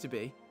seems to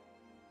be.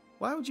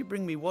 Why would you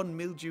bring me one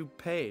mildewed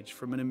page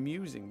from an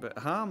amusing but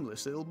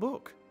harmless little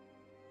book?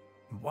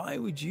 Why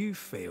would you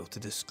fail to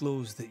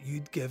disclose that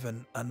you'd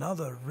given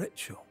another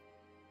ritual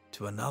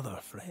to another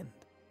friend?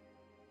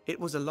 It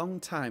was a long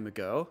time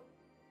ago.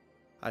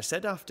 I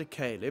said after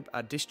Caleb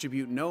I'd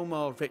distribute no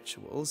more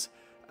rituals,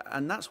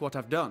 and that's what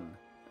I've done.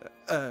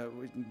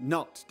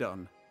 Not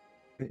done.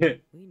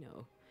 We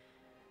know.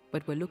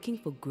 But we're looking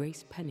for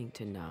Grace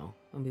Pennington now,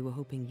 and we were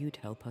hoping you'd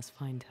help us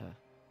find her.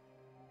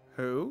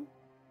 Who?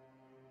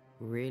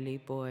 Really,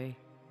 boy?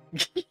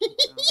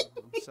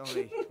 I'm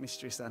sorry,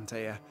 Mistress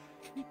Antea.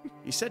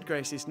 You said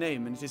Grace's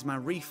name, and it is my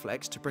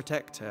reflex to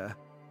protect her.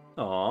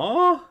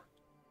 Aww.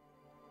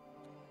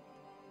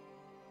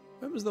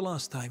 When was the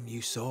last time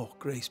you saw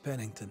Grace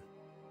Pennington?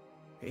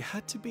 It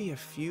had to be a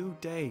few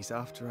days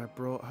after I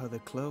brought her the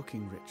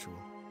cloaking ritual.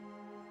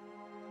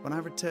 When I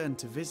returned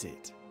to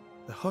visit,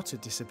 the hut had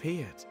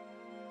disappeared.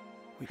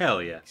 Which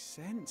Hell yeah. makes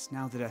sense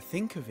now that I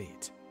think of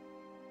it.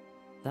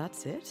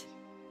 That's it?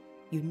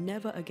 You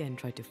never again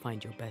try to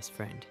find your best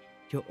friend,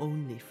 your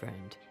only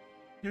friend.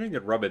 You don't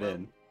get rub it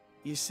in.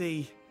 You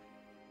see,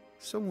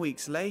 some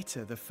weeks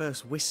later, the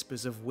first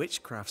whispers of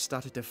witchcraft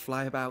started to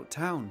fly about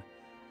town.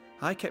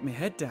 I kept my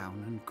head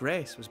down, and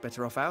Grace was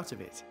better off out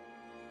of it.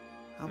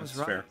 I was That's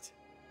right. fair.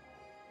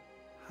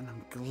 And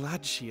I'm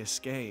glad she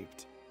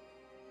escaped.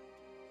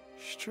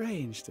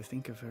 Strange to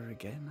think of her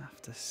again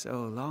after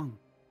so long.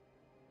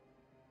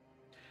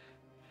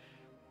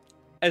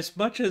 As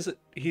much as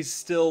he's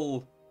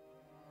still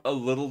a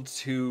little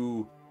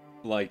too,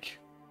 like,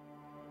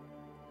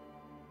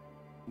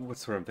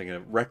 what's what I'm thinking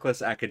of?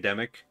 Reckless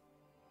academic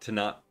to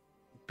not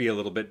be a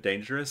little bit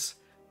dangerous.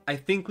 I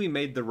think we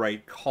made the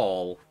right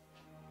call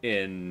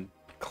in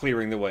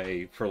clearing the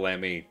way for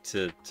Lammy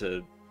to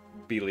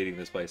be leading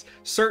this place.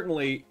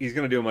 Certainly, he's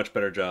going to do a much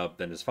better job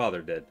than his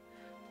father did.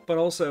 But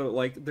also,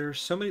 like,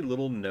 there's so many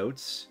little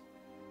notes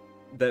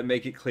that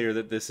make it clear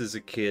that this is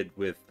a kid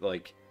with,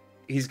 like,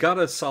 he's got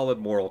a solid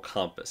moral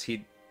compass.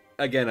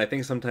 Again, I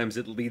think sometimes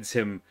it leads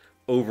him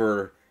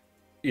over,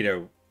 you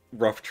know,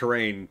 rough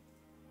terrain,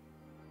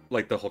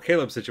 like the whole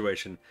Caleb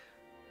situation,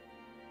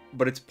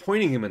 but it's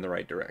pointing him in the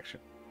right direction.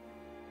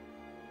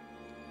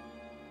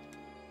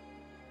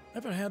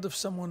 Ever heard of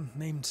someone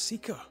named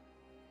Seeker?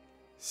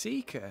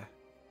 Seeker?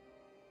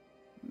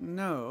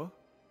 No.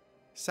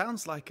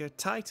 Sounds like a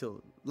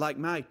title, like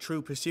my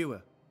True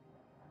Pursuer.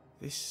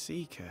 This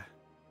Seeker...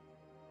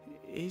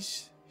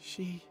 Is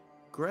she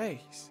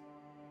Grace?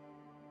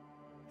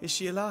 Is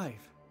she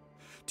alive?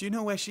 Do you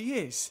know where she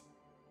is?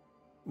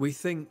 We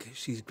think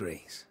she's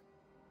Grace.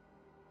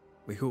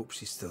 We hope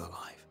she's still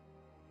alive.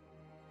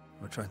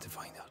 We're trying to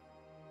find her.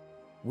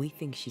 We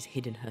think she's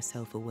hidden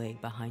herself away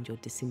behind your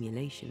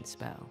dissimulation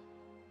spell.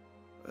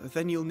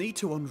 Then you'll need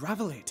to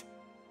unravel it.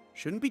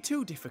 Shouldn't be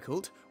too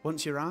difficult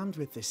once you're armed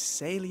with the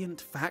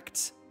salient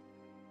facts.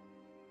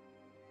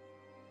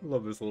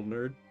 Love this little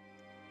nerd.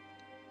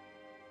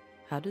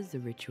 How does the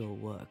ritual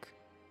work?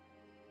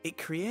 It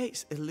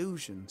creates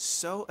illusions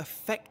so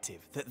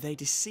effective that they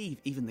deceive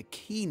even the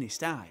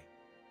keenest eye.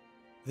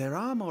 There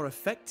are more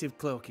effective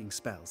cloaking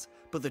spells,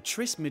 but the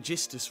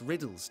Trismegistus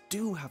riddles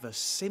do have a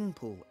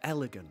simple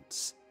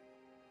elegance.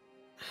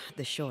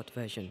 The short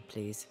version,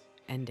 please,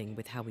 ending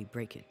with how we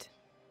break it.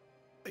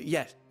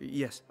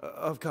 Yes,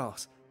 of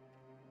course.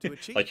 To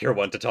achieve Like you're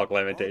one to talk all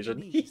you lamentation.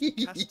 need is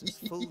the caster's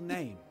full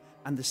name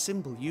and the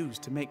symbol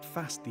used to make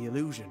fast the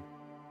illusion.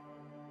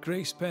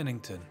 Grace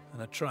Pennington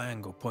and a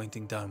triangle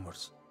pointing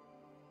downwards.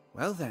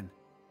 Well then,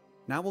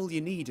 now all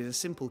you need is a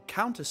simple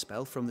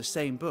counterspell from the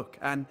same book,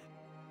 and...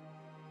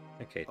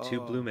 Okay, 2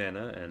 blue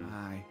mana and...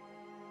 Aye.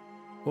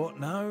 What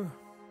now?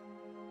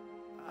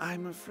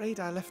 I'm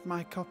afraid I left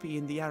my copy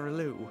in the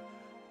Araloo.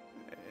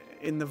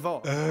 In the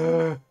vault.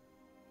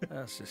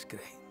 That's just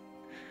great.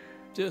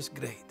 Just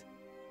great.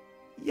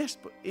 Yes,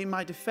 but in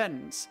my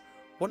defense,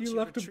 once You you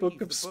left a retrieve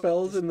book of the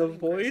spells in the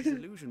dispelling Grace's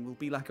void? illusion will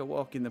be like a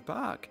walk in the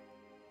park,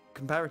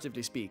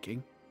 comparatively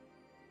speaking.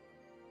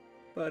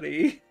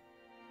 Buddy.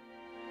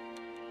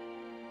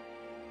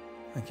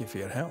 Thank you for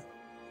your help.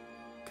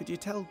 Could you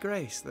tell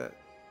Grace that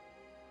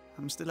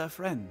I'm still her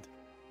friend?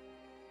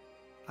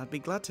 I'd be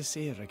glad to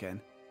see her again.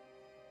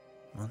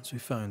 Once we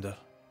found her,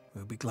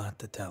 we'll be glad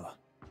to tell her.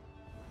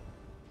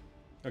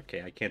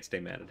 Okay, I can't stay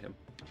mad at him.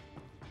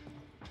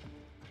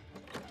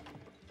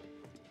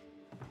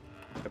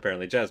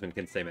 Apparently Jasmine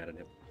can stay mad at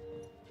him.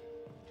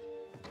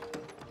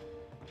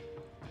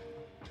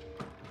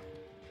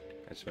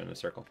 I just went in a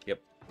circle.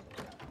 Yep.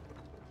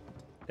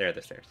 There are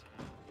the stairs.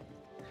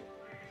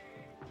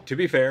 To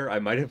be fair, I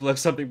might have left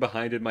something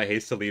behind in my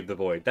haste to leave the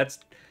void. That's...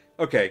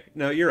 Okay,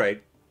 no, you're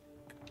right.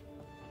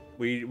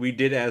 We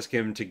did ask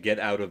him to get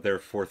out of there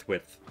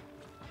forthwith.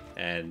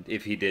 And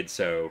if he did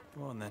so...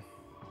 Go on then.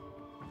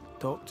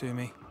 Talk to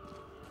me.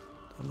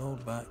 Don't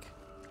hold back.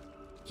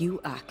 You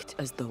act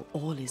as though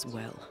all is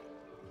well,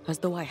 as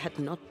though I had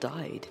not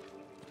died.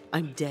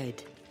 I'm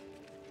dead,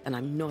 and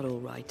I'm not all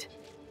right.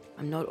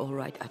 I'm not all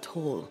right at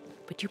all,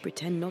 but you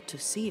pretend not to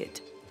see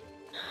it.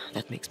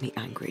 That makes me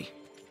angry.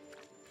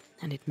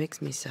 And it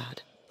makes me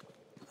sad.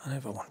 I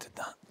never wanted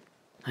that.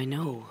 I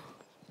know,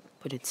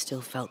 but it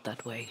still felt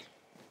that way.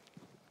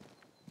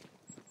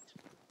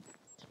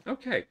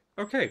 Okay,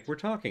 okay, we're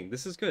talking.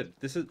 This is good.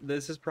 This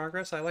is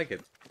progress. I like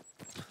it.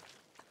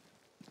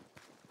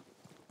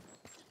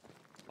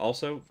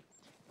 Also,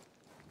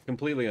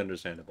 completely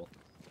understandable.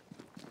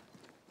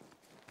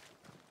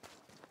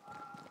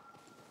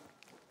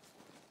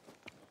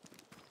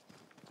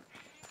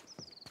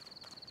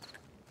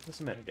 What's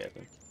the matter,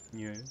 Devin?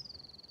 You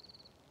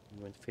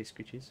want face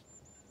screeches?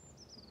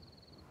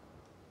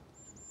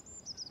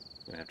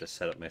 I'm gonna have to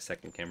set up my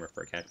second camera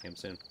for a cat cam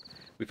soon.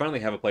 We finally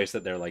have a place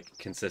that they're like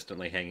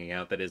consistently hanging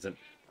out that isn't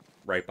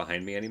right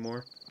behind me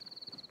anymore.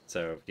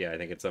 So yeah, I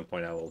think at some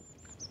point I will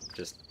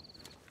just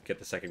get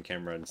the second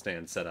camera and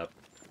stand set up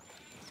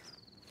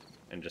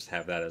and just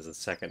have that as a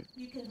second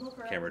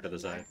camera to the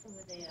side.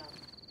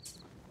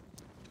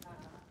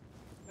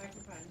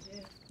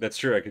 That's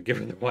true, I could give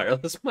her the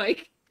wireless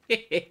mic. What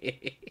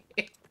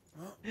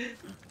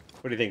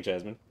do you think,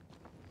 Jasmine?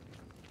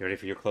 You ready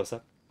for your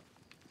close-up?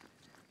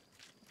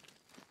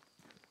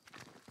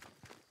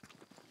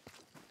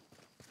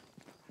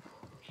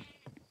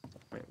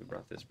 Right, we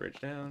brought this bridge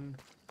down.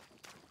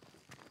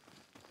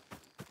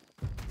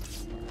 I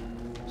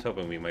was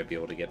hoping we might be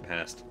able to get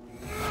past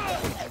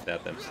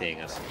without them seeing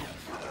us.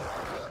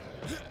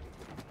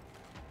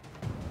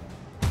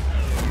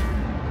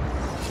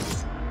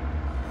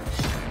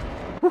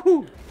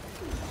 Woohoo!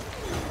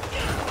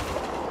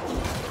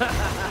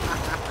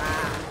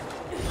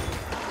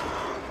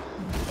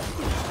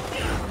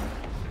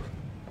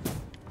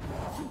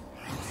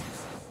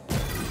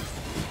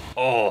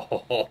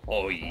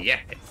 Oh,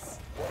 yes!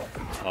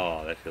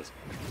 Oh, that feels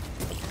good.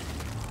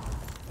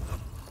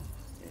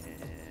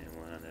 And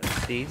one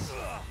of these.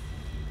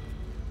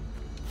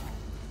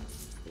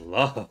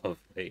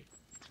 Lovely.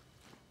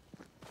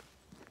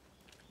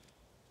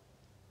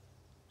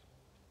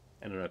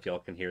 I don't know if y'all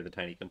can hear the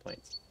tiny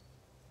complaints.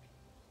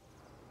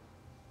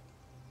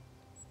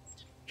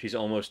 She's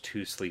almost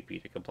too sleepy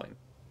to complain.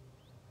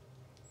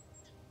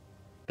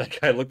 That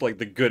guy looked like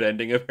the good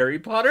ending of Harry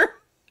Potter.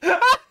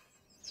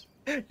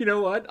 You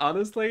know what?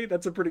 Honestly,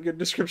 that's a pretty good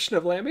description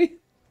of Lammy.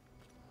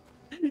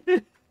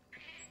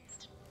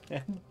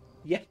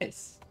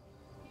 Yes.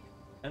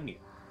 Come here.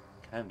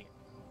 Come here.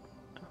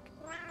 Okay.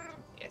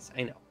 Yes,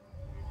 I know.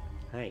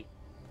 Hi.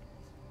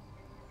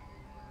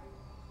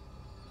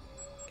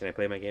 Can I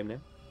play my game now?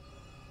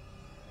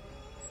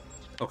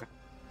 Okay.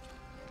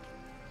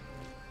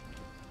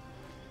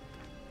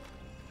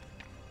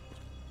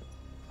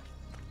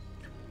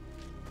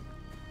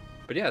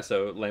 But yeah,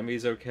 so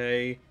Lammy's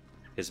okay.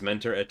 His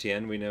mentor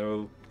Etienne, we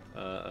know,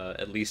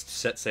 at least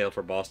set sail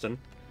for Boston,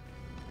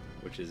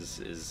 which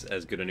is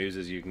as good a news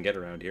as you can get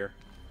around here.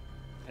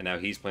 And now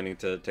he's planning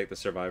to take the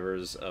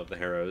survivors of the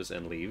Harrows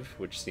and leave,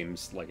 which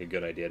seems like a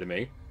good idea to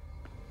me.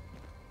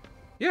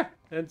 Yeah,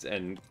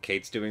 and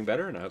Kate's doing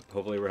better, and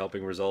hopefully we're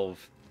helping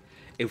resolve.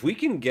 If we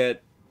can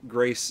get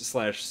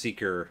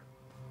Grace/Seeker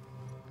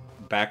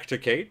back to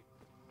Kate,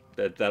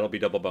 that'll be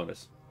double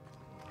bonus.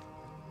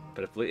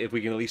 But if we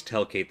can at least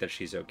tell Kate that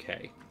she's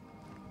okay,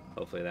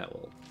 hopefully that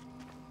will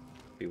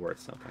be worth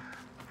something.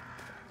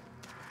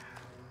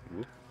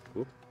 Whoop,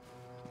 whoop.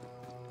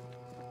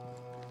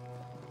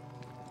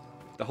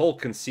 The whole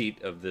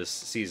conceit of this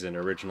season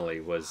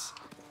originally was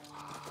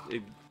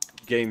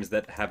games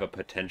that have a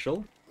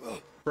potential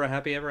for a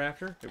happy ever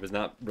after. It was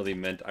not really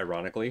meant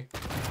ironically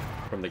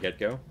from the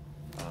get-go.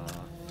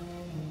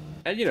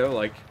 And, you know,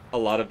 like, a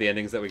lot of the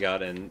endings that we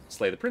got in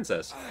Slay the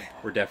Princess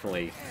were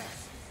definitely,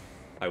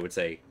 I would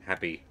say,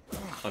 happy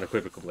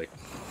unequivocally.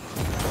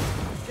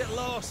 Get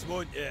lost,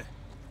 won't you?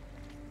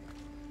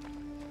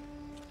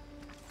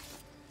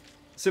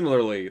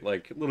 Similarly,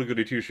 like, Little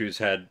Goody Two-Shoes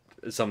had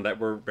some that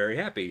were very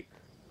happy,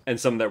 and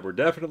some that were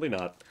definitely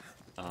not.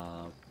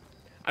 I'm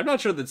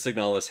not sure that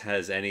Signalis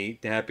has any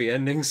happy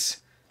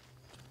endings.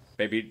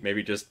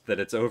 Maybe just that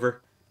it's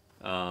over.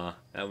 That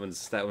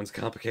one's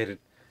complicated.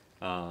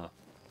 But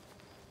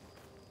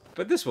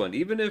this one,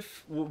 even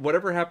if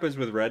whatever happens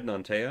with Red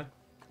and Antea,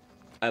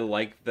 I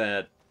like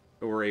that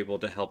we're able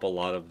to help a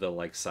lot of the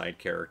like side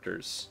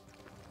characters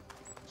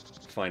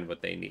find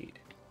what they need.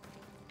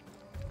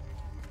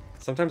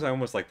 Sometimes I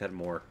almost like that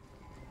more.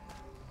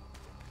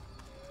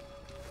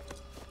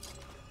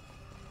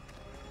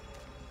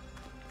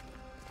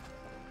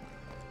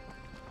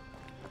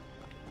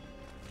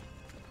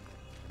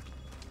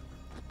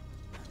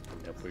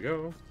 Up we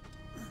go.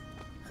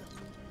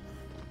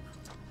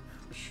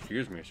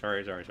 Excuse me.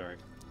 Sorry.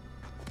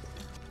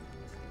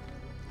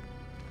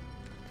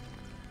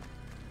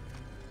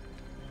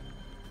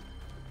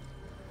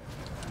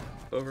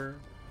 Over.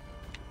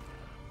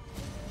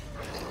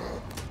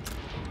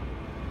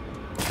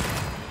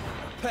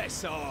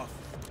 Piss off!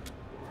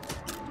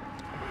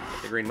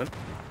 The green one.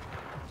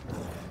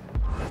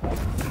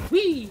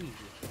 Whee!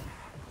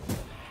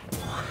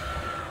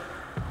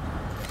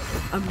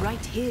 I'm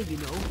right here, you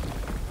know.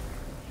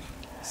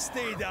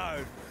 Stay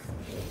down!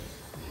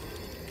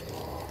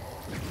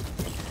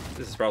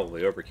 This is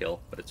probably overkill,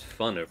 but it's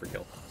fun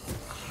overkill.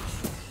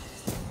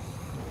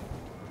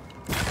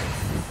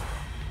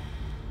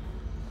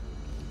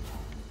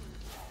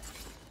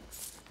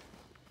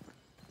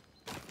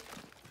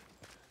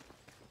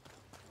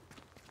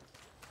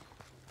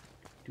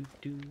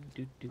 Do.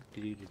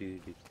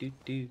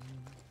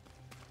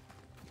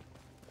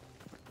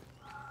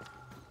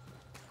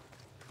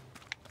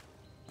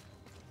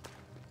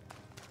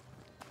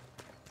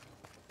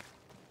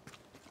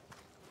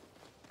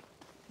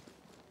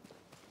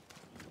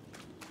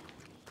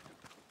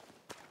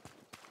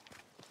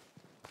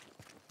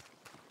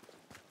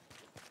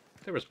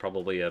 There was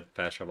probably a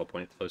fast travel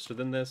point closer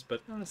than this,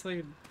 but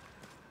honestly,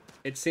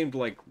 it seemed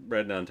like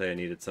Red and Antea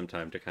needed some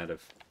time to kind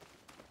of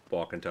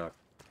walk and talk.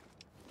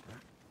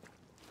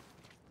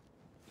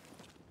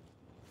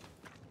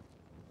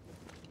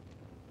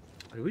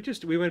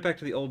 We went back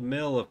to the old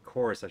mill, of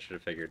course, I should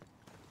have figured.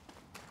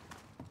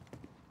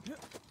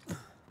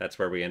 That's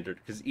where we entered,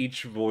 because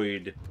each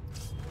void,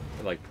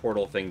 like,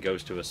 portal thing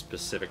goes to a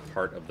specific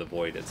part of the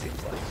void, it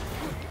seems like.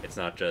 It's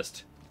not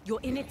just You're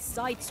in its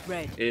sights,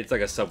 Red. It's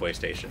like a subway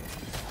station.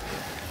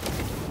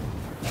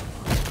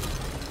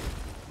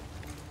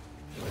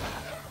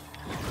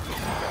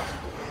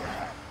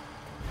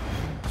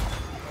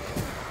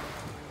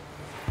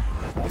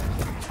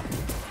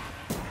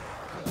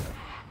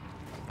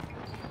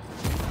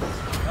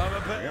 I'm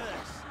a bit.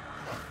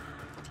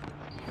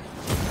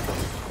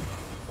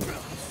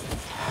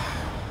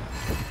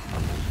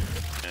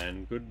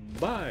 And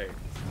goodbye.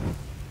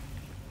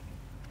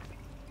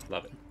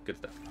 Love it. Good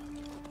stuff.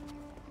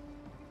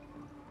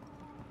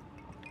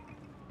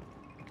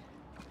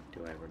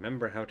 Do I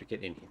remember how to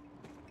get in here?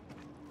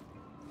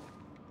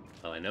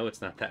 Well, I know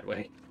it's not that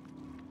way.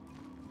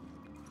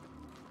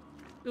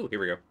 Ooh, here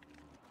we go.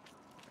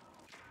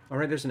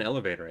 Alright, there's an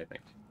elevator, I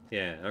think.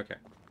 Yeah, okay.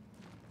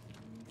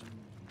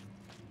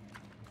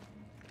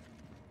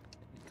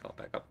 Call it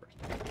back up first.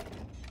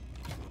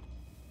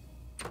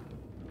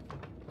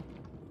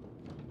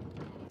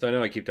 So I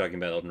know I keep talking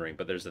about Elden Ring,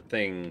 but there's a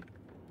thing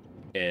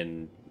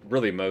in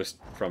really most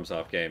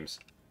FromSoft games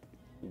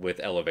with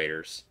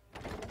elevators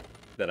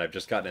that I've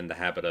just gotten in the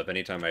habit of.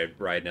 Anytime I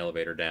ride an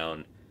elevator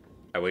down,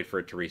 I wait for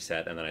it to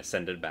reset, and then I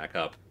send it back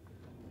up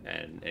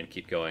and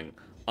keep going,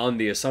 on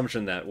the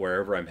assumption that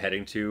wherever I'm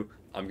heading to,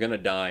 I'm gonna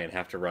die and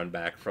have to run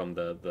back from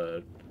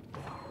the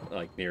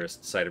like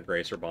nearest site of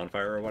grace or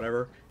bonfire or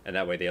whatever, and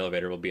that way the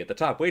elevator will be at the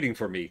top waiting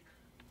for me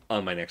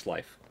on my next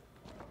life.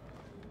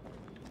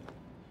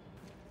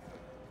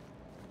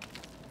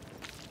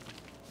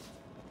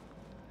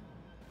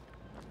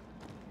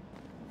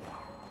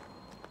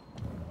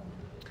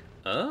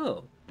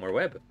 Oh, more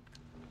web.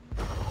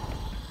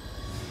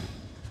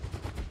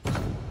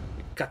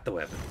 Got the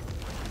web.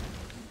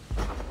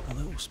 A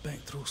little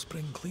spectral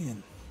spring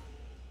cleaning.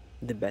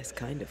 The best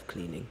kind of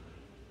cleaning.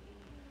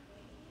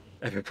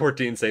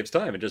 FF14 saves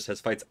time and just has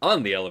fights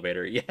on the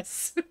elevator.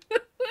 Yes!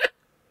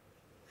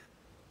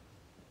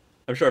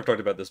 I'm sure I've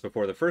talked about this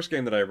before. The first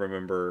game that I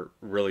remember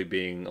really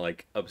being,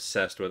 like,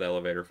 obsessed with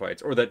elevator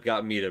fights, or that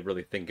got me to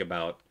really think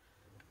about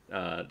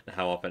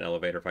how often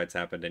elevator fights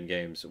happened in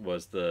games,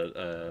 was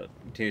the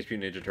Teenage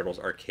Mutant Ninja Turtles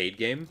arcade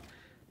game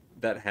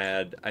that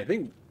had, I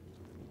think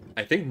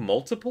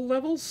multiple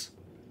levels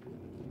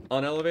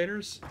on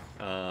elevators,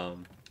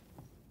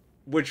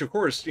 which, of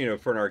course, you know,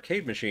 for an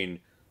arcade machine,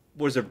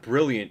 was a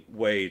brilliant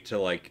way to,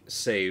 like,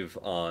 save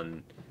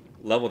on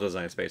level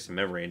design space and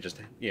memory and just,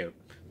 you know,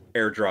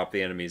 airdrop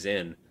the enemies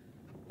in.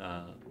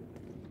 But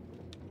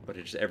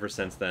it's just, ever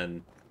since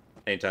then,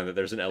 anytime that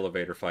there's an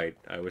elevator fight,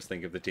 I always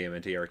think of the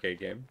TMNT arcade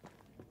game.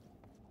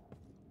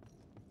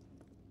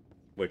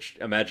 Which,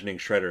 imagining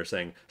Shredder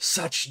saying,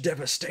 "Such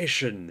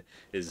devastation!"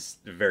 is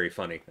very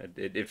funny.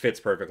 It fits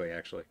perfectly,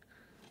 actually.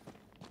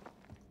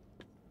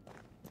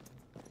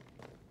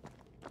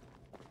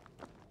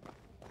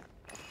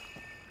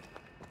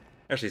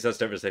 Actually, such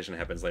devastation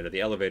happens later.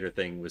 The elevator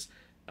thing was,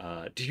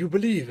 "Do you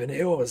believe in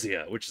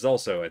Eorzea?" Which is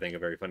also, I think, a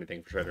very funny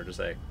thing for Shredder to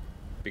say.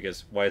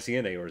 Because, why is he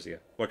in Eorzea?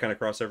 What kind of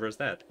crossover is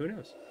that? Who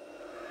knows?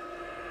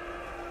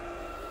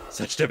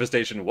 Such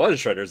devastation was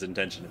Shredder's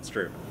intention, it's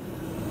true.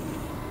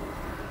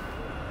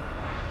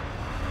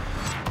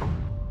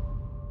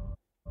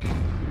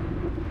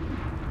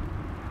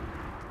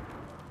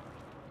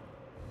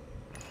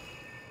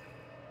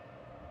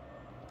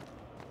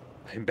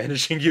 I'm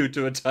banishing you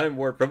to a time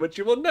warp from which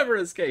you will never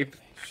escape.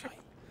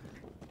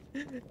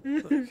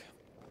 Look,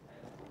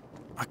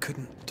 I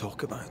couldn't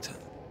talk about it.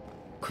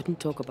 Couldn't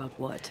talk about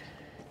what?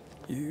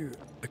 You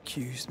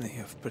accused me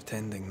of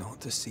pretending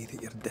not to see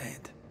that you're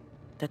dead.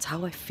 That's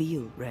how I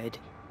feel, Red.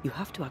 You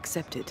have to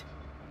accept it.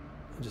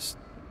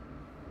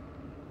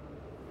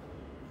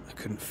 I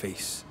couldn't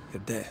face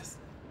your death.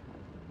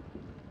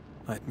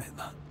 I admit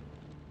that.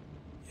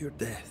 Your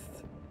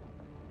death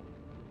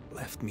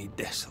left me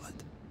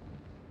desolate.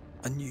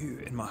 I knew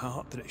in my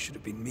heart that it should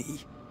have been me.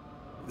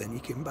 Then you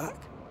came back.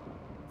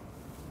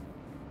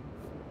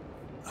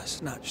 I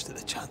snatched at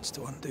the chance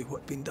to undo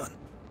what'd been done.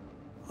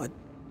 I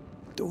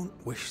don't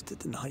wish to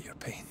deny your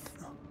pain.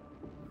 No.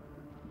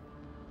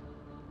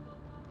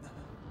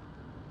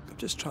 I'm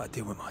just trying to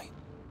deal with mine.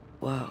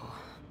 Wow.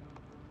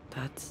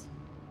 That's...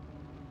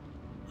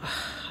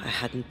 I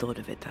hadn't thought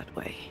of it that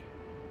way.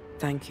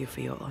 Thank you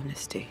for your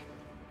honesty.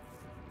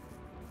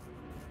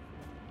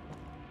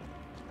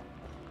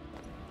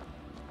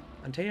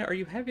 Antea, are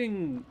you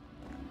having...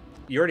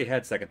 You already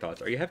had second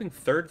thoughts. Are you having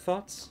third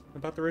thoughts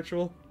about the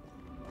ritual?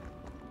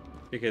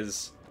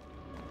 Because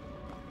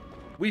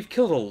we've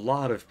killed a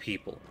lot of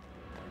people.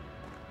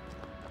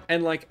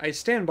 And, like, I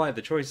stand by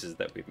the choices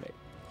that we've made.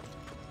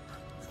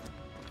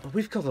 But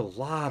we've killed a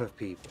lot of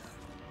people.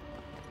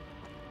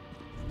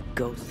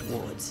 Ghost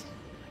wards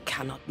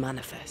cannot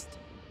manifest.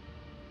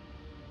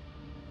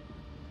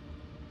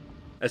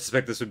 I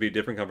suspect this would be a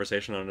different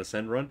conversation on an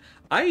Ascend run.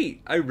 I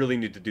really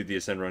need to do the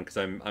Ascend run because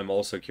I'm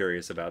also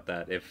curious about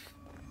that.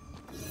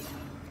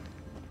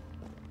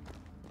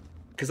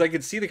 Because I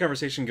could see the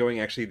conversation going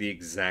actually the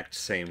exact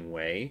same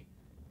way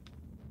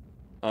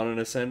on an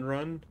Ascend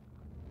run,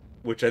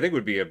 which I think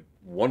would be a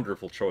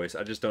wonderful choice.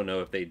 I just don't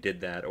know if they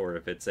did that or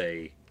if it's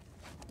a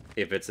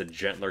if it's a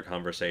gentler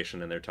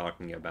conversation and they're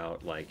talking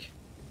about, like,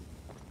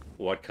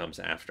 what comes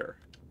after.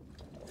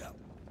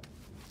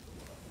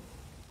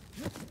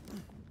 Alright,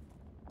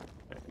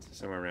 so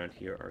somewhere around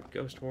here are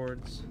ghost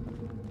wards.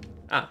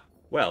 Ah,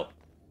 well.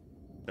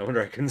 No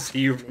wonder I couldn't see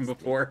you from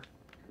before.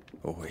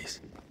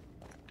 Always.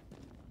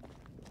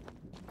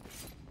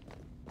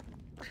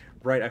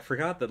 Right, I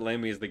forgot that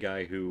Lammy is the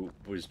guy who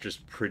was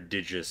just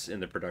prodigious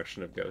in the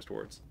production of Ghost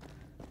Wards.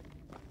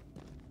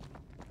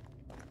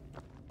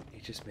 He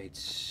just made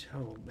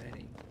so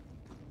many.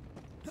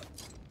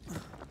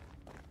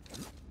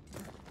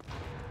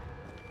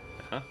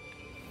 Uh-huh.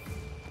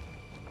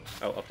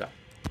 Oh, up top.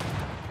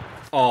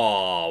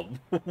 Oh,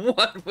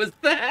 what was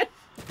that?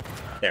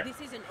 There.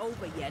 This isn't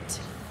over yet.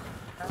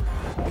 Let's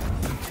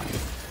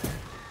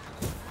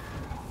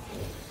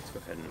go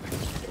ahead and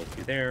put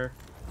you there.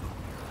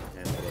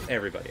 And we'll let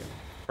everybody in.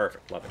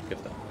 Perfect. Love it. Good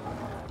stuff.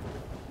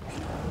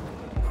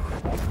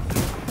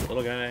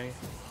 Little guy.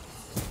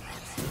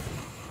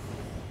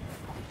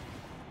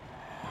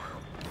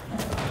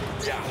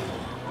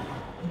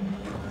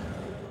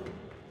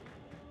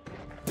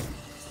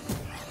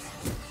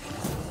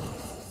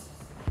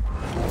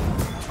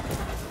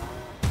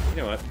 You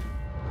know what?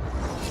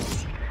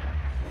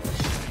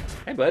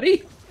 Hey,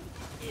 buddy!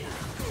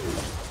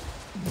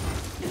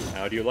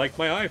 How do you like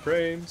my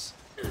iframes?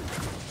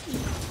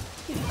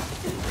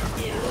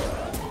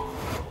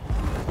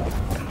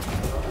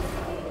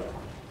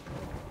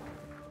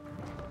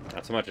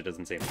 Not so much, it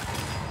doesn't seem.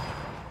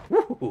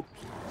 Woohoo!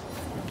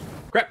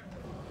 Crap!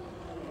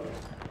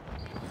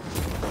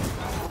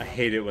 I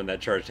hate it when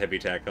that charged heavy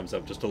attack comes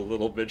up just a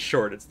little bit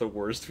short. It's the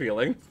worst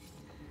feeling.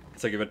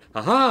 It's like even,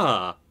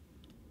 aha!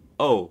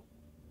 Oh.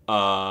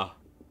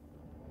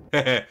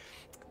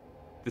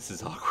 This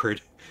is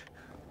awkward.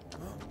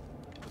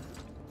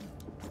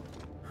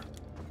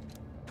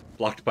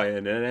 Blocked by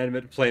an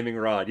inanimate flaming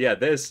rod. Yeah,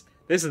 this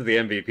is the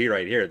MVP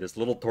right here. This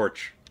little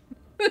torch.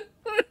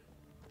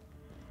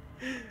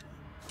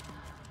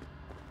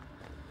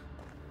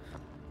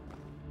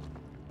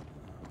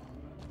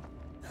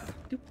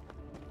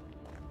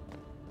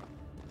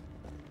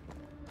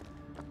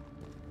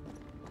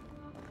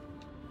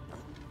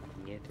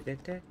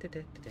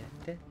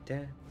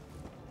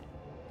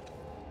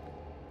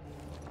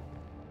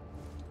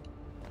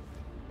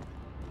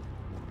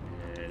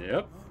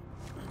 Yep.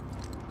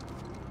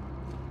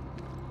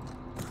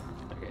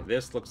 Okay,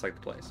 this looks like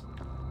the place.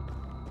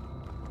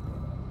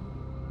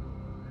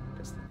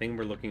 Does the thing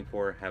we're looking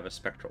for have a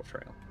spectral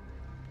trail?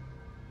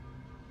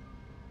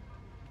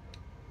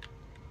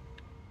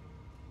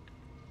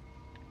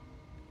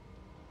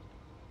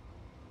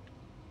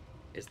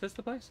 Is this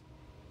the place?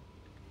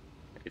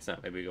 Maybe it's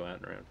not. Maybe we go out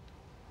and around.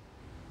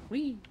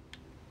 Whee!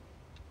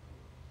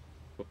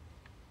 Whoop.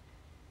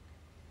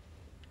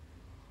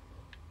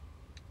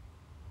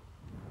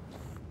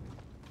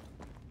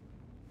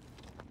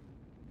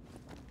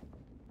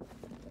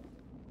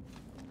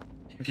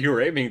 If you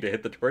were aiming to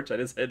hit the torch, I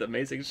just hit an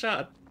amazing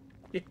shot.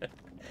 Yeah,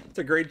 it's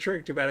a great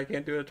trick. Too bad I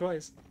can't do it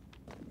twice.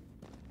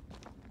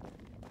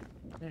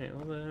 Alright,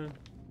 well,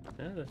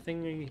 the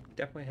thing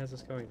definitely has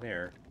us going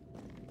there.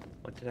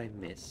 What did I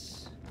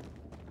miss?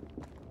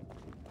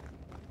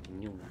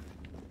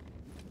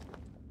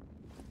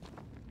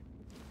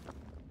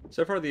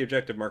 So far, the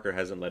objective marker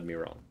hasn't led me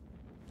wrong.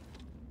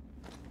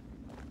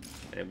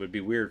 And it would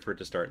be weird for it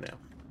to start now.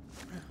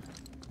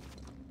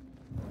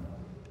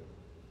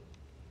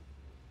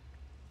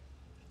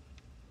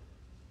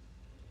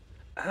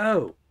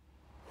 Oh!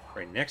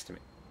 Right next to me.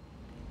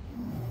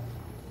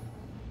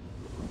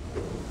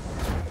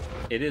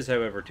 It is,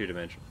 however,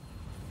 two-dimensional.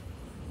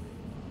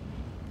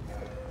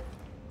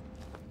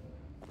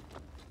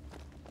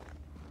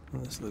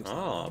 Well, this looks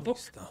Ah, like book.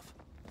 stuff.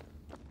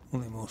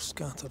 Only more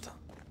scattered.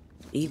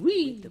 Even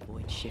with the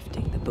void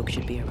shifting, the book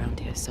should be around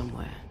here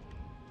somewhere.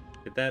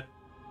 Did that?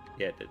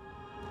 Yeah, it did.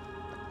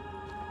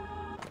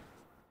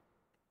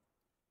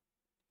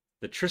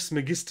 The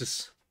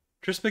Trismegistus.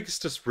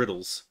 Trismegistus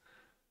riddles.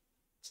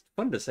 It's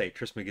fun to say,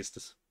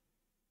 Trismegistus.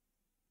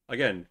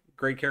 Again,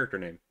 great character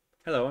name.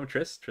 Hello, I'm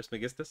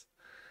Trismegistus.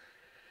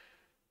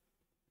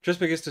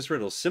 Trismegistus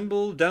riddles.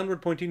 Symbol,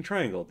 downward pointing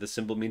triangle. This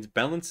symbol means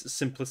balance,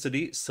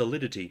 simplicity,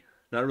 solidity.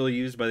 Not really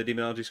used by the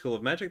Demonology School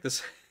of Magic.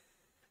 This...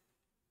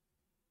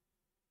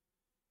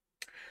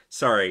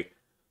 Sorry.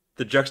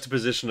 The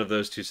juxtaposition of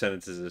those two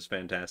sentences is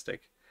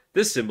fantastic.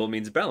 This symbol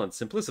means balance,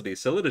 simplicity,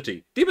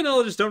 solidity.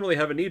 Demonologists don't really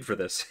have a need for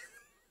this.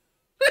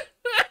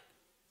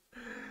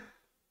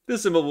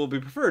 This symbol will be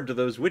preferred to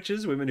those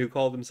witches, women who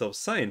call themselves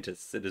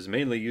scientists. It is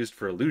mainly used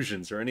for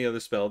illusions or any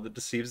other spell that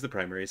deceives the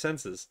primary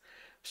senses.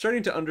 I'm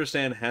starting to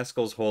understand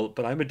Haskell's whole,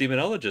 but I'm a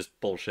demonologist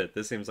bullshit.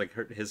 This seems like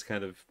his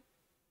kind of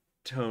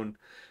tone.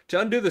 To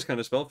undo this kind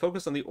of spell,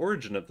 focus on the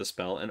origin of the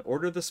spell and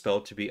order the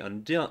spell to be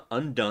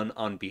undone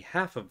on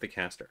behalf of the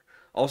caster.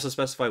 Also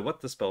specify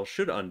what the spell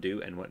should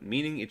undo and what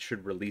meaning it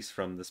should release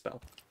from the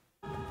spell.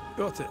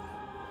 Got it.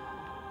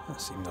 That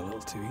seemed a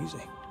little too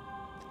easy.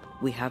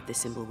 We have the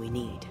symbol we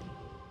need.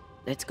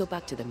 Let's go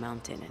back to the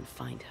mountain and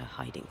find her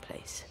hiding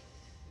place.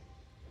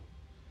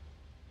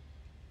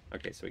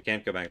 Okay, so we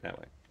can't go back that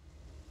way.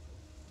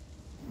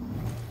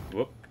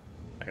 Whoop.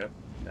 Back up.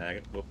 Back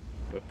up. Whoop.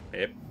 Whoop.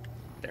 Yep.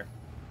 There.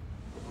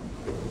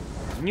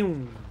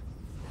 New.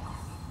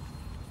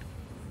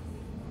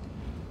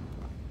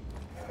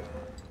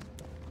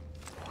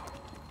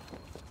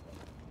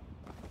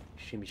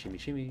 Shimmy, shimmy,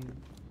 shimmy.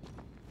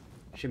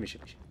 Shimmy,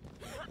 shimmy, shimmy.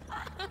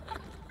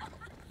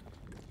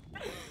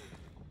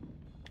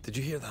 Did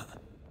you hear that?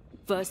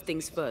 First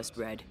things first,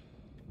 Red.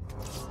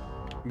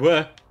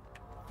 What?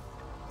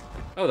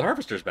 Oh, the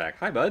Harvester's back.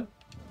 Hi, bud.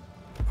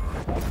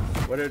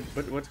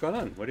 What's going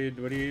on? What are you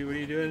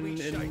doing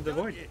in the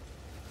void?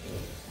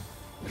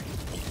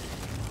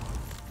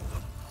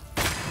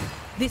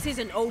 This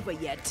isn't over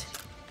yet.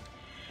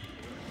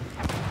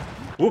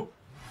 Whoa.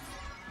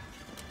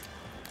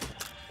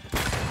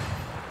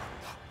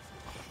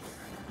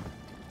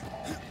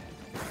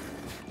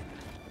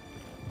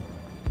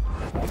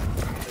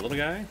 The little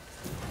guy.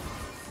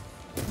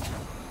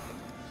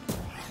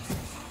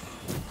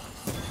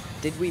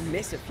 Did we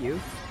miss a few?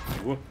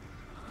 Whoa.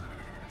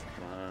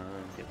 Come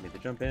on, get me the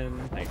jump in.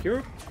 Thank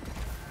you.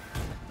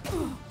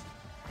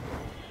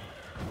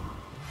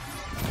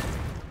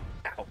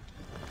 Ow.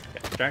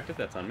 Got distracted,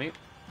 that's on me.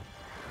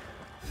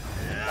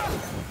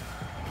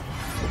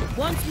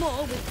 Once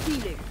more with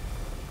feeling.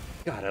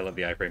 God, I love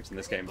the iframes in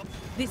this game.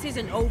 This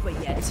isn't over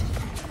yet.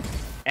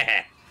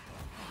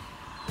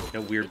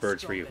 No weird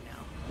birds for you. Now.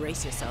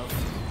 Brace yourself.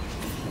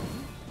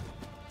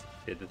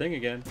 Did the thing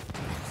again.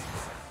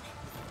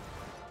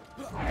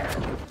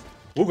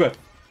 Wooga!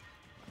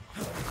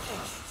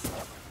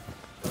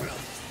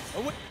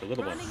 The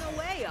little one. Running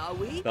away, are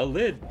we? The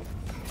lid.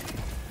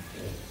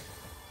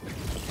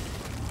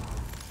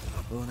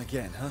 On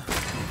again, huh?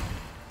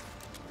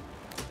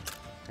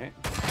 Okay.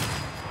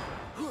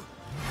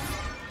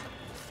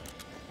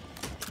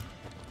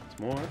 It's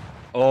more.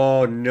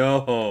 Oh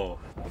no!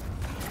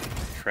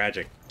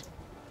 Tragic.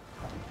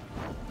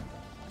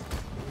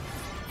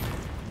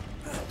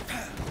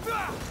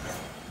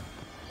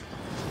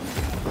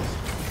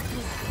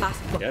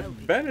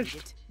 Get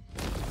banished.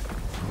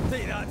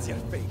 Say that to your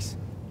face.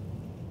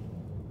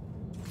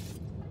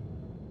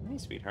 Hey,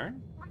 sweetheart.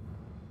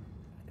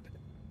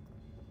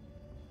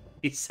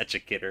 He's such a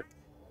kidder.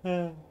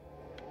 So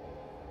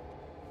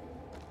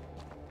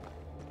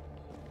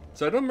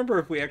I don't remember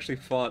if we actually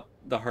fought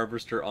the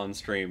Harvester on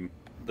stream.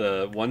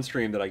 The one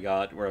stream that I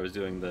got where I was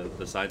doing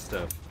the side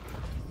stuff.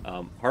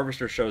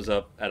 Harvester shows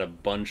up at a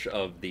bunch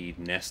of the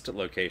nest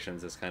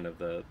locations as kind of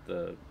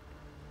the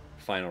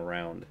final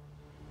round.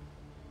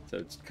 So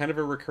it's kind of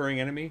a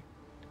recurring enemy.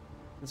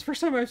 It's the first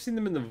time I've seen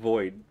them in the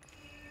void.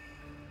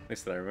 At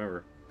least that I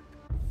remember.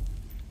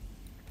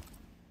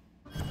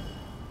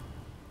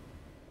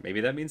 Maybe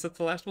that means that's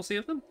the last we'll see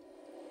of them?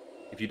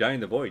 If you die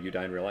in the void, you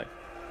die in real life.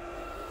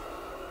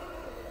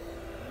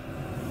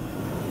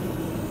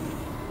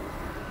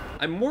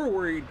 I'm more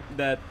worried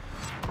that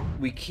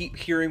we keep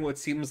hearing what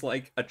seems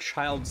like a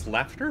child's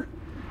laughter,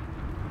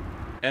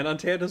 and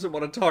Antea doesn't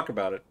want to talk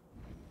about it.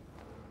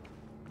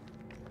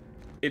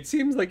 It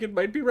seems like it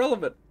might be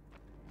relevant.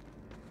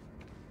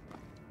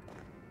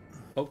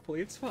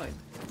 Hopefully it's fine.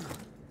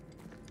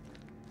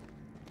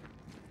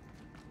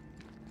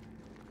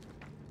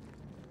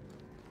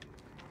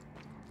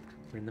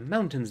 We're in the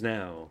mountains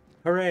now.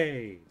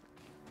 Hooray!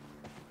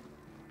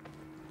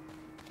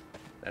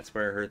 That's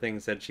where her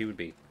thing said she would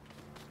be.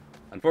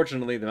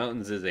 Unfortunately, the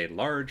mountains is a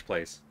large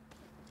place.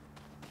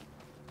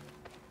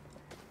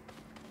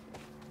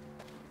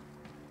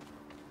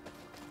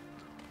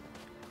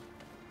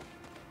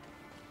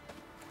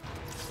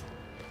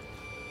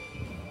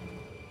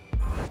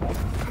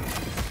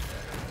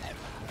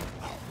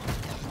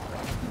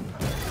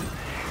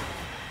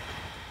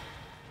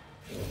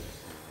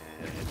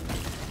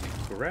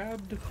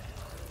 Grabbed.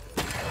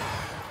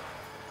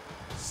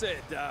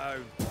 Sit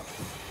down.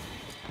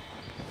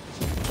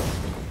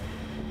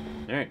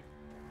 All right.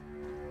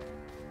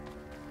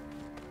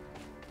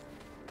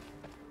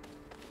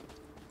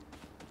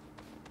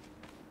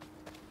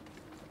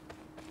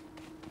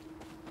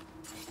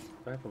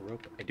 Do I have a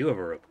rope? I do have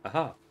a rope.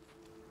 Aha!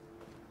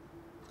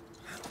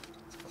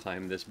 Let's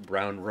climb this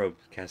brown rope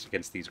cast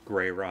against these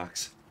gray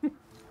rocks.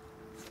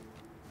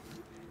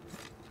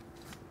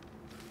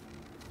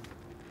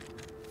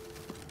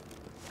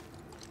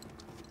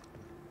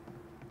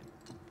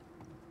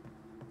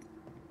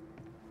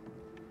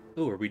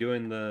 Ooh, are we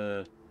doing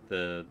the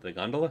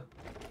gondola?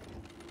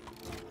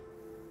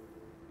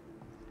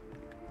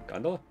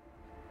 Gondola?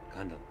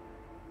 Gondola.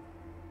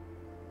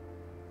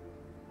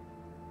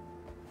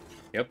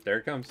 Yep, there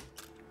it comes.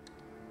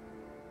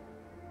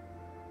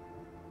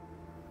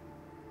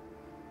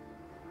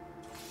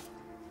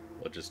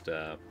 We'll just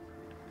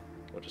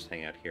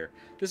hang out here.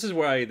 This is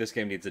why this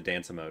game needs a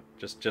dance mode.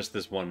 Just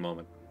this one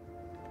moment.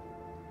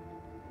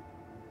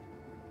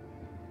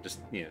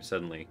 Just, you know,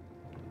 suddenly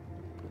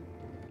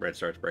Red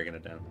starts breaking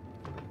it down.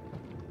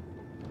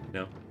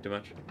 No? Too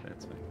much?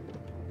 That's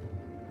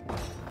fine.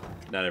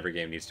 Not every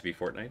game needs to be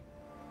Fortnite.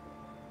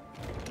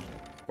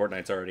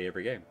 Fortnite's already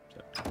every game,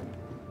 so.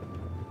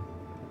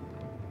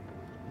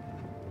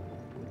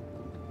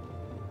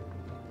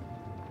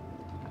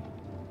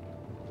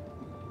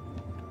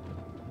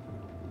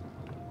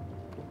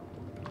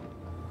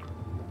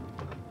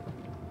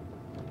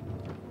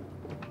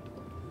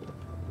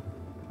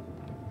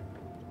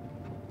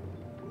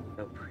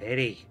 So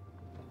pretty.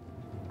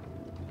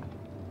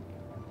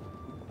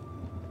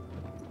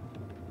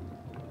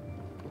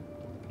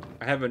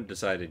 I haven't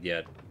decided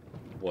yet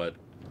what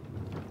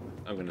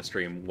I'm going to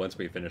stream once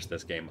we finish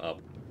this game up.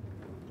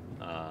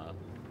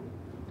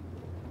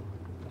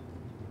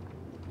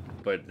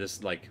 But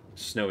this, like,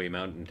 snowy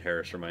mountain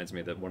terrace reminds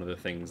me that one of the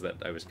things that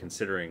I was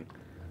considering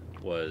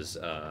was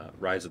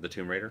Rise of the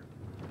Tomb Raider,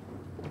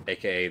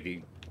 aka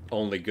the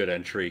only good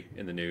entry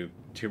in the new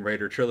Tomb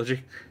Raider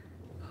trilogy,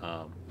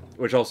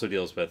 which also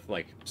deals with,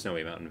 like,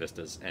 snowy mountain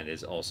vistas and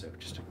is also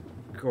just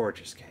a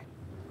gorgeous game.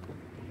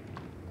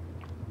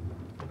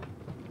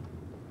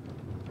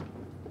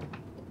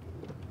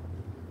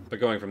 But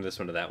going from this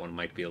one to that one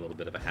might be a little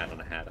bit of a hat on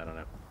a hat, I don't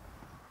know.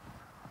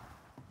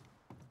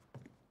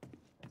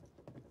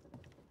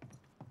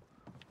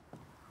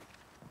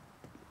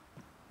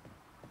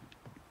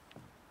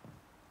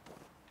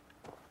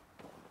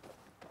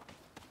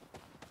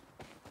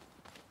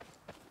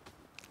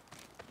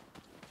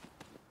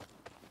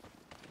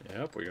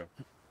 Yeah, up we go.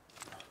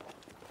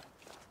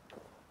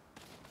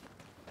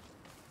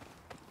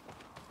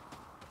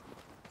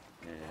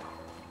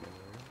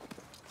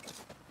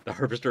 The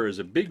Harvester is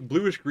a big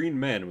bluish-green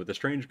man with a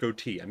strange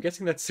goatee. I'm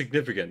guessing that's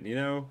significant, you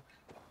know?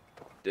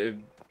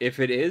 If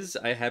it is,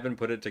 I haven't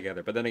put it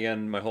together. But then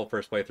again, my whole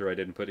first playthrough, I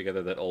didn't put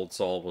together that old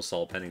Saul was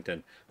Saul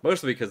Pennington.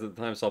 Mostly because at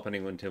the time Saul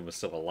Pennington was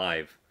still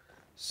alive.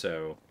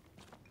 So,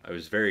 I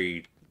was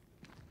very...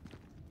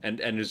 And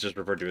is just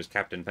referred to as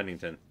Captain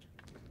Pennington.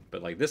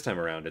 But, like, this time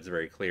around, it's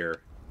very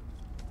clear.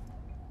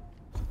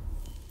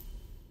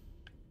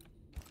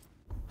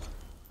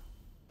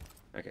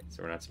 Okay,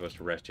 so we're not supposed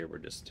to rest here, we're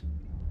just...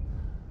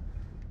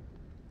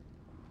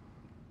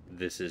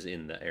 This is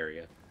in the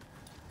area.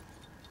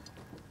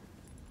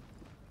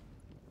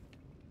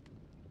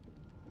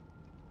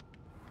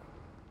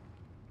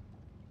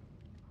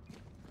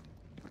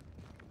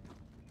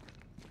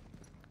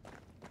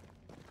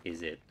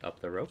 Is it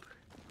up the rope?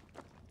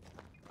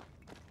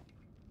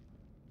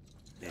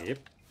 Yep.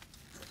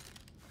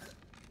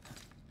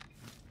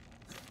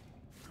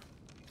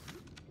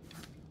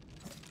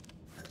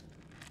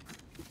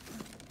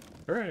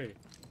 Hooray!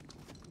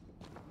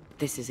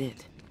 This is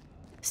it.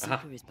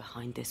 Seeker is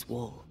behind this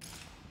wall.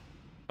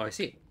 Oh, I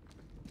see.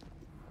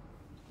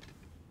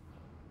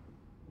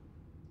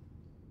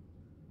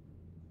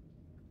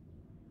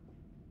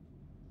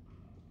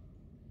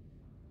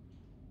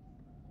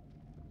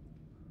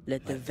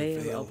 Let the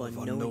veil of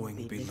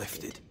unknowing be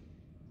lifted.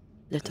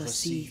 Let us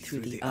see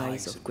through the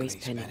eyes of Grace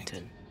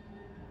Pennington.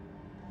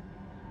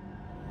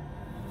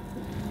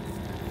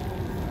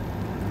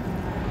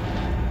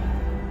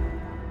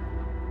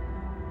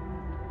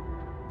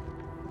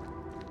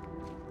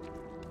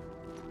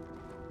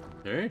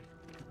 Alright.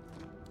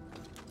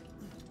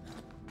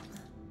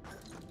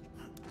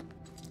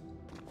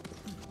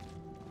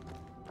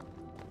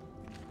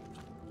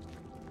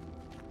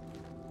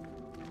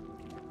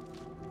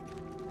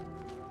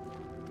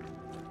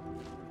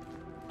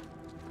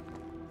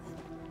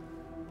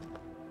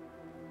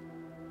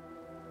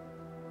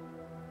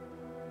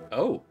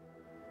 Oh.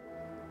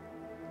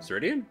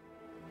 Ceridian?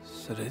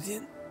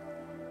 Ceridian?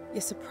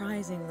 You're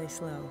surprisingly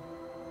slow,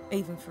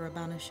 even for a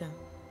Banisher.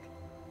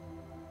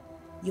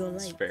 You're late.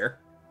 That's fair.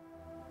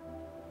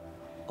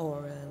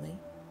 Or early.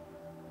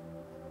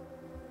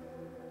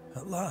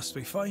 At last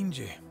we find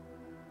you.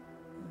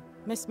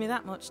 Missed me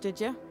that much, did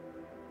you?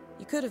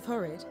 You could have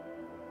hurried.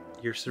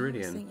 You're I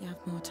Ceridian, think you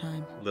have more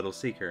time. little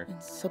seeker.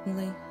 And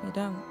suddenly, you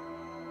don't.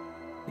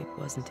 It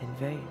wasn't in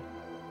vain.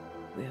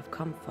 We have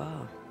come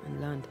far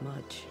and learned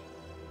much.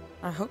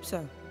 I hope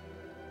so.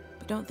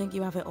 But don't think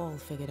you have it all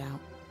figured out.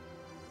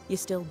 You're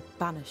still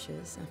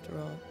Banishers, after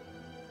all.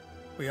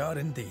 We are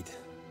indeed,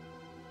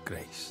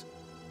 Grace.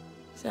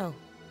 So,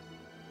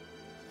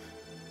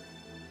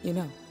 you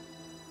know.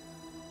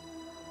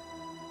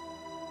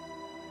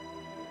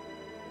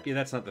 Yeah,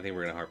 that's not the thing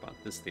we're going to harp on.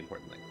 This is the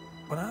important thing.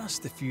 When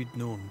asked if you'd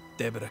known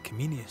Deborah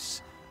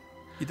Comenius,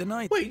 you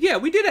denied... Wait, yeah,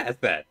 we did ask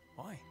that.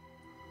 Why?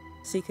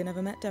 Seeker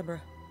never met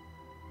Deborah.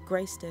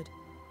 Grace did.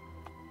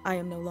 I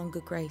am no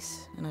longer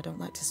Grace, and I don't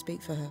like to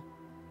speak for her.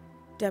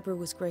 Deborah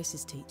was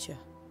Grace's teacher.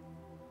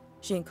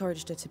 She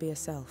encouraged her to be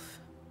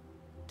herself,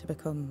 to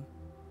become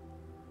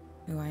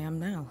who I am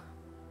now.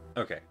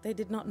 Okay. They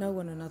did not know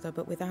one another,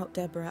 but without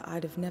Deborah,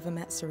 I'd have never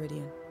met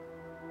Ceridian.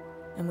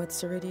 And with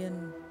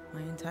Ceridian,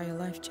 my entire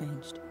life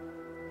changed.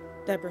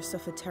 Deborah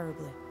suffered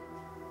terribly,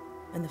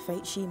 and the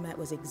fate she met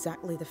was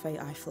exactly the fate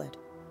I fled.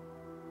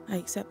 I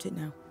accept it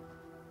now.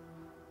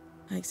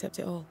 I accept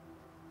it all.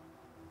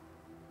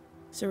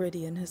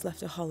 Ceridian has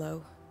left a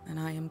hollow, and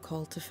I am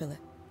called to fill it.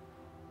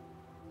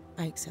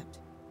 I accept.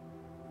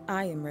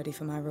 I am ready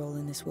for my role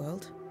in this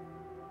world.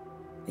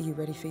 Are you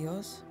ready for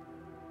yours?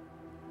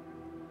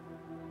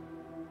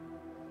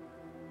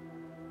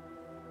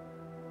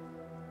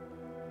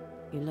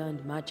 You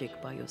learned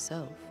magic by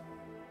yourself.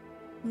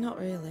 Not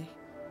really.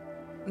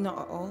 Not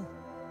at all.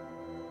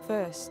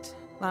 First,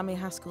 Lammy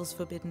Haskell's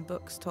forbidden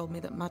books told me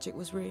that magic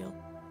was real.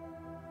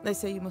 They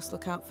say you must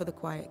look out for the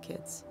quiet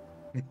kids.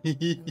 And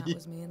that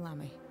was me and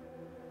Lammy.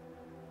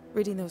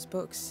 Reading those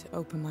books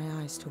opened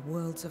my eyes to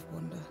worlds of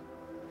wonder.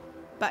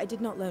 But I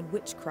did not learn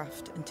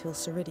witchcraft until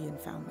Ceridian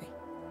found me.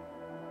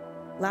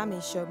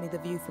 Lammy showed me the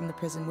view from the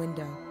prison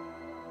window,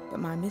 but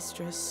my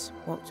mistress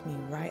walked me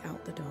right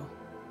out the door.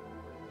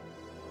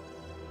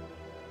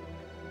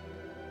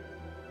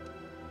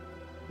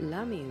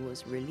 Lammy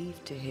was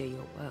relieved to hear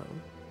you're well.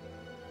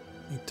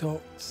 He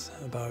talked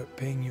about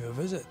paying you a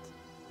visit.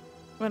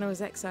 When I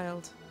was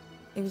exiled,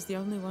 he was the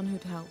only one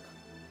who'd help.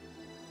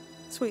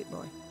 Sweet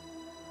boy.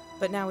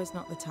 But now is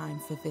not the time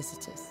for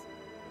visitors.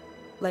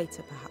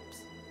 Later,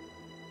 perhaps.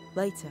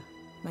 Later,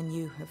 when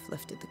you have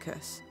lifted the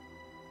curse.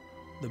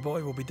 The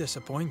boy will be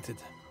disappointed.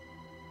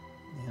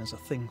 He has a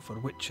thing for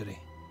witchery.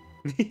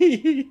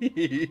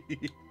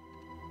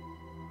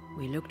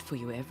 We looked for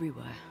you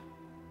everywhere.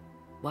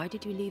 Why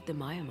did you leave the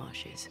Maya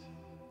marshes?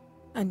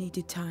 I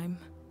needed time,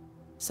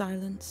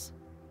 silence,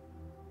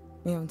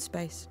 my own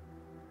space.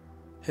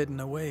 Hidden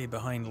away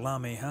behind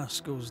Lammy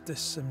Haskell's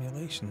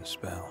dissimulation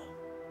spell.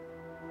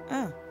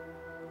 Ah,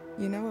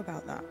 you know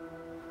about that.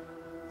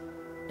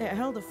 It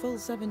held a full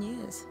 7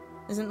 years.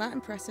 Isn't that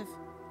impressive?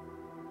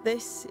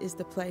 This is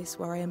the place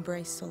where I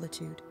embrace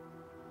solitude.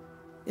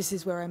 This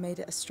is where I made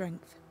it a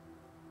strength.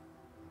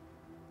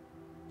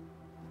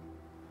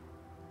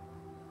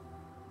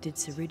 Did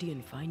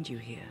Ceridian find you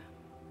here?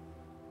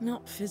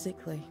 Not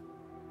physically.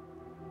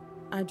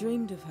 I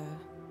dreamed of her.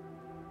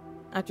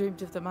 I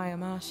dreamed of the Maya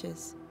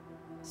marshes.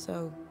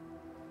 So,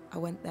 I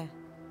went there.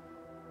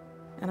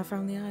 And I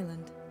found the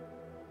island.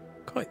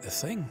 Quite the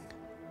thing.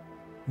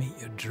 Meet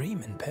your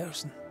dream in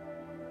person.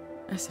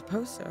 I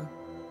suppose so.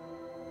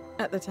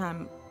 At the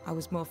time, I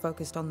was more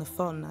focused on the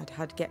fun I'd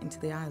had getting to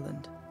the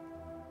island.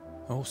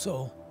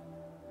 Also,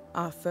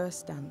 Our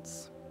first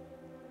dance.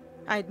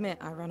 I admit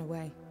I ran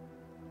away.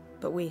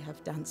 But we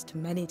have danced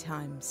many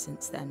times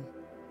since then.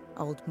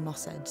 Old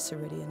Mosshead,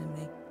 Ceridian and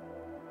me.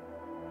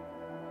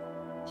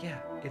 Yeah,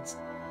 it's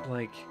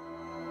like...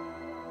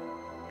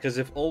 Because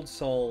if Old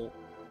Saul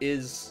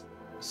is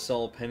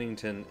Saul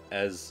Pennington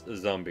as a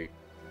zombie,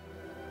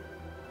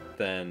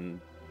 then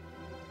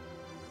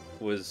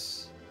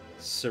was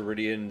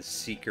Ceridian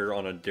Seeker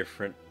on a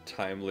different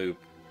time loop,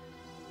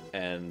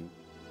 and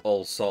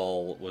Old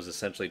Saul was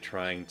essentially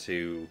trying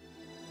to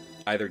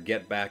either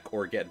get back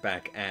or get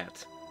back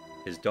at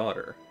his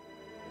daughter.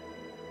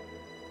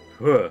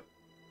 Huh.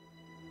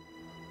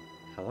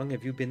 How long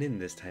have you been in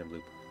this time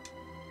loop?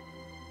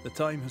 the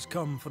time has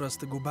come for us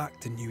to go back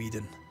to New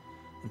Eden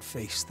and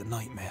face the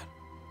nightmare.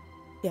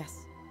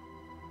 Yes.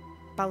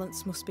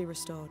 Balance must be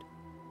restored.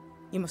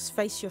 You must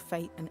face your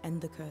fate and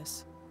end the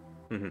curse.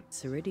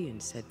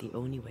 Ceridian said the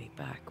only way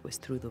back was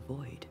through the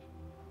void.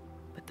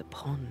 But the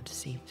pond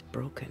seems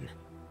broken.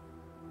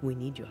 We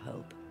need your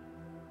help.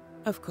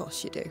 Of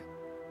course you do.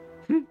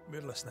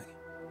 We're listening.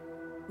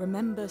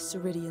 Remember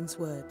Ceridian's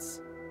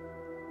words.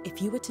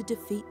 If you were to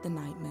defeat the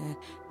nightmare,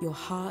 your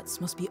hearts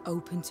must be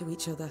open to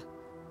each other.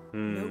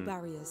 No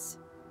barriers.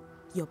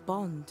 Your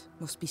bond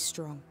must be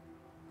strong.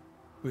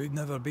 We've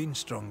never been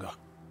stronger.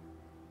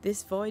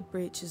 This void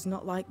breach is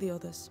not like the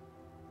others.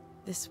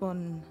 This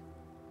one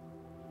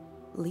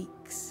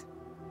leaks.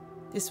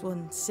 This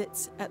one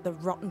sits at the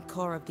rotten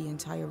core of the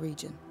entire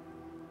region.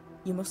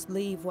 You must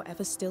leave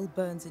whatever still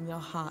burns in your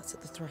hearts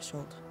at the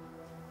threshold.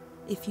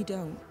 If you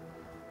don't,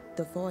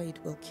 the void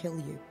will kill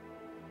you.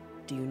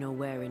 Do you know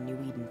where in New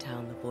Eden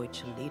Town the void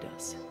shall lead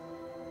us?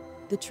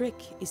 The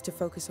trick is to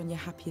focus on your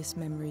happiest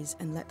memories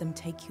and let them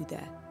take you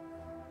there.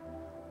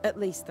 At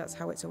least that's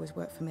how it's always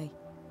worked for me.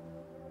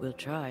 We'll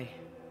try.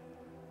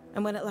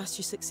 And when at last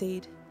you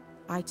succeed,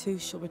 I too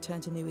shall return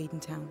to New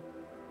Eden Town.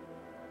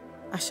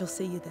 I shall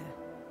see you there.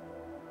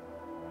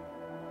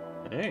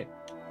 Alright.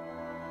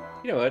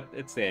 You know what?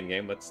 It's the end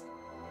game. Let's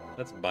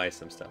buy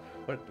some stuff.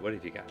 What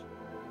have you got?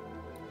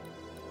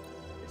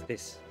 What's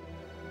this?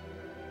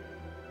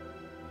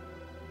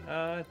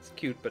 It's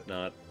cute, but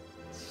not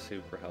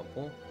super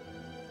helpful.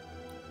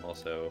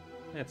 Also,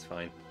 it's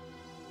fine.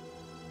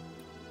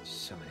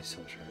 So many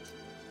soul shards.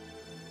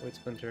 Void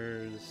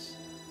splinters,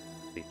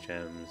 8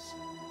 gems.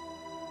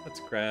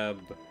 Let's grab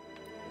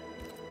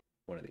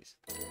one of these.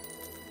 There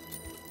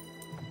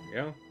we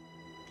go.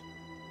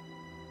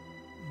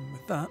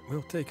 With that,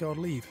 we'll take our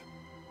leave.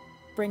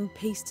 Bring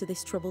peace to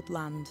this troubled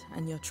land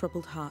and your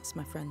troubled hearts,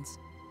 my friends.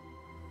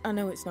 I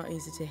know it's not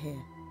easy to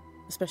hear,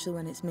 especially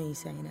when it's me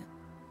saying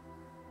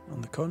it.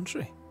 On the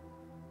contrary.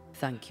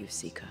 Thank you,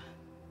 Seeker.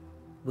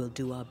 We'll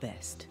do our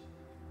best.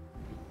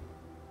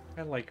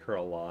 I like her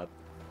a lot.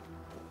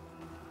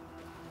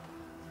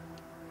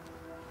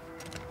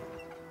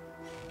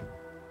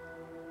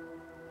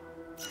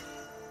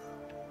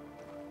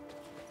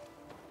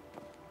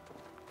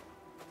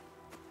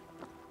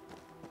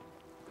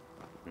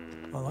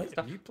 I like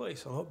the new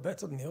place a lot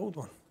better than the old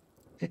one.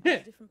 A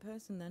different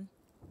person then.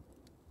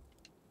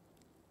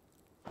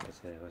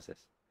 What's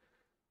this?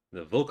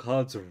 The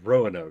Volkhods of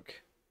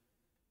Roanoke.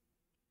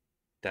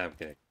 I'm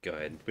gonna go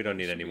ahead. We don't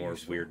need any more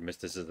weird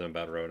mysticism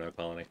about Roanoke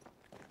Colony.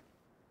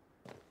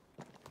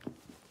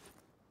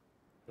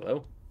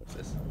 Hello? What's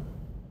this?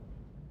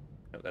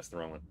 No, that's the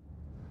wrong one.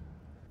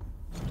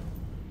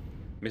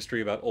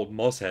 Mystery about old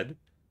Moosehead.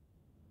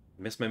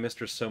 I miss my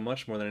mistress so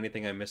much, more than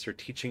anything I miss her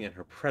teaching and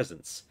her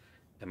presence.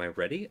 Am I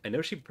ready? I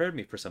know she prepared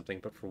me for something,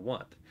 but for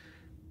what?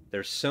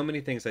 There's so many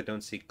things I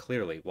don't see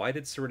clearly. Why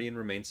did Ceridian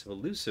remain so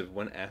elusive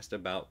when asked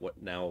about what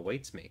now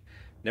awaits me?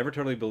 Never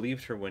totally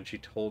believed her when she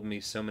told me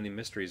so many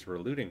mysteries were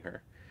eluding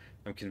her.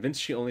 I'm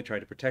convinced she only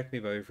tried to protect me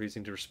by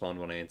refusing to respond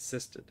when I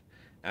insisted.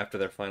 After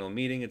their final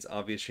meeting, it's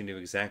obvious she knew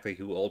exactly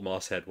who Old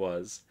Moosehead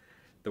was.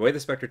 The way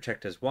the Spectre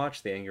checked his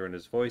watch, the anger in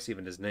his voice,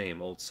 even his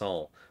name, Old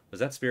Saul.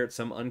 Was that spirit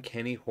some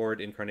uncanny, horrid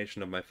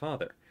incarnation of my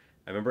father?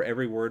 I remember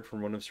every word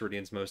from one of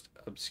Ceridian's most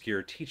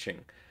obscure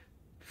teaching.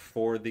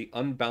 For the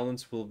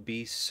unbalance will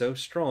be so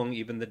strong,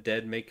 even the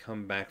dead may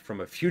come back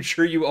from a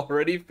future you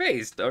already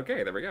faced.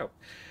 Okay, there we go.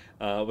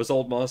 Was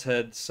Old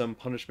Moosehead some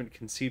punishment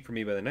conceived for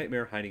me by the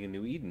nightmare hiding in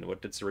New Eden?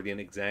 What did Ceridian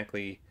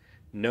exactly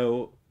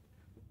know?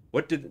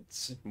 What did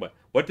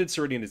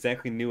Ceridian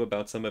exactly knew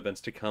about some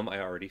events to come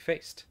I already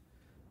faced?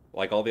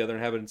 Like all the other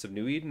inhabitants of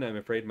New Eden, I'm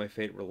afraid my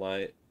fate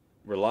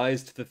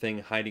relies to the thing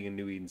hiding in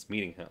New Eden's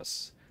meeting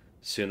house.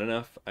 Soon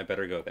enough, I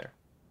better go there.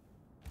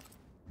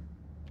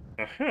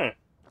 Uh-huh.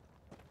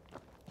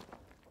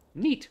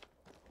 Neat.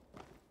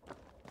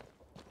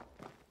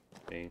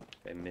 Did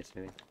I miss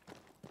anything?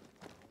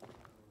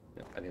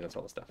 No, I think that's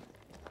all the stuff.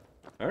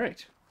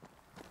 Alright.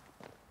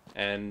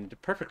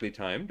 And perfectly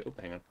timed. Oh,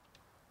 hang on.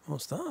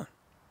 What's that?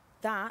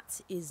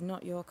 That is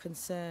not your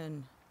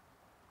concern.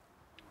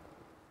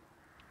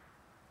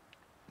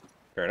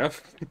 Fair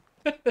enough.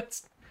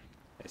 That's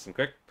nice and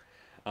quick.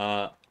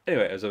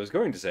 Anyway, as I was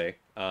going to say,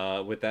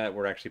 with that,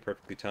 we're actually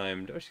perfectly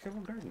timed. Oh, she's got a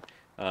little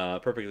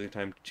garden. Perfectly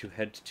timed to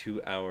head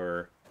to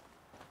our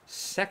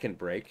second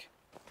break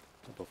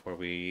before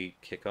we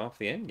kick off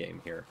the end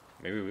game here.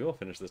 Maybe we will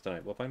finish this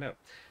tonight. We'll find out.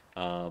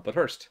 But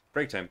first,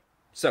 break time.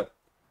 So,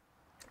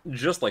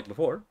 just like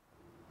before,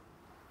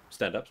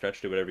 stand up,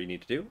 stretch, do whatever you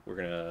need to do. We're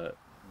going to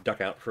duck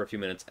out for a few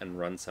minutes and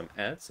run some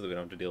ads so that we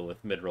don't have to deal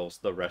with mid-rolls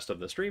the rest of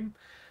the stream.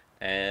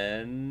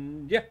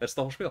 And yeah, that's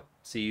the whole spiel.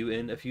 See you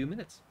in a few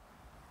minutes.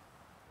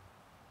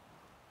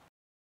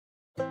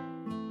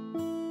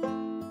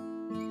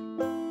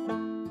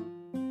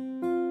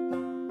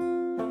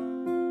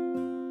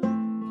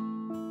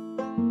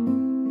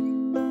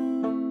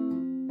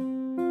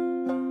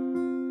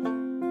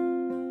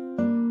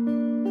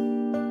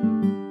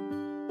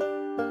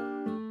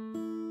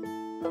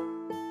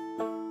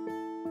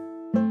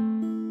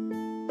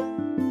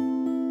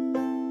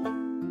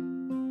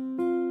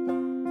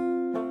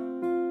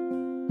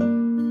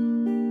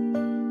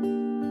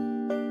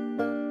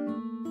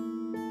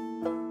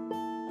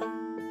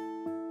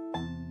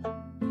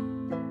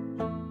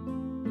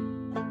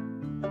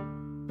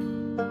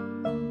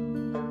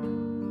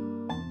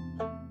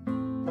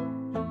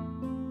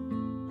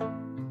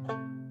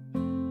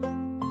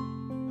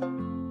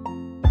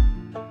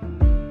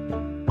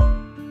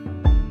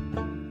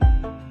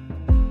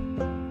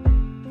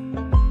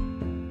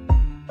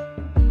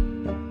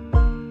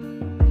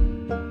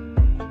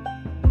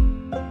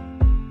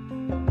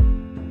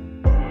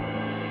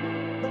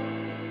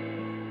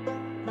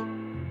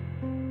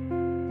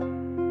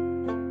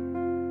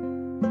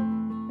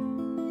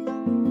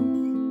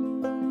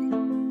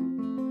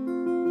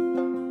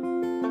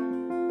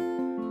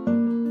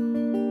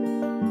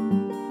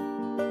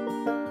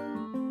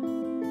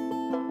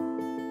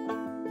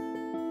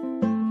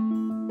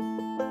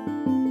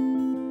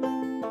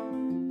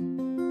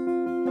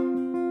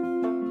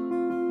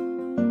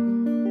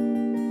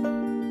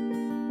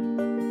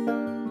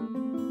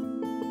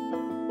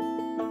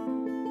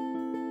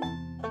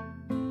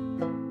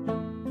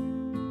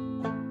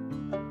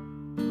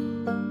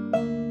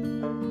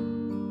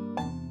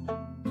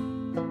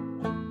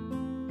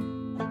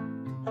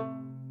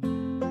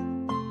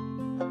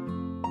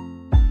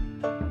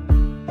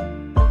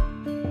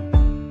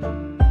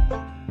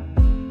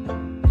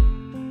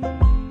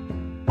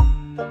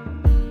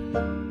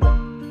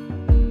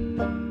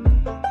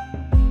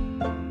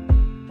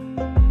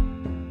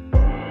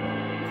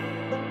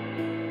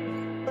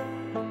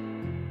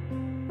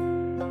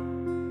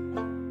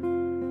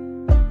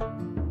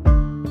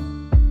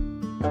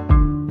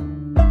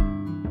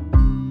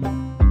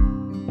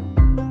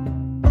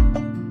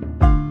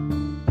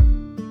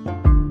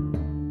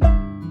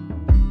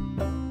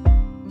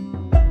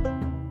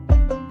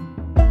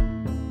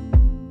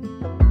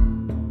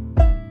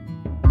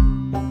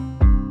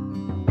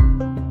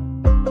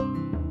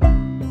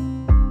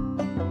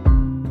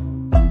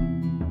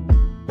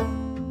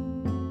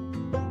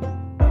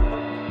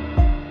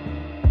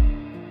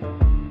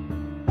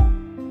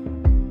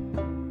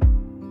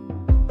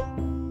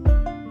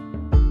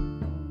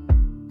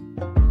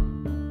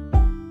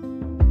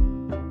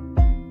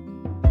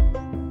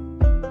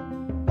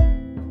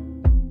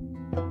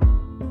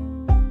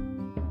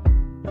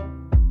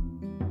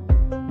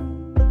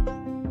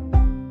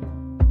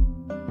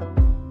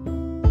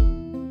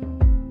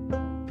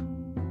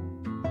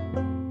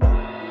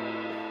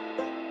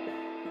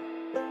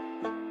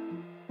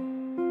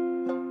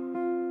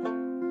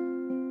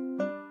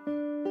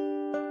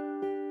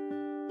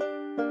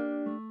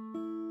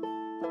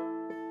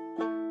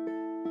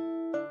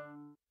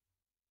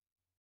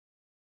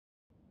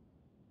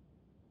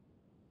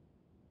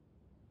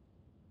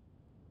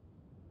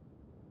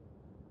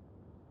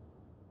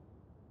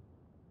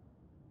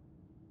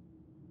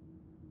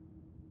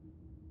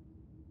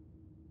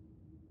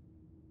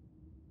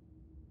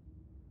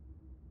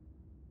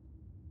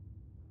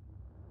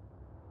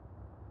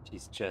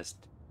 She's just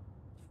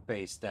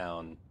face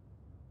down,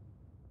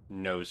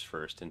 nose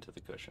first into the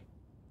cushion.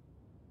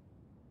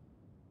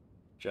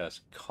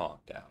 Just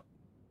conked out.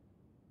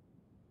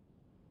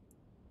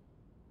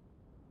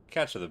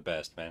 Cats are the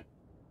best, man.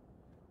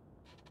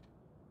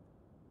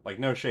 Like,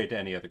 no shade to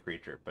any other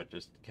creature, but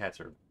just cats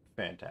are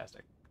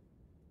fantastic.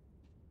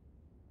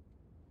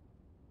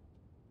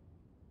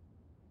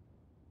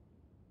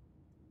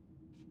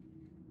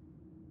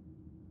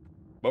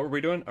 What were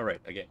we doing? All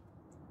right, again.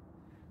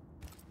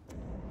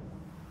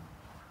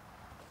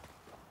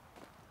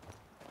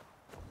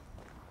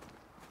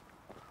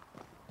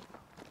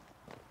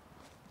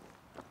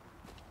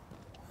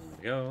 There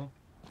we go.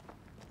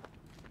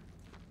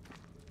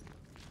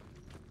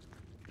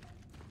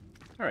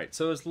 All right,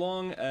 so as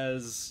long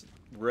as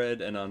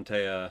Red and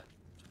Antea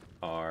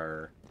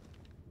are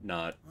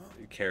not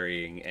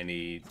carrying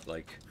any,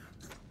 like,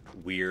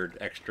 weird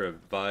extra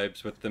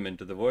vibes with them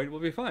into the void, we'll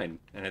be fine.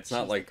 And it's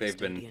not like they've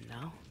been...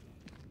 Now.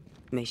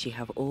 May she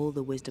have all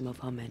the wisdom of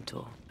her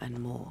mentor, and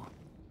more.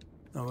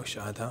 I wish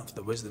I'd have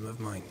the wisdom of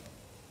mine.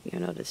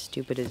 You're not as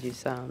stupid as you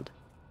sound.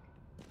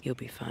 You'll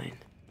be fine.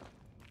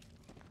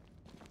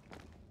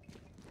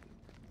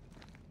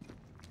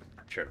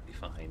 I'm sure it'll be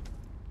fine.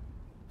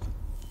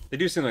 They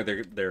do seem like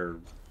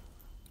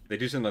they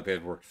do seem like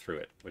they've worked through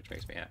it, which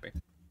makes me happy.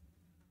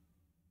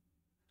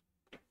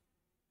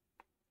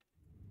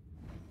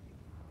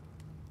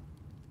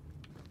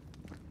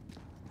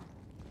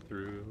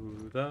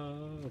 Through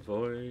the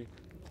void.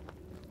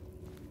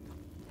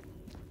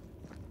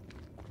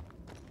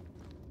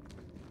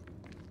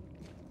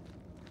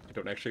 I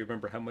don't actually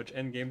remember how much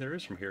endgame there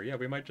is from here. Yeah,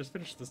 we might just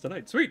finish this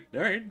tonight. Sweet. All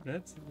right.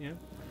 That's, yeah.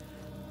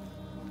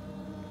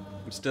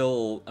 I'm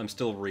still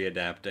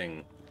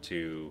readapting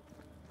to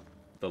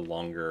the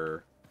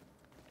longer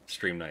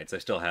stream nights. I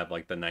still have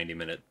like the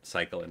 90-minute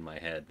cycle in my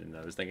head, and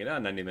I was thinking,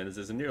 90 minutes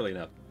isn't nearly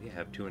enough. We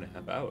have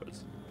 2.5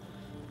 hours.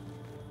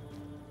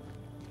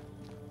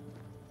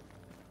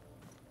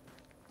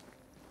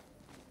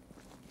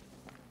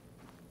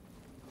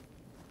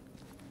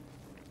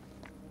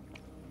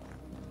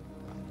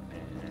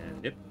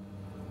 And yep.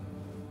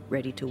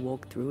 Ready to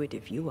walk through it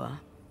if you are.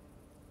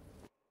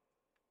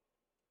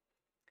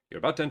 You're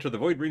about to enter the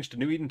Void Range to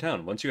New Eden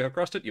Town. Once you have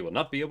crossed it, you will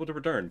not be able to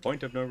return.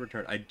 Point of no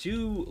return. I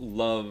do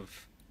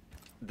love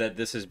that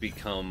this has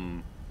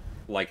become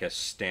like a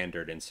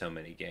standard in so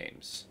many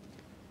games.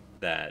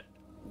 That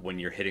when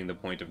you're hitting the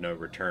point of no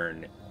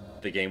return,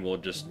 the game will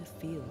just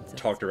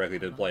talk directly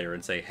to the player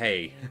and say,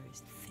 hey,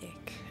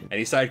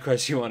 any side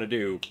quests you want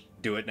to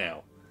do it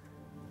now.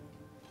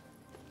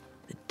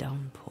 The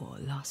downpour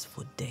lasts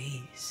for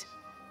days.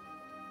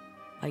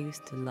 I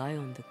used to lie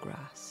on the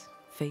grass,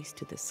 face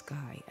to the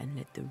sky, and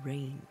let the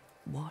rain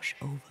wash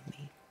over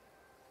me.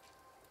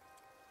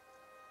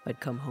 I'd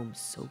come home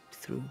soaked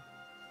through,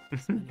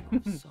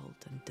 smelling of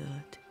salt and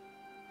dirt.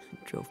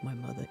 It drove my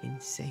mother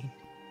insane.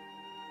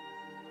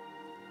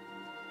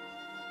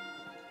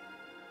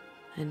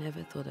 I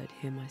never thought I'd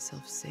hear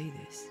myself say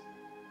this,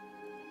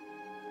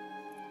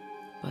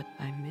 but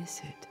I miss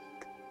it.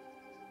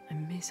 I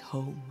miss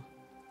home.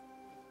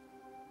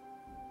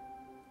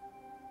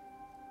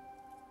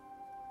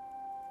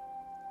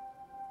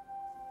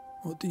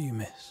 What do you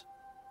miss?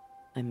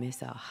 I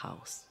miss our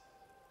house.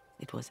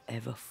 It was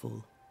ever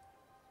full.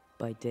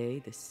 By day,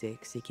 the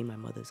sick seeking my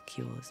mother's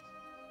cures.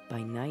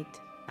 By night,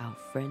 our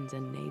friends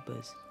and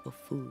neighbors for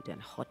food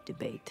and hot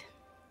debate.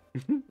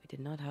 We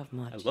did not have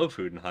much. I love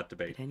food and hot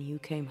debate. But any who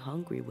came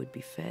hungry would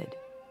be fed.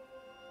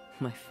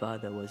 My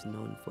father was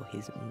known for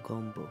his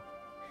ngombo.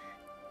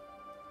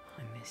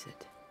 I miss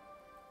it.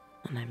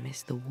 And I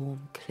miss the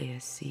warm, clear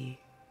sea.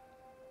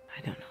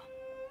 I don't know.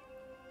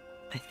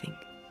 I think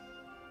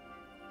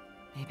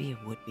maybe it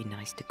would be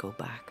nice to go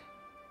back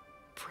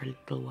for a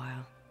little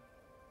while.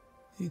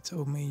 You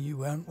told me you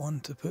weren't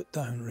one to put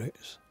down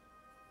roots.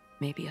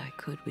 Maybe I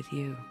could with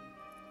you.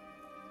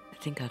 I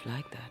think I'd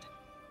like that.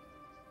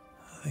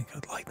 I think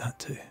I'd like that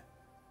too.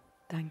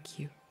 Thank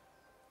you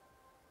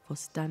for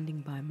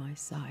standing by my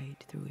side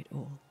through it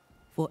all,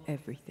 for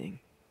everything.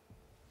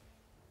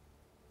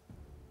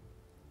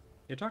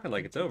 You're talking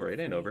like it's over. It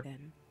ain't over.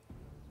 Then.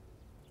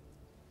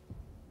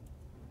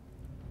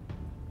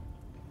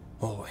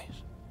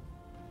 Always.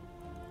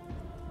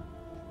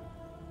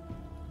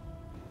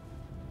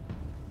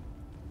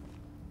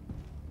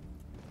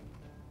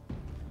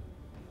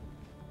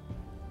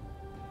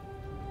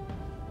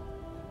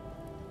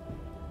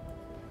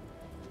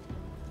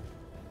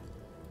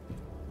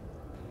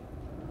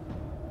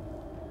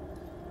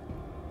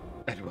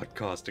 At what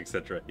cost,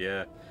 etc.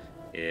 Yeah.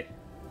 Yeah.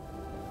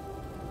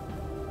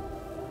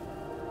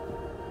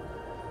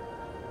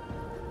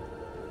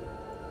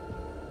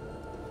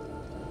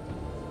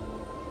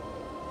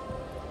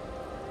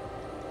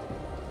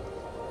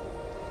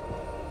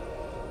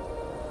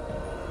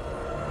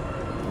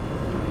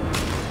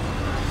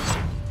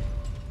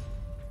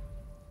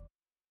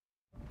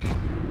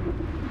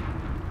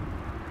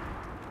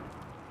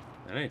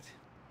 All right.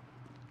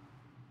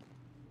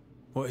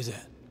 What is it?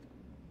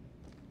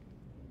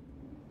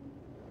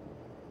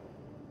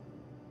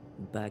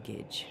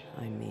 baggage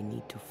I may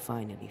need to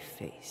finally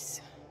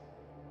face.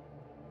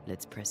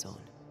 Let's press on.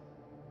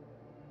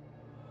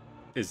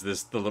 Is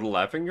this the little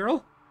laughing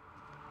girl?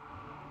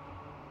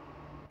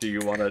 Do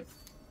you want to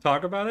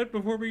talk about it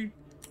before we...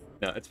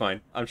 No, it's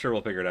fine. I'm sure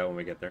we'll figure it out when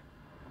we get there.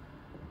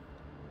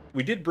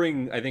 We did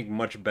bring, I think,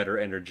 much better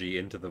energy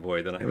into the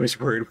void than I was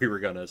worried we were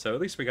gonna, so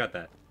at least we got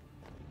that.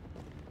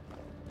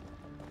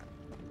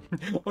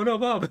 Oh no,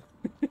 Bob!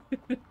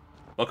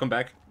 Welcome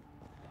back.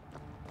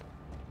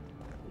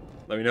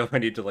 Let me know if I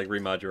need to, like,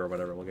 remod you or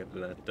whatever. We'll get to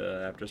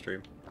that after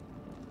stream.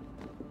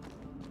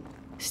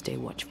 Stay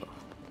watchful.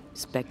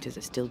 Spectres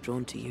are still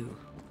drawn to you.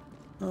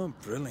 Oh,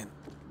 brilliant.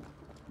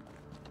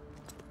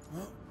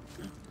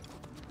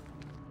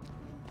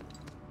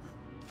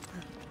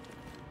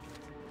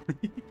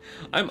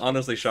 I'm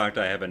honestly shocked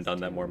I haven't done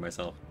that more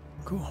myself.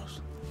 Of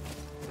course.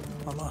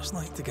 Our last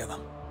night together.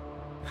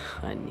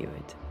 I knew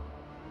it.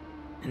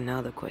 And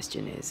now the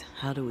question is,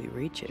 how do we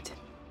reach it?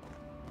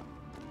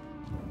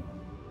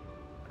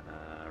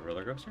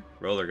 Roller coaster?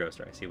 Roller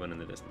coaster. I see one in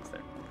the distance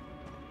there.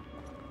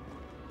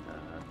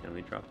 Can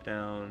we drop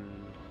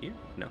down here?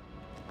 No.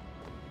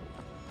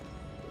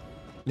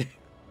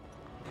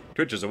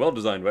 Twitch is a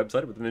well-designed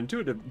website with an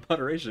intuitive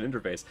moderation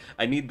interface.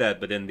 I need that,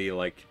 but in the,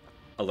 like,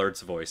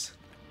 alerts voice.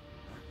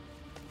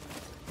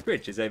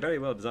 Twitch is a very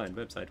well-designed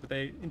website with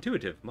a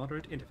intuitive,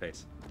 moderate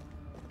interface.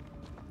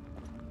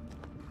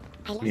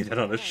 Need that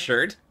on a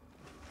shirt?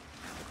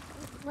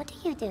 What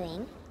are you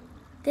doing?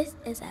 This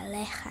is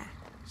Aleja.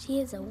 She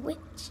is a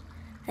witch,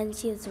 and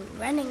she is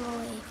running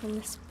away from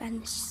the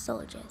Spanish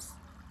soldiers.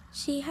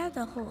 She had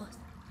a horse,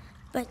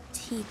 but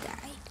he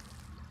died.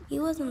 He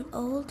was an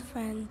old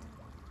friend.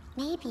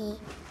 Maybe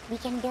we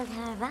can build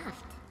her a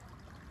raft.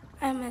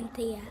 I'm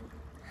Anthea.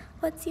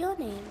 What's your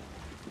name?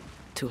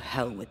 To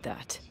hell with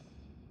that.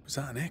 Was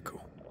that an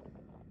echo?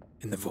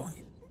 In the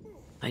void?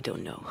 I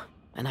don't know,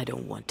 and I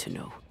don't want to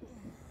know.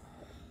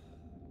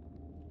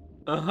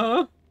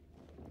 Uh-huh.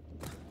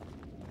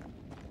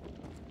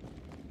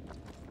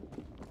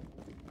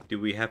 Do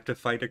we have to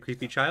fight a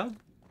creepy child?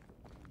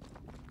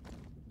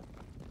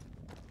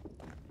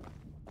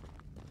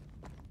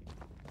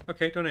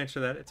 Okay, don't answer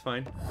that. It's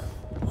fine.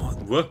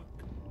 Whoa.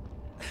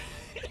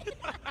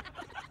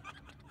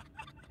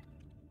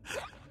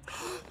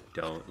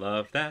 Don't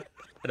love that.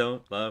 I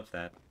don't love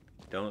that.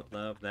 Don't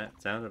love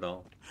that sound at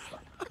all.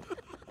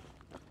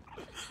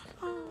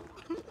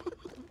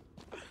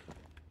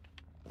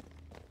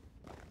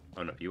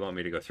 Oh no, you want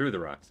me to go through the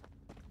rocks?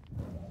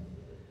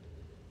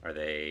 Are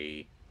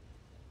they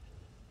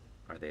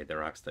the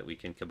rocks that we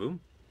can kaboom?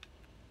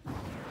 They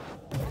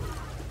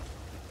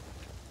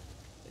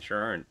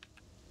sure aren't.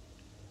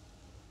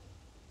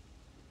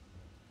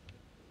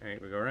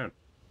 Alright, we go around.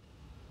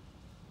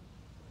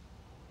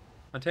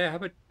 Antea, how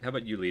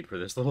about you lead for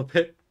this little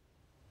bit? I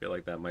feel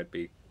like that might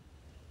be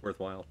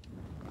worthwhile.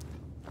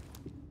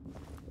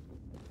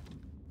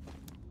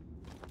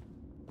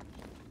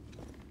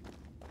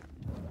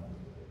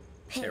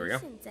 There we go.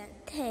 Patience,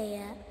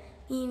 Antea.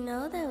 You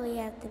know that we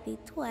have to be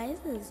twice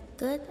as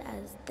good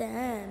as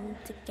them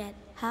to get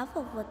half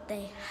of what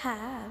they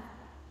have.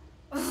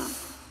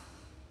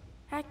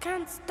 I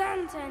can't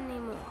stand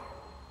anymore.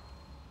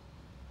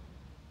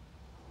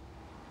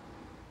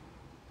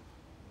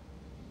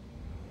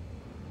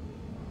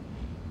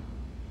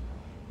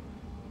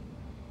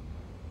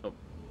 Oh,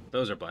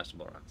 those are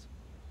blastable rocks.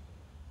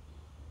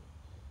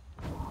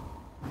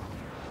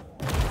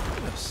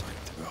 A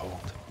sight to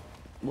behold.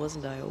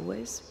 Wasn't I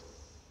always?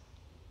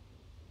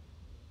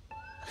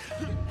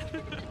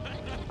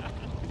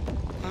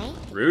 Right?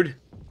 Rude.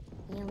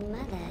 Your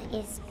mother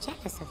is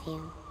jealous of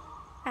you.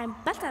 I'm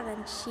better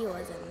than she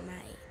was a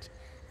mage.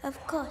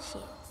 Of course she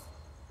is.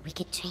 We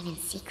could train in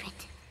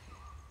secret.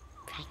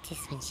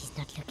 Practice when she's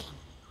not looking.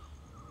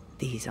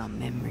 These are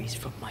memories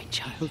from my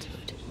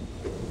childhood.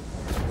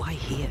 Why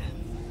here?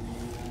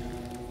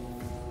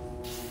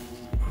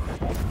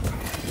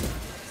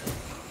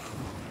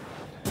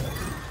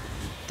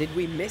 Did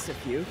we miss a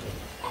few?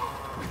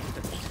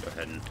 Let's go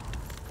ahead and...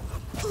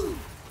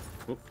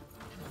 Whoop.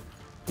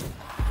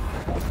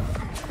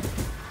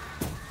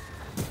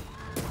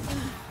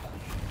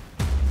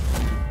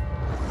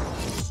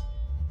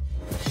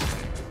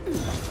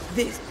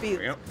 This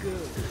feels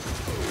good.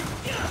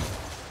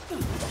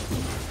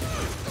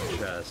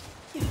 Just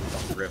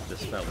rip this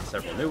spell with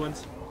several new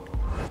ones.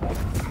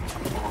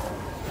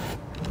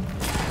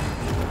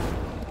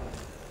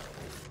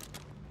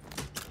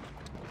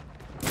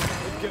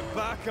 Get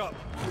back up.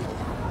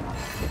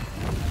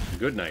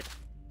 Good night.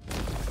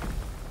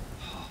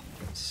 Oh,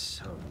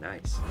 so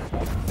nice.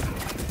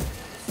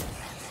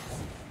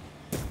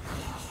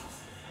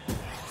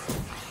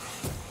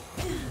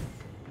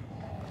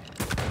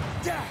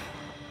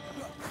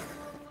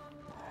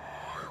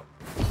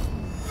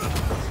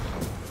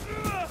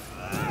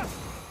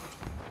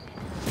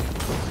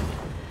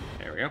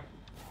 There we go.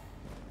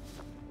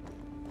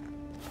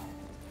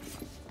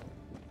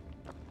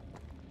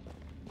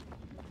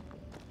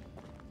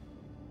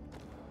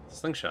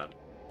 Slingshot.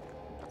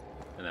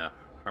 And a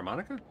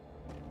harmonica?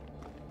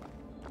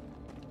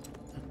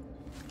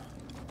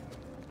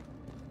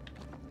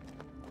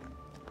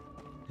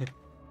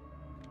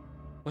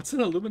 What's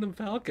an aluminum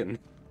falcon?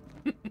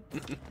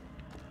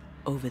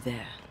 Over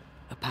there,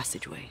 a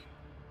passageway.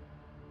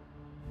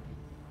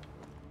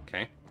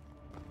 Okay.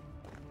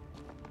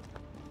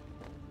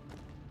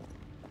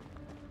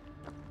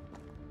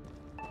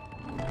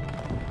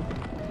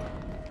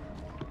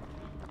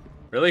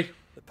 Really?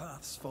 The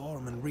paths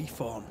form and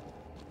reform.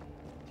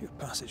 Your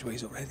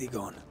passageway's already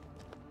gone.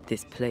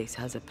 This place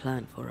has a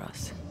plan for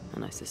us,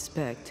 and I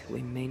suspect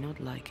we may not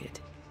like it.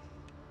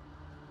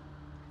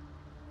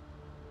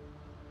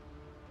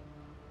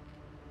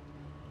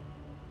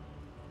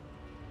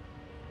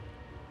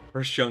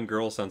 First young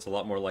girl sounds a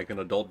lot more like an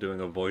adult doing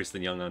a voice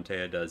than young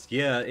Antea does.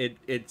 Yeah,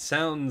 it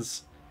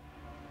sounds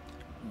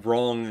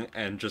wrong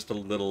and just a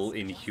little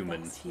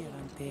inhuman.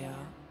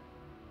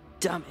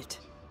 Damn it!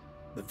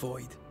 The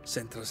void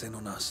centers in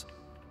on us.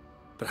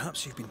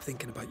 Perhaps you've been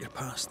thinking about your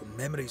past and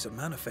memories are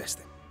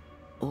manifesting.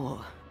 Or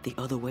the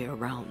other way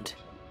around.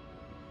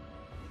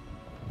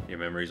 Your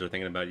memories are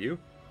thinking about you?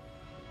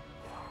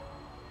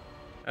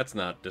 That's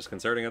not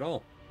disconcerting at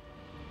all.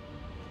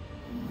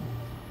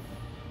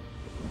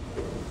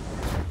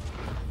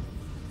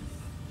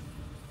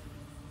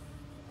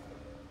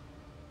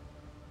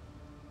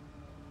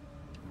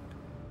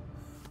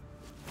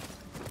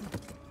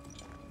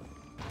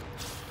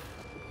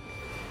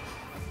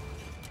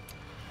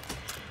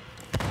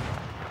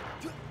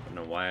 Don't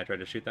know why I tried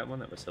to shoot that one.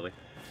 That was silly.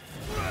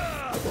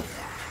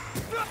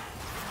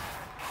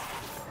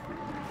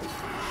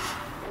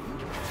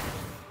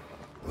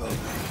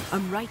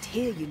 I'm right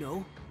here, you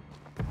know.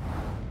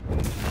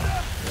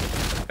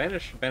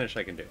 Banish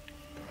I can do.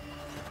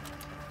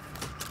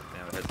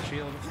 Now it has the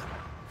shield.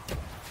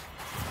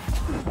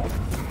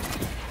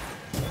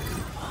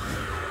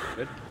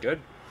 Good, good.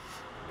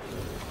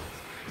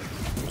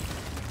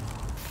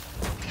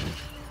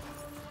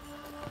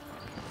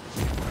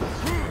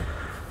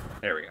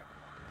 There we go.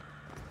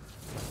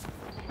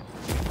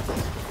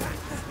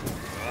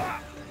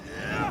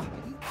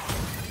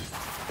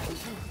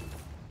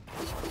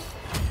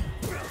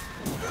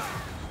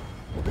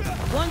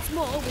 Once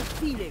more with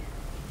feeling.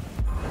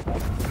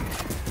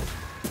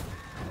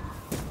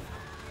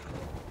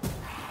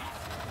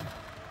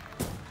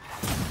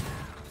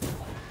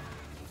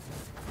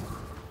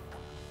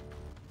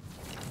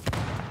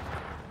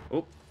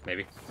 Oh,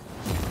 maybe.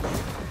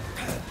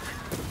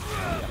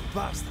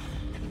 Bastard.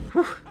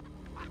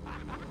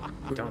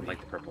 Don't like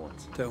the purple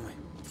ones. Tell me,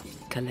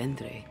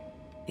 Calendre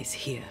is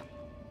here.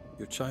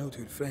 your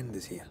childhood friend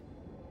is here.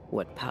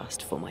 What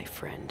passed for my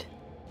friend?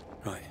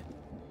 Right.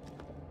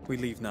 We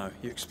leave now.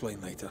 You explain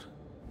later.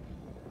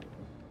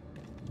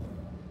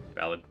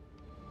 Valid.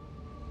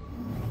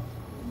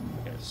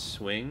 Gonna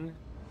swing.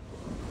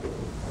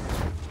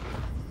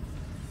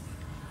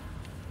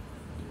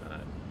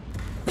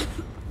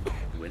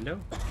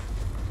 Window?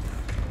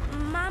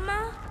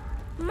 Mama?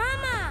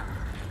 Mama!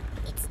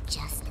 It's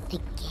just a game.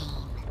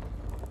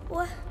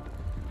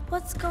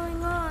 What's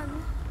going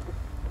on?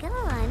 Go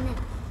on.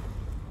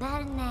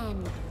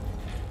 Bernard.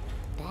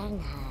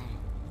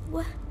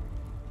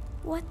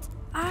 What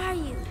are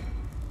you?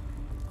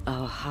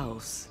 Our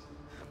house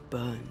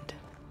burned.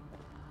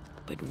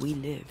 But we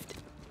lived.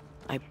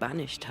 I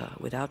banished her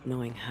without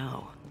knowing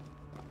how.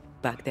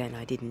 Back then,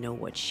 I didn't know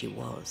what she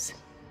was.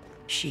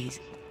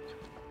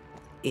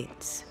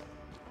 It's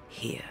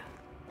here.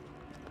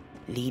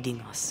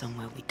 Leading us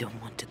somewhere we don't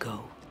want to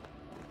go.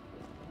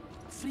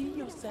 Free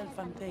yourself,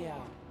 Antea.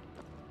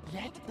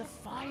 Let the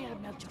fire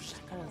melt your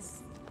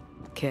shackles.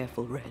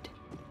 Careful, Red.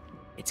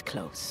 It's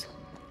close.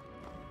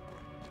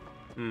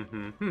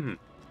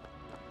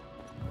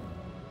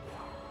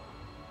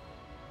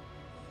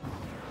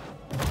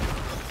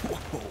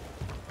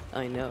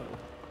 I know.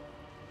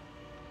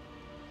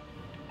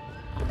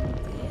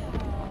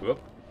 Whoop.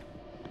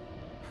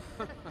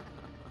 Let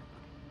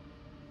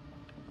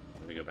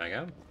me go back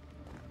out.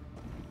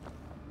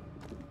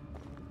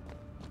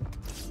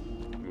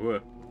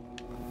 Whoop.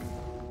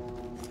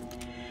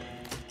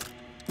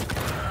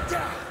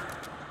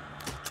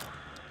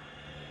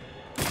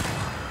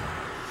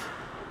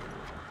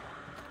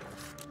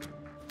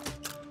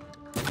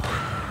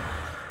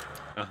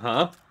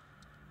 Uh-huh.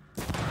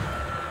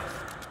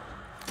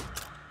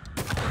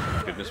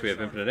 Goodness, we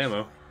have infinite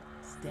ammo.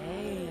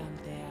 Stay,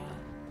 Antea.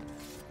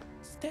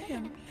 Stay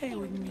and play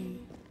with me.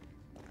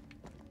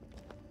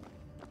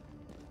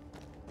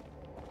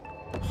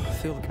 I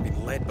feel like I'm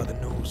being led by the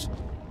nose.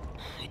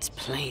 It's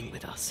playing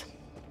with us.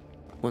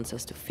 Wants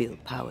us to feel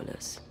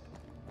powerless.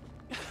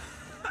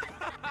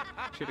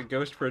 She had a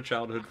ghost for a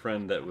childhood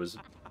friend that was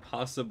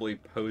possibly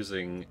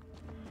posing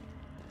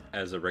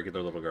as a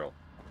regular little girl.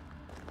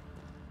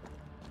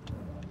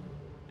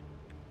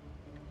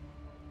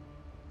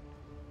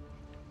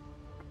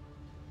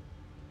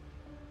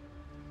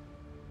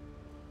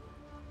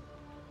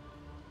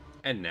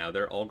 And now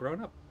they're all grown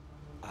up.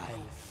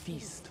 I'll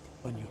feast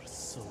on your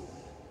soul.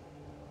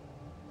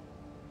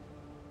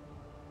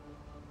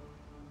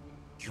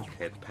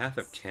 Okay, the Path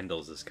of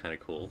Candles is kind of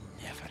cool.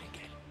 Never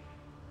again.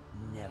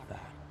 Never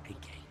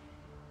again.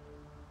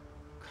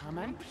 Come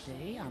and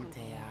play,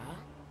 Antea.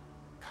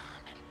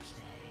 Come and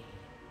play.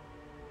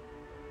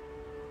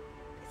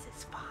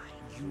 is fine.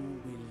 You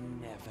will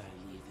never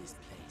leave this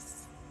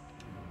place.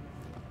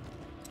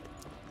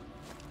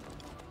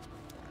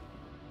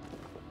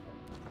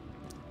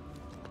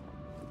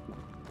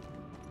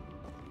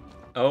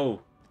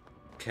 Oh.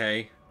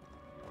 Okay.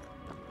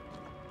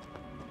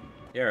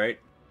 Yeah, right.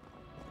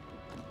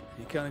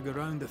 You can't go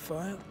round the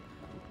fire?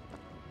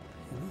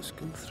 You must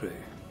go through.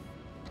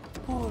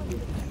 Poor little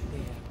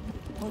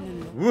bear. All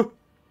alone. Woo!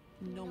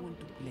 No one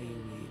to play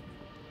with.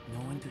 No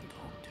one to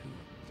talk to.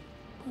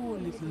 Poor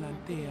little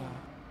Antea.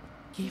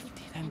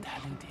 Gifted and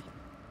talented.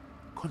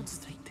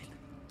 Constricted.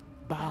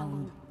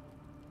 Bound.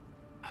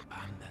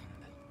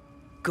 Abandoned.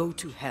 Go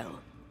to hell.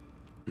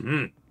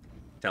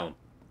 Tell him.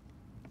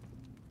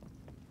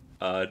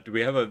 Do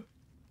we have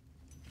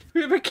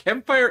a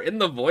campfire in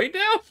the void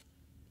now?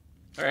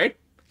 Alright,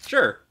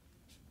 sure.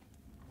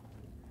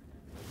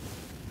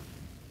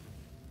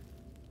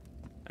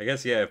 I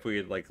guess, yeah, if we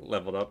had, like,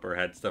 leveled up or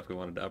had stuff we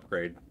wanted to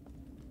upgrade.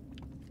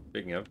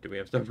 Speaking of, do we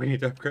have stuff we need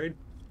to upgrade?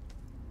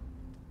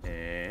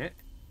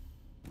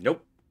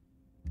 Nope.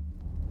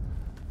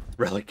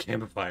 Relic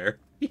campfire.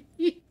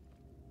 I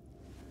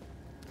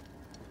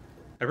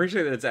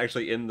appreciate that it's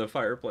actually in the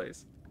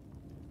fireplace.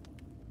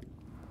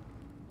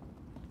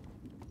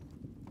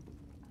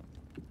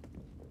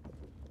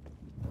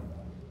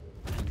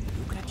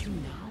 Look at you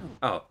now.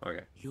 Oh,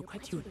 okay. Look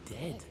at you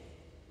dead.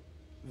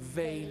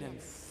 Vain and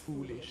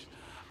foolish.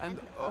 And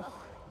oh,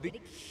 the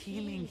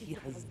killing he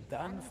has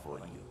done for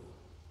you.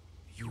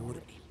 You're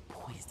a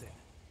poison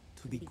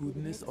to the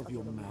goodness of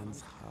your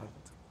man's heart.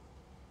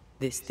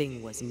 This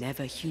thing was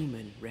never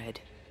human, Red.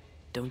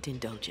 Don't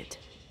indulge it.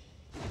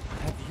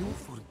 Have you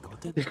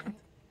forgotten that?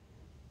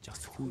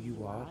 Just who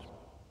you are?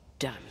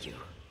 Damn you.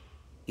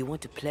 You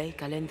want to play,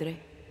 Calendre?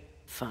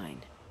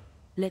 Fine.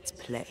 Let's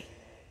play.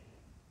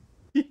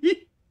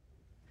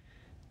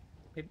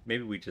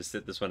 Maybe we just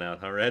sit this one out,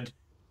 huh, Red?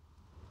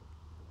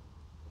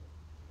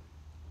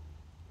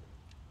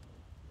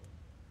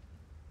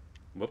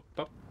 Whoop,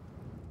 up.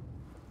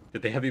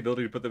 Did they have the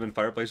ability to put them in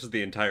fireplaces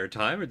the entire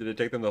time, or did it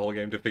take them the whole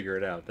game to figure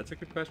it out? That's a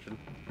good question.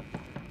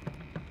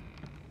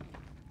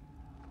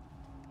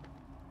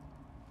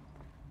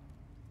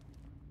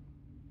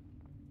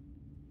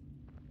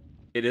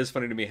 It is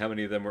funny to me how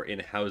many of them were in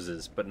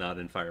houses, but not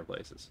in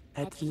fireplaces.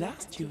 At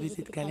last you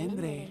visit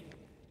Calendre.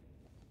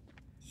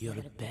 Your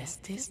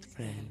bestest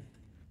friend.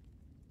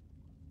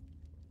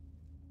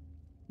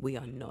 We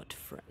are not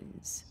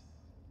friends.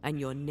 And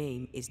your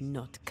name is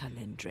not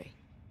Calendre.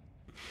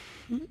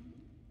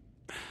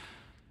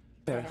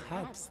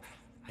 Perhaps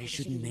I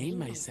should name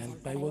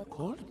myself by what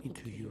called me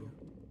to you.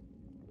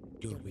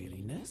 Your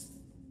weariness?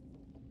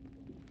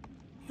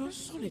 Your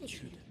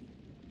solitude?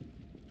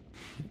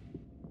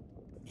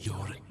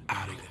 Your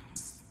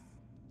arrogance?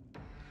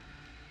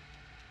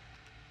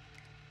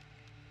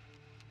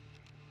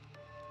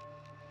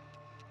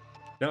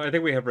 No, I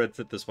think we have Red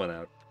sit this one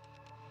out.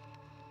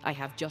 I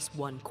have just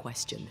one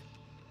question.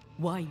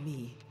 Why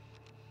me?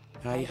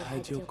 I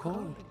heard your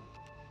call.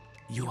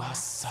 You are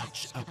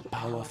such a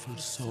powerful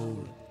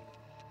soul.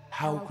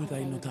 How could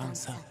I not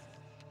answer?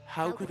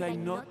 How could I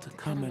not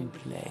come and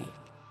play?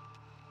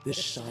 The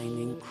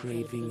shining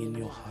craving in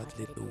your heart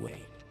lit the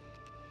way.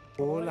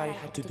 All I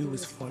had to do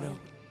was follow.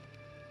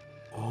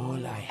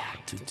 All I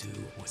had to do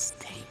was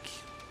take.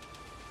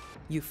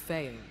 You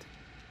failed.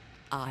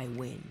 I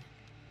win.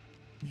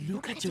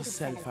 Look at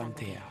yourself,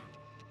 Antea.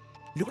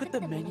 Look at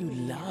the man you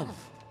love.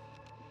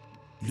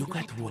 Look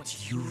at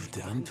what you've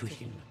done to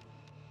him.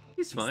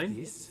 He's fine.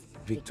 This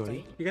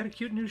victory? You got a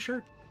cute new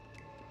shirt.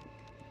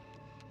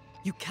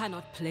 You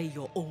cannot play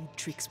your old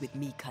tricks with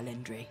me,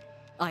 Calendre.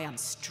 I am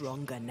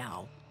stronger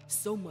now.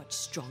 So much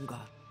stronger.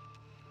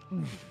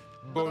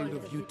 Bold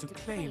of you to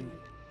claim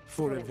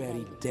for a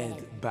very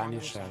dead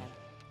Banisher.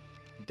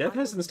 Death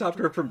hasn't stopped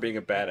her from being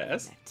a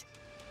badass.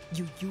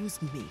 You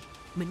used me,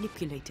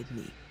 manipulated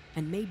me,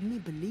 and made me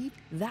believe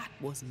that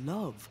was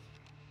love.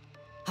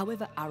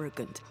 However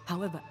arrogant,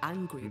 however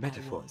angry I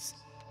was,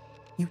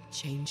 you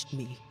changed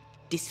me,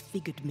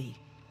 disfigured me.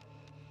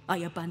 I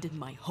abandoned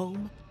my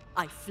home.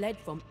 I fled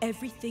from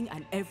everything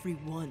and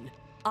everyone.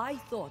 I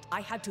thought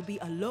I had to be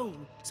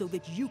alone so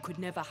that you could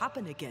never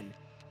happen again.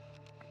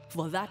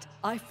 For that,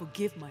 I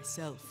forgive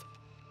myself.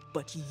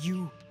 But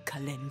you,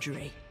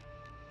 Calendre,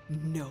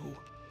 no.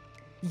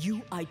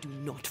 You I do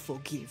not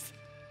forgive.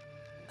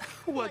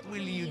 What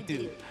will you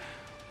do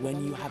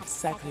when you have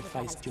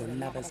sacrificed your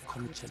lover's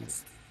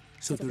conscience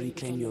so to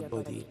reclaim your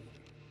body?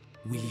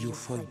 Will you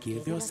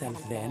forgive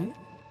yourself then?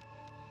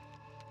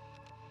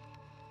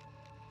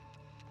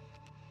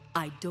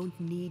 I don't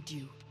need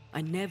you.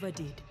 I never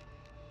did.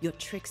 Your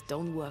tricks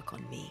don't work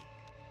on me.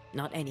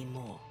 Not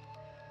anymore.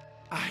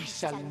 I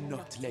shall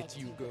not let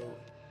you go.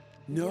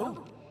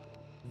 No.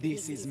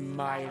 This is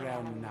my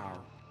realm now.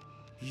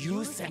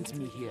 You sent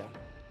me here.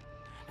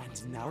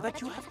 And now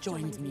that you have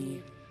joined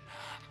me,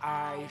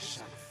 I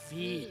shall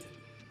feed.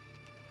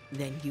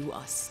 Then you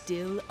are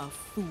still a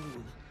fool.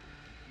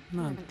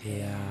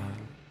 Antea,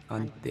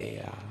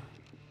 Antea.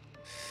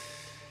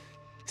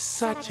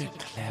 Such a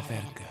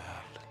clever girl.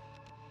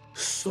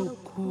 so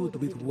good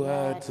with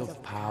words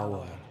of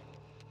power.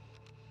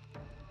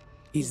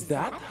 Is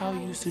that how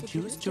you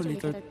seduced your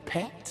little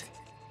pet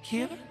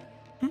here?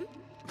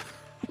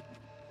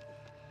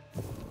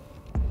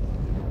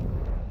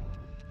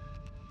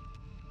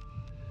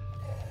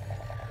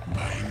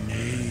 My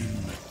name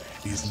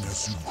is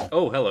Nezuko.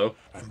 Oh, hello.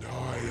 And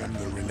I am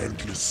the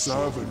relentless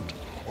servant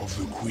of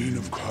the Queen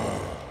of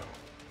Kur.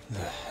 The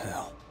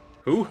hell?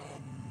 Who?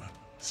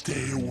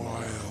 Stay a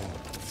while.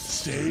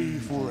 Stay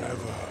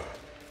forever.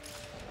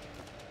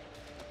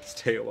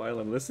 Stay a while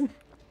and listen?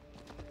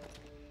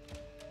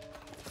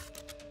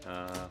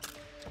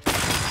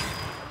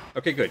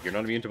 Okay, good. You're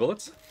not immune to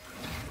bullets?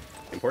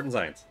 Important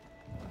science.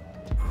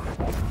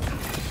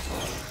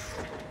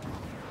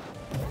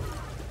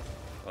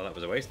 Well, that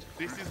was a waste.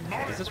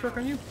 Does this work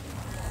on you?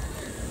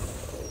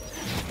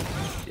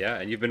 Yeah,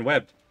 and you've been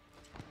webbed.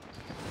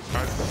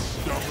 As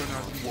stubborn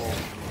as you are.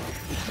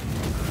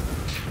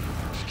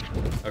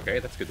 Okay,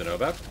 that's good to know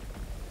about.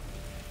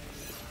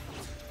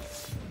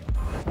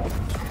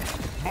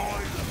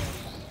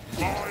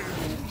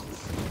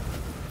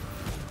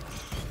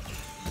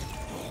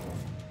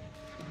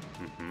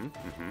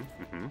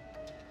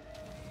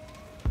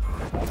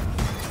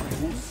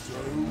 You're so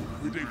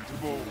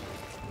predictable.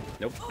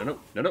 Nope,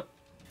 no.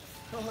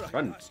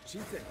 Run.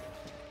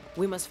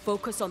 We must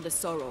focus on the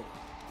sorrow.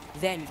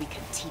 Then we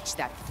can teach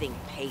that thing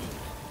pain.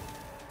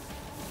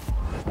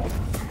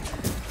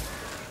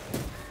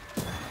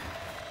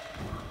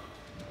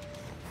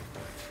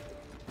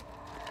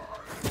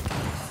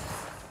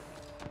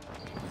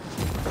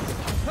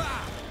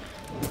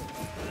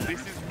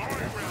 This is my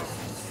realm.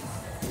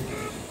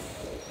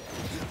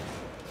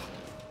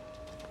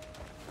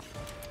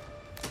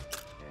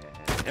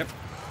 Yep.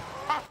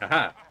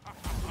 Aha.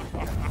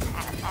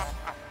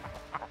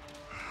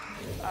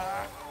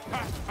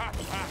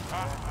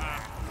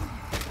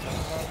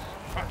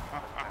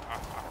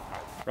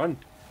 Run.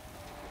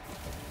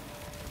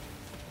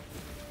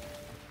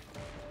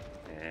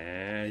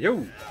 And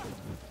yo.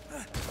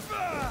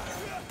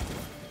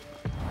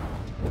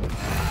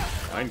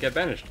 Fine, get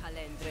banished.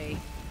 Calendre,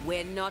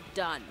 we're not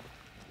done.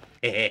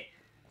 Hehe.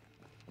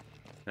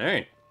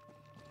 Alright.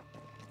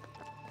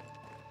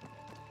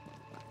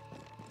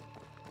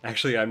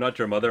 Actually, I'm not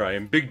your mother, I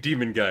am Big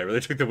Demon Guy. Really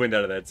took the wind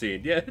out of that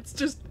scene. Yeah, it's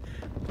just...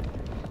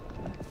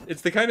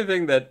 It's the kind of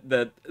thing that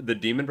the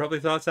demon probably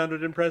thought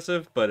sounded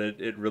impressive, but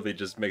it really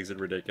just makes it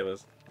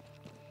ridiculous.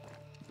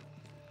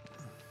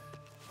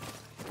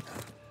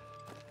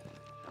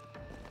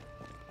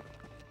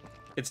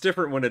 It's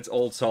different when it's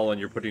Old Sol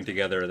and you're putting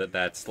together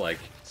that's like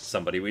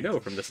somebody we know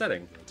from the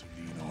setting.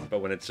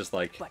 But when it's just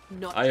like,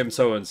 I am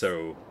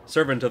so-and-so,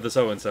 servant of the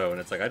so-and-so, and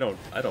it's like, I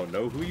don't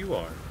know who you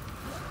are.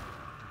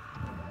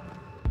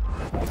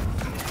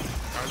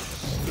 As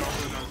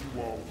stubborn as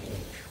you are.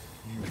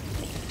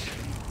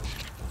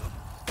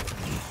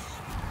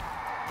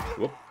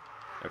 Whoop.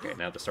 Okay,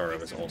 now the sorrow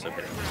is also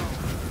hitting.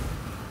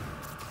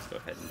 Let's go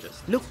ahead and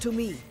just... Look to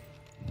me.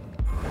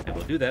 I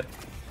will do that.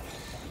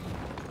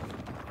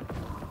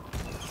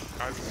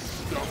 As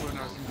stubborn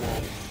as you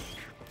are.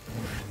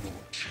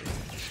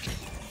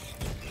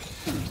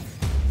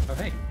 Oh,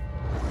 hey.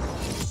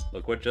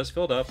 Look what just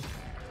filled up.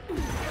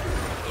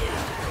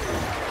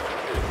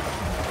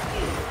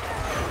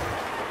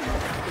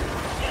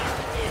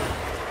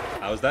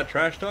 How's that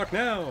trash talk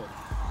now?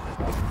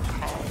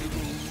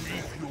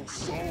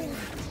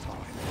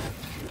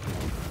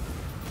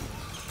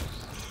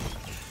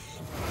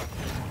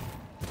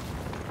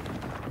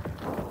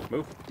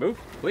 Move,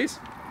 please.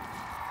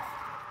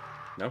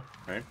 No?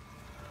 Alright.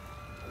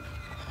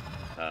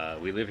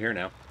 We live here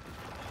now.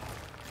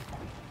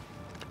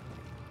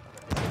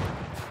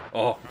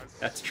 Oh,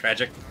 that's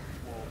tragic.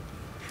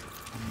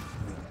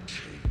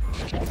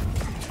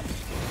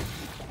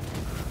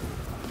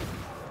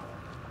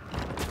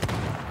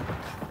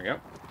 There we go.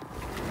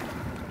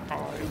 I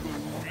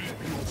will reap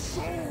your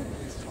soul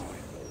this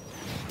time.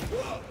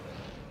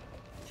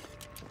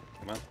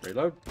 Come on,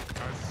 reload.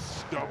 As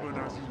stubborn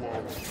as you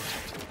are,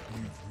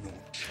 you've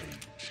not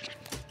changed.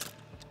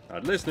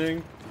 Not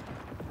listening.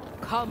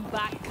 Come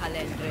back,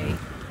 Calendre.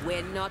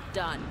 We're not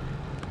done.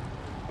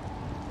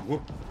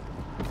 Whoop.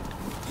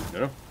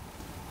 No.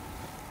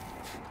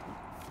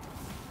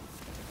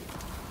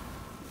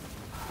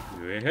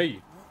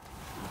 Hey.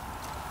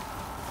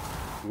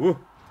 Woo.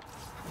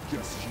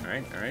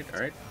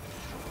 Alright.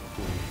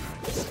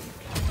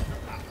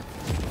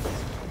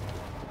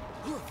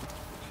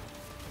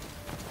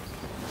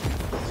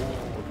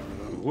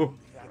 Woo.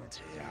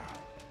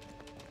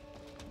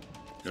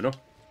 No.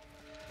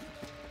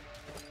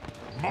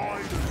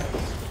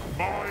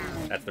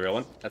 That's the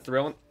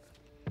real one.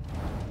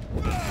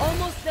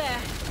 Almost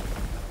there.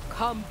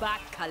 Come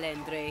back,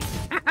 Calendre.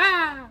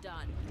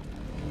 Done.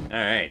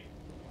 Alright.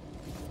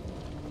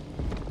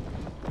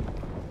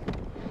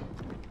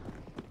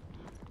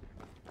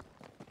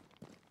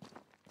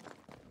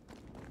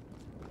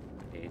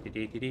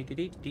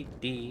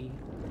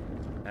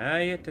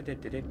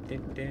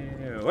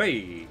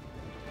 Wait.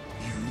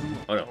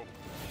 Oh no.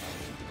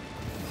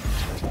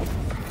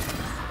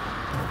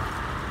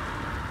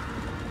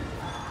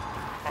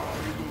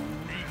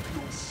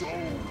 soul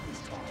this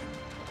time.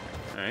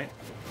 Alright.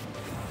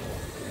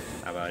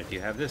 How about if you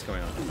have this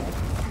going on?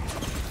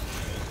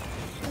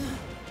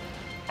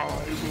 I will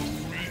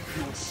reap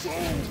your soul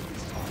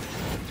this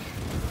time.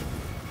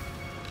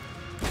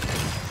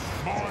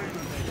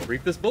 Mine.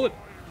 Reap this bullet.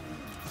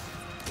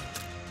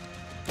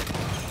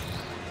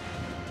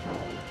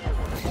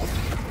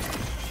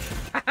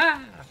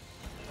 Ha-ha!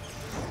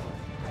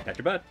 Got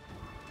your butt.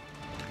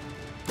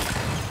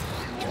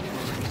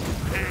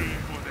 Pay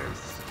for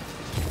this.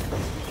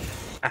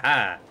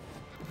 Haha!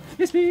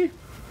 Miss me!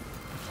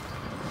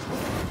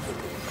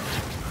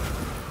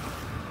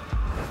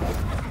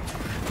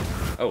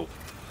 Oh.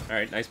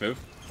 Alright, nice move.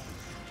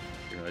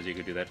 Didn't realize you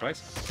could do that twice.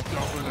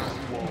 Stubborn as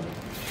you are.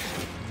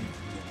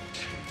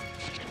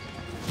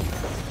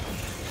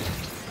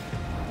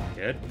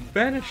 Get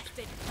banished!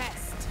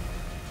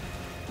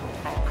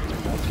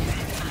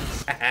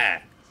 Haha!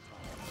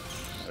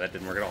 That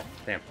didn't work at all.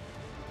 Damn.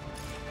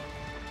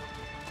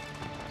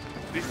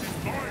 This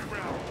is my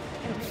realm.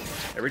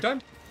 Every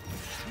time?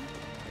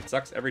 It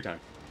sucks every time.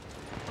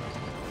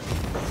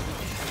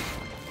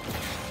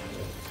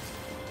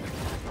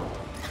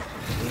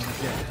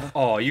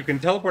 Oh, you can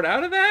teleport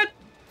out of that?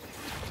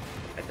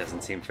 That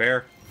doesn't seem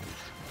fair.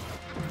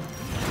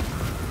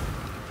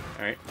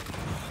 Alright.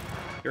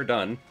 You're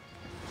done.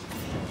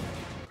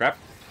 Crap.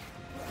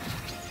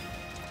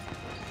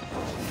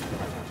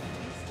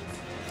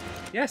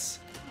 Yes.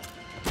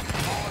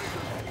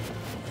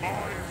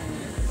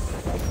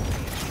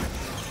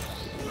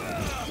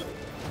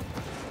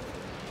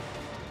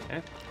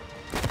 Okay.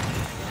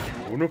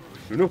 Oh no,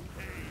 no, no.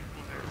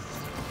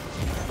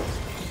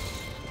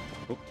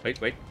 Oh, wait,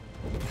 wait.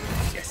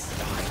 Yes.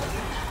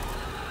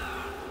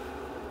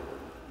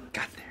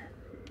 Got there.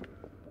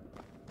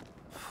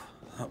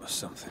 That was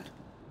something.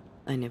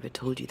 I never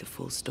told you the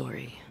full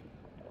story.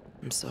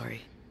 I'm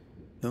sorry.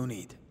 No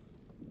need.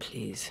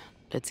 Please,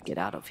 let's get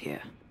out of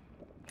here.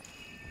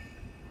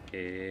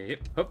 Yep,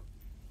 hop.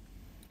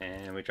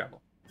 And we travel.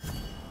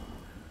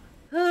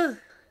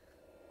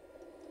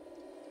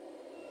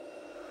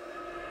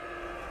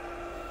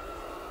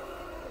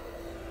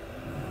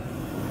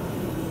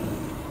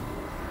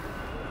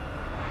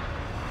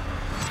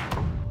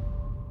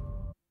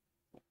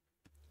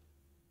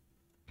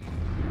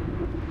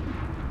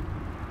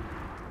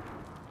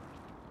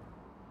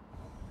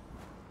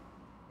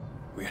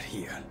 We're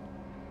here.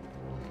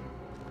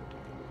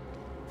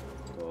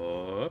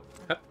 Hop,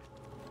 hop.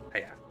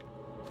 Hiya.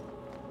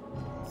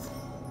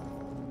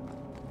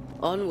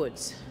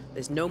 Onwards.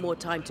 There's no more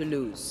time to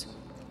lose.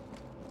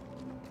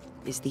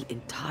 Is the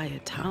entire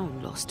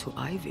town lost to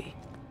Ivy?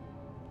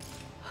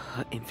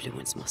 Her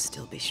influence must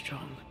still be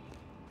strong.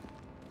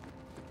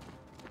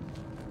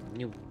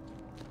 New.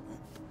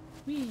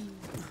 Whee.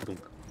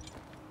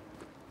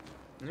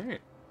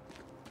 Alright.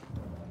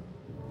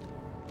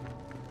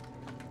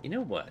 You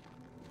know what?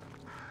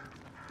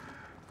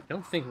 I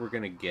don't think we're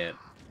gonna get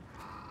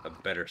a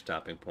better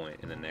stopping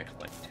point in the next,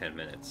 like, 10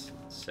 minutes.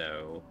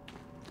 So,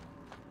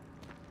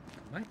 I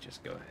might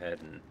just go ahead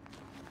and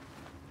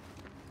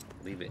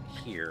leave it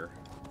here.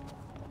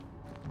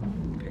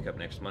 Pick up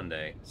next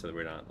Monday so that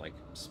we're not, like,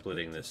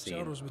 splitting this scene.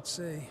 Charles would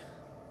say,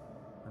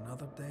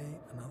 another day,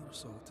 another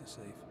soul to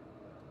save.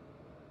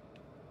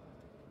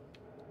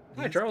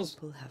 Hi, Charles.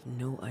 People have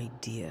no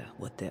idea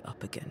what they're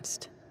up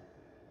against.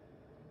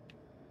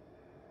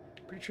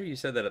 Pretty sure you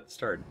said that at the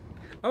start.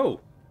 Oh,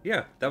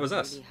 yeah, that was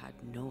us. We had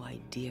no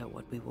idea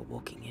what we were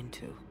walking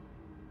into.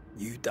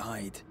 You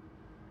died.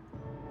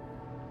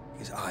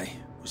 Because I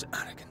was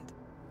arrogant.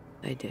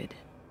 I did.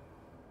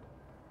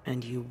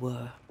 And you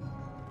were.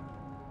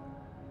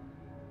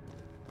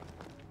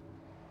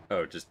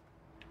 Oh, just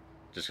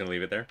gonna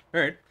leave it there?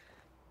 Alright.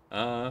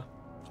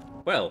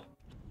 Well,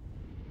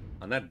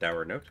 on that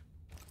dour note,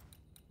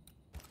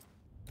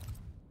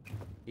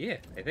 yeah,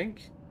 I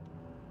think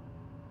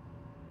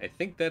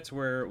that's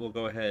where we'll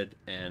go ahead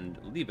and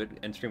leave it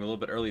and stream a little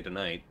bit early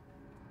tonight.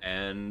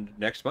 And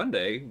next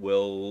Monday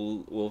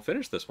we'll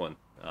finish this one.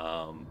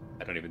 I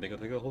don't even think I'll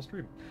take the whole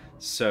stream.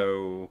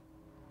 So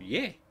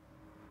yeah,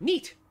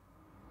 neat.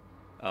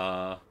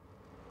 What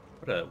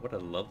a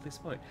lovely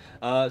spot.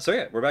 So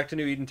yeah, we're back to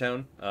New Eden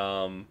Town.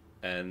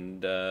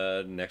 And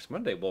next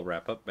Monday we'll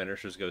wrap up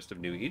Banishers Ghost of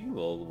New Eden.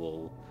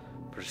 We'll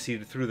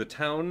proceed through the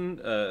town,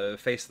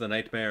 face the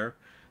nightmare,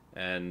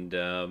 and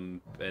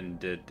do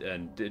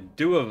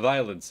a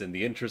violence in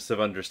the interests of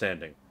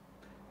understanding.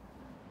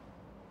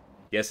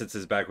 Yes, it's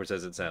as backwards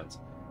as it sounds.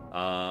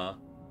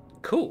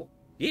 Cool.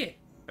 Yeah.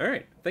 All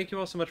right. Thank you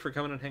all so much for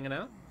coming and hanging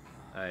out.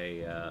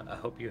 I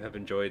hope you have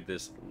enjoyed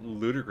this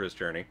ludicrous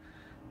journey,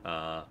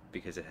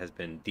 because it has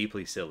been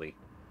deeply silly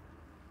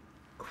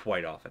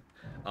quite often.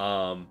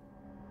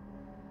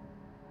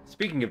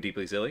 Speaking of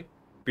deeply silly,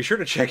 be sure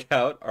to check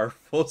out our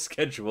full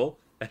schedule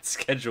at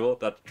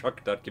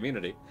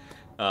schedule.truck.community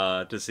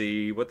to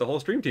see what the whole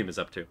stream team is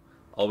up to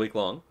all week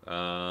long,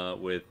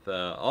 with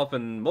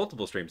often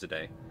multiple streams a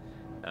day.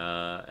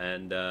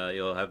 And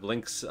you'll have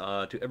links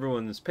to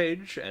everyone's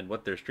page and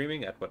what they're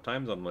streaming at what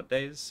times on what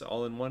days,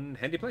 all in one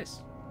handy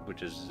place.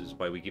 which is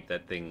why we keep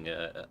that thing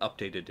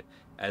updated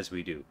as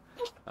we do.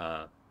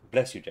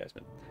 Bless you,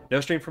 Jasmine.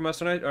 No stream from us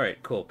tonight?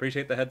 Alright, cool.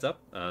 Appreciate the heads up.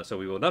 So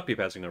we will not be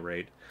passing a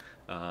raid.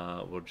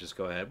 We'll just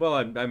go ahead. Well,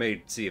 I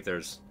may see if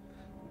there's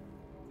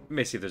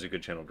a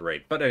good channel to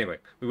raid. But anyway,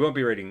 we won't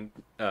be raiding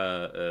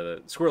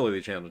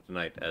Squirrely channel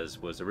tonight, as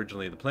was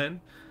originally the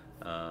plan.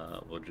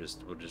 We'll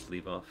just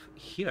leave off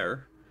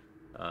here,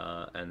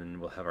 and then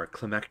we'll have our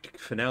climactic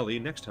finale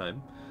next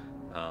time.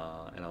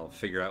 And I'll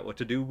figure out what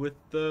to do with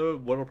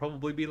what will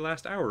probably be the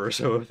last hour or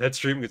so of that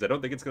stream, because I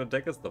don't think it's going to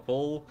take us the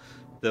full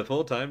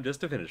time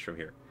just to finish from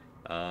here.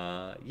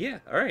 Yeah,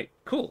 all right,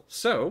 cool.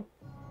 So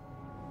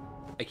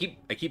I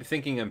keep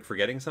thinking I'm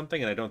forgetting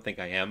something, and I don't think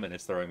I am, and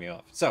it's throwing me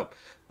off. So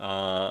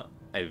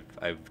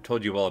I've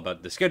told you all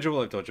about the schedule.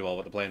 I've told you all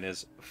what the plan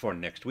is for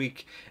next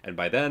week, and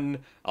by then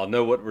I'll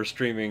know what we're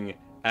streaming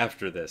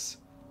after this.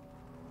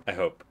 I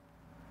hope.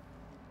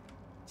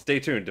 Stay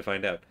tuned to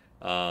find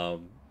out.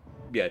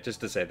 Yeah,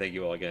 just to say thank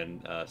you all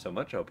again so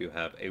much. I hope you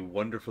have a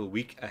wonderful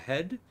week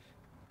ahead,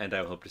 and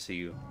I hope to see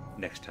you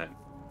next time.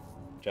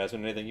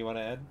 Jasmine, anything you want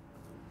to add?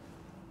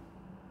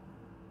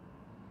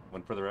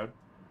 One for the road?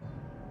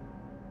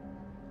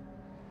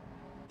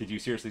 Did you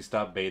seriously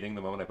stop bathing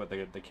the moment I put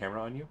the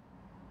camera on you?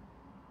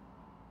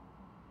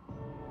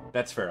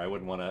 That's fair. I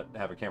wouldn't want to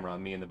have a camera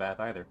on me in the bath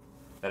either.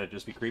 That'd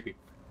just be creepy.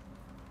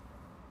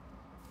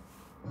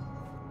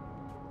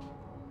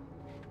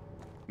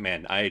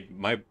 Man,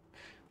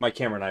 my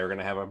camera and I are going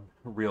to have a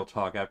real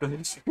talk after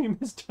the stream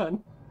is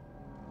done.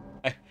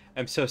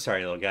 I'm so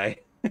sorry, little guy.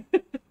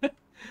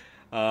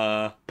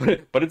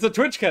 But it's a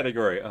Twitch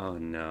category. Oh,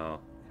 no.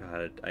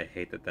 God, I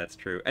hate that that's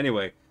true.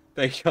 Anyway,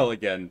 thank y'all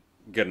again.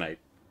 Good night.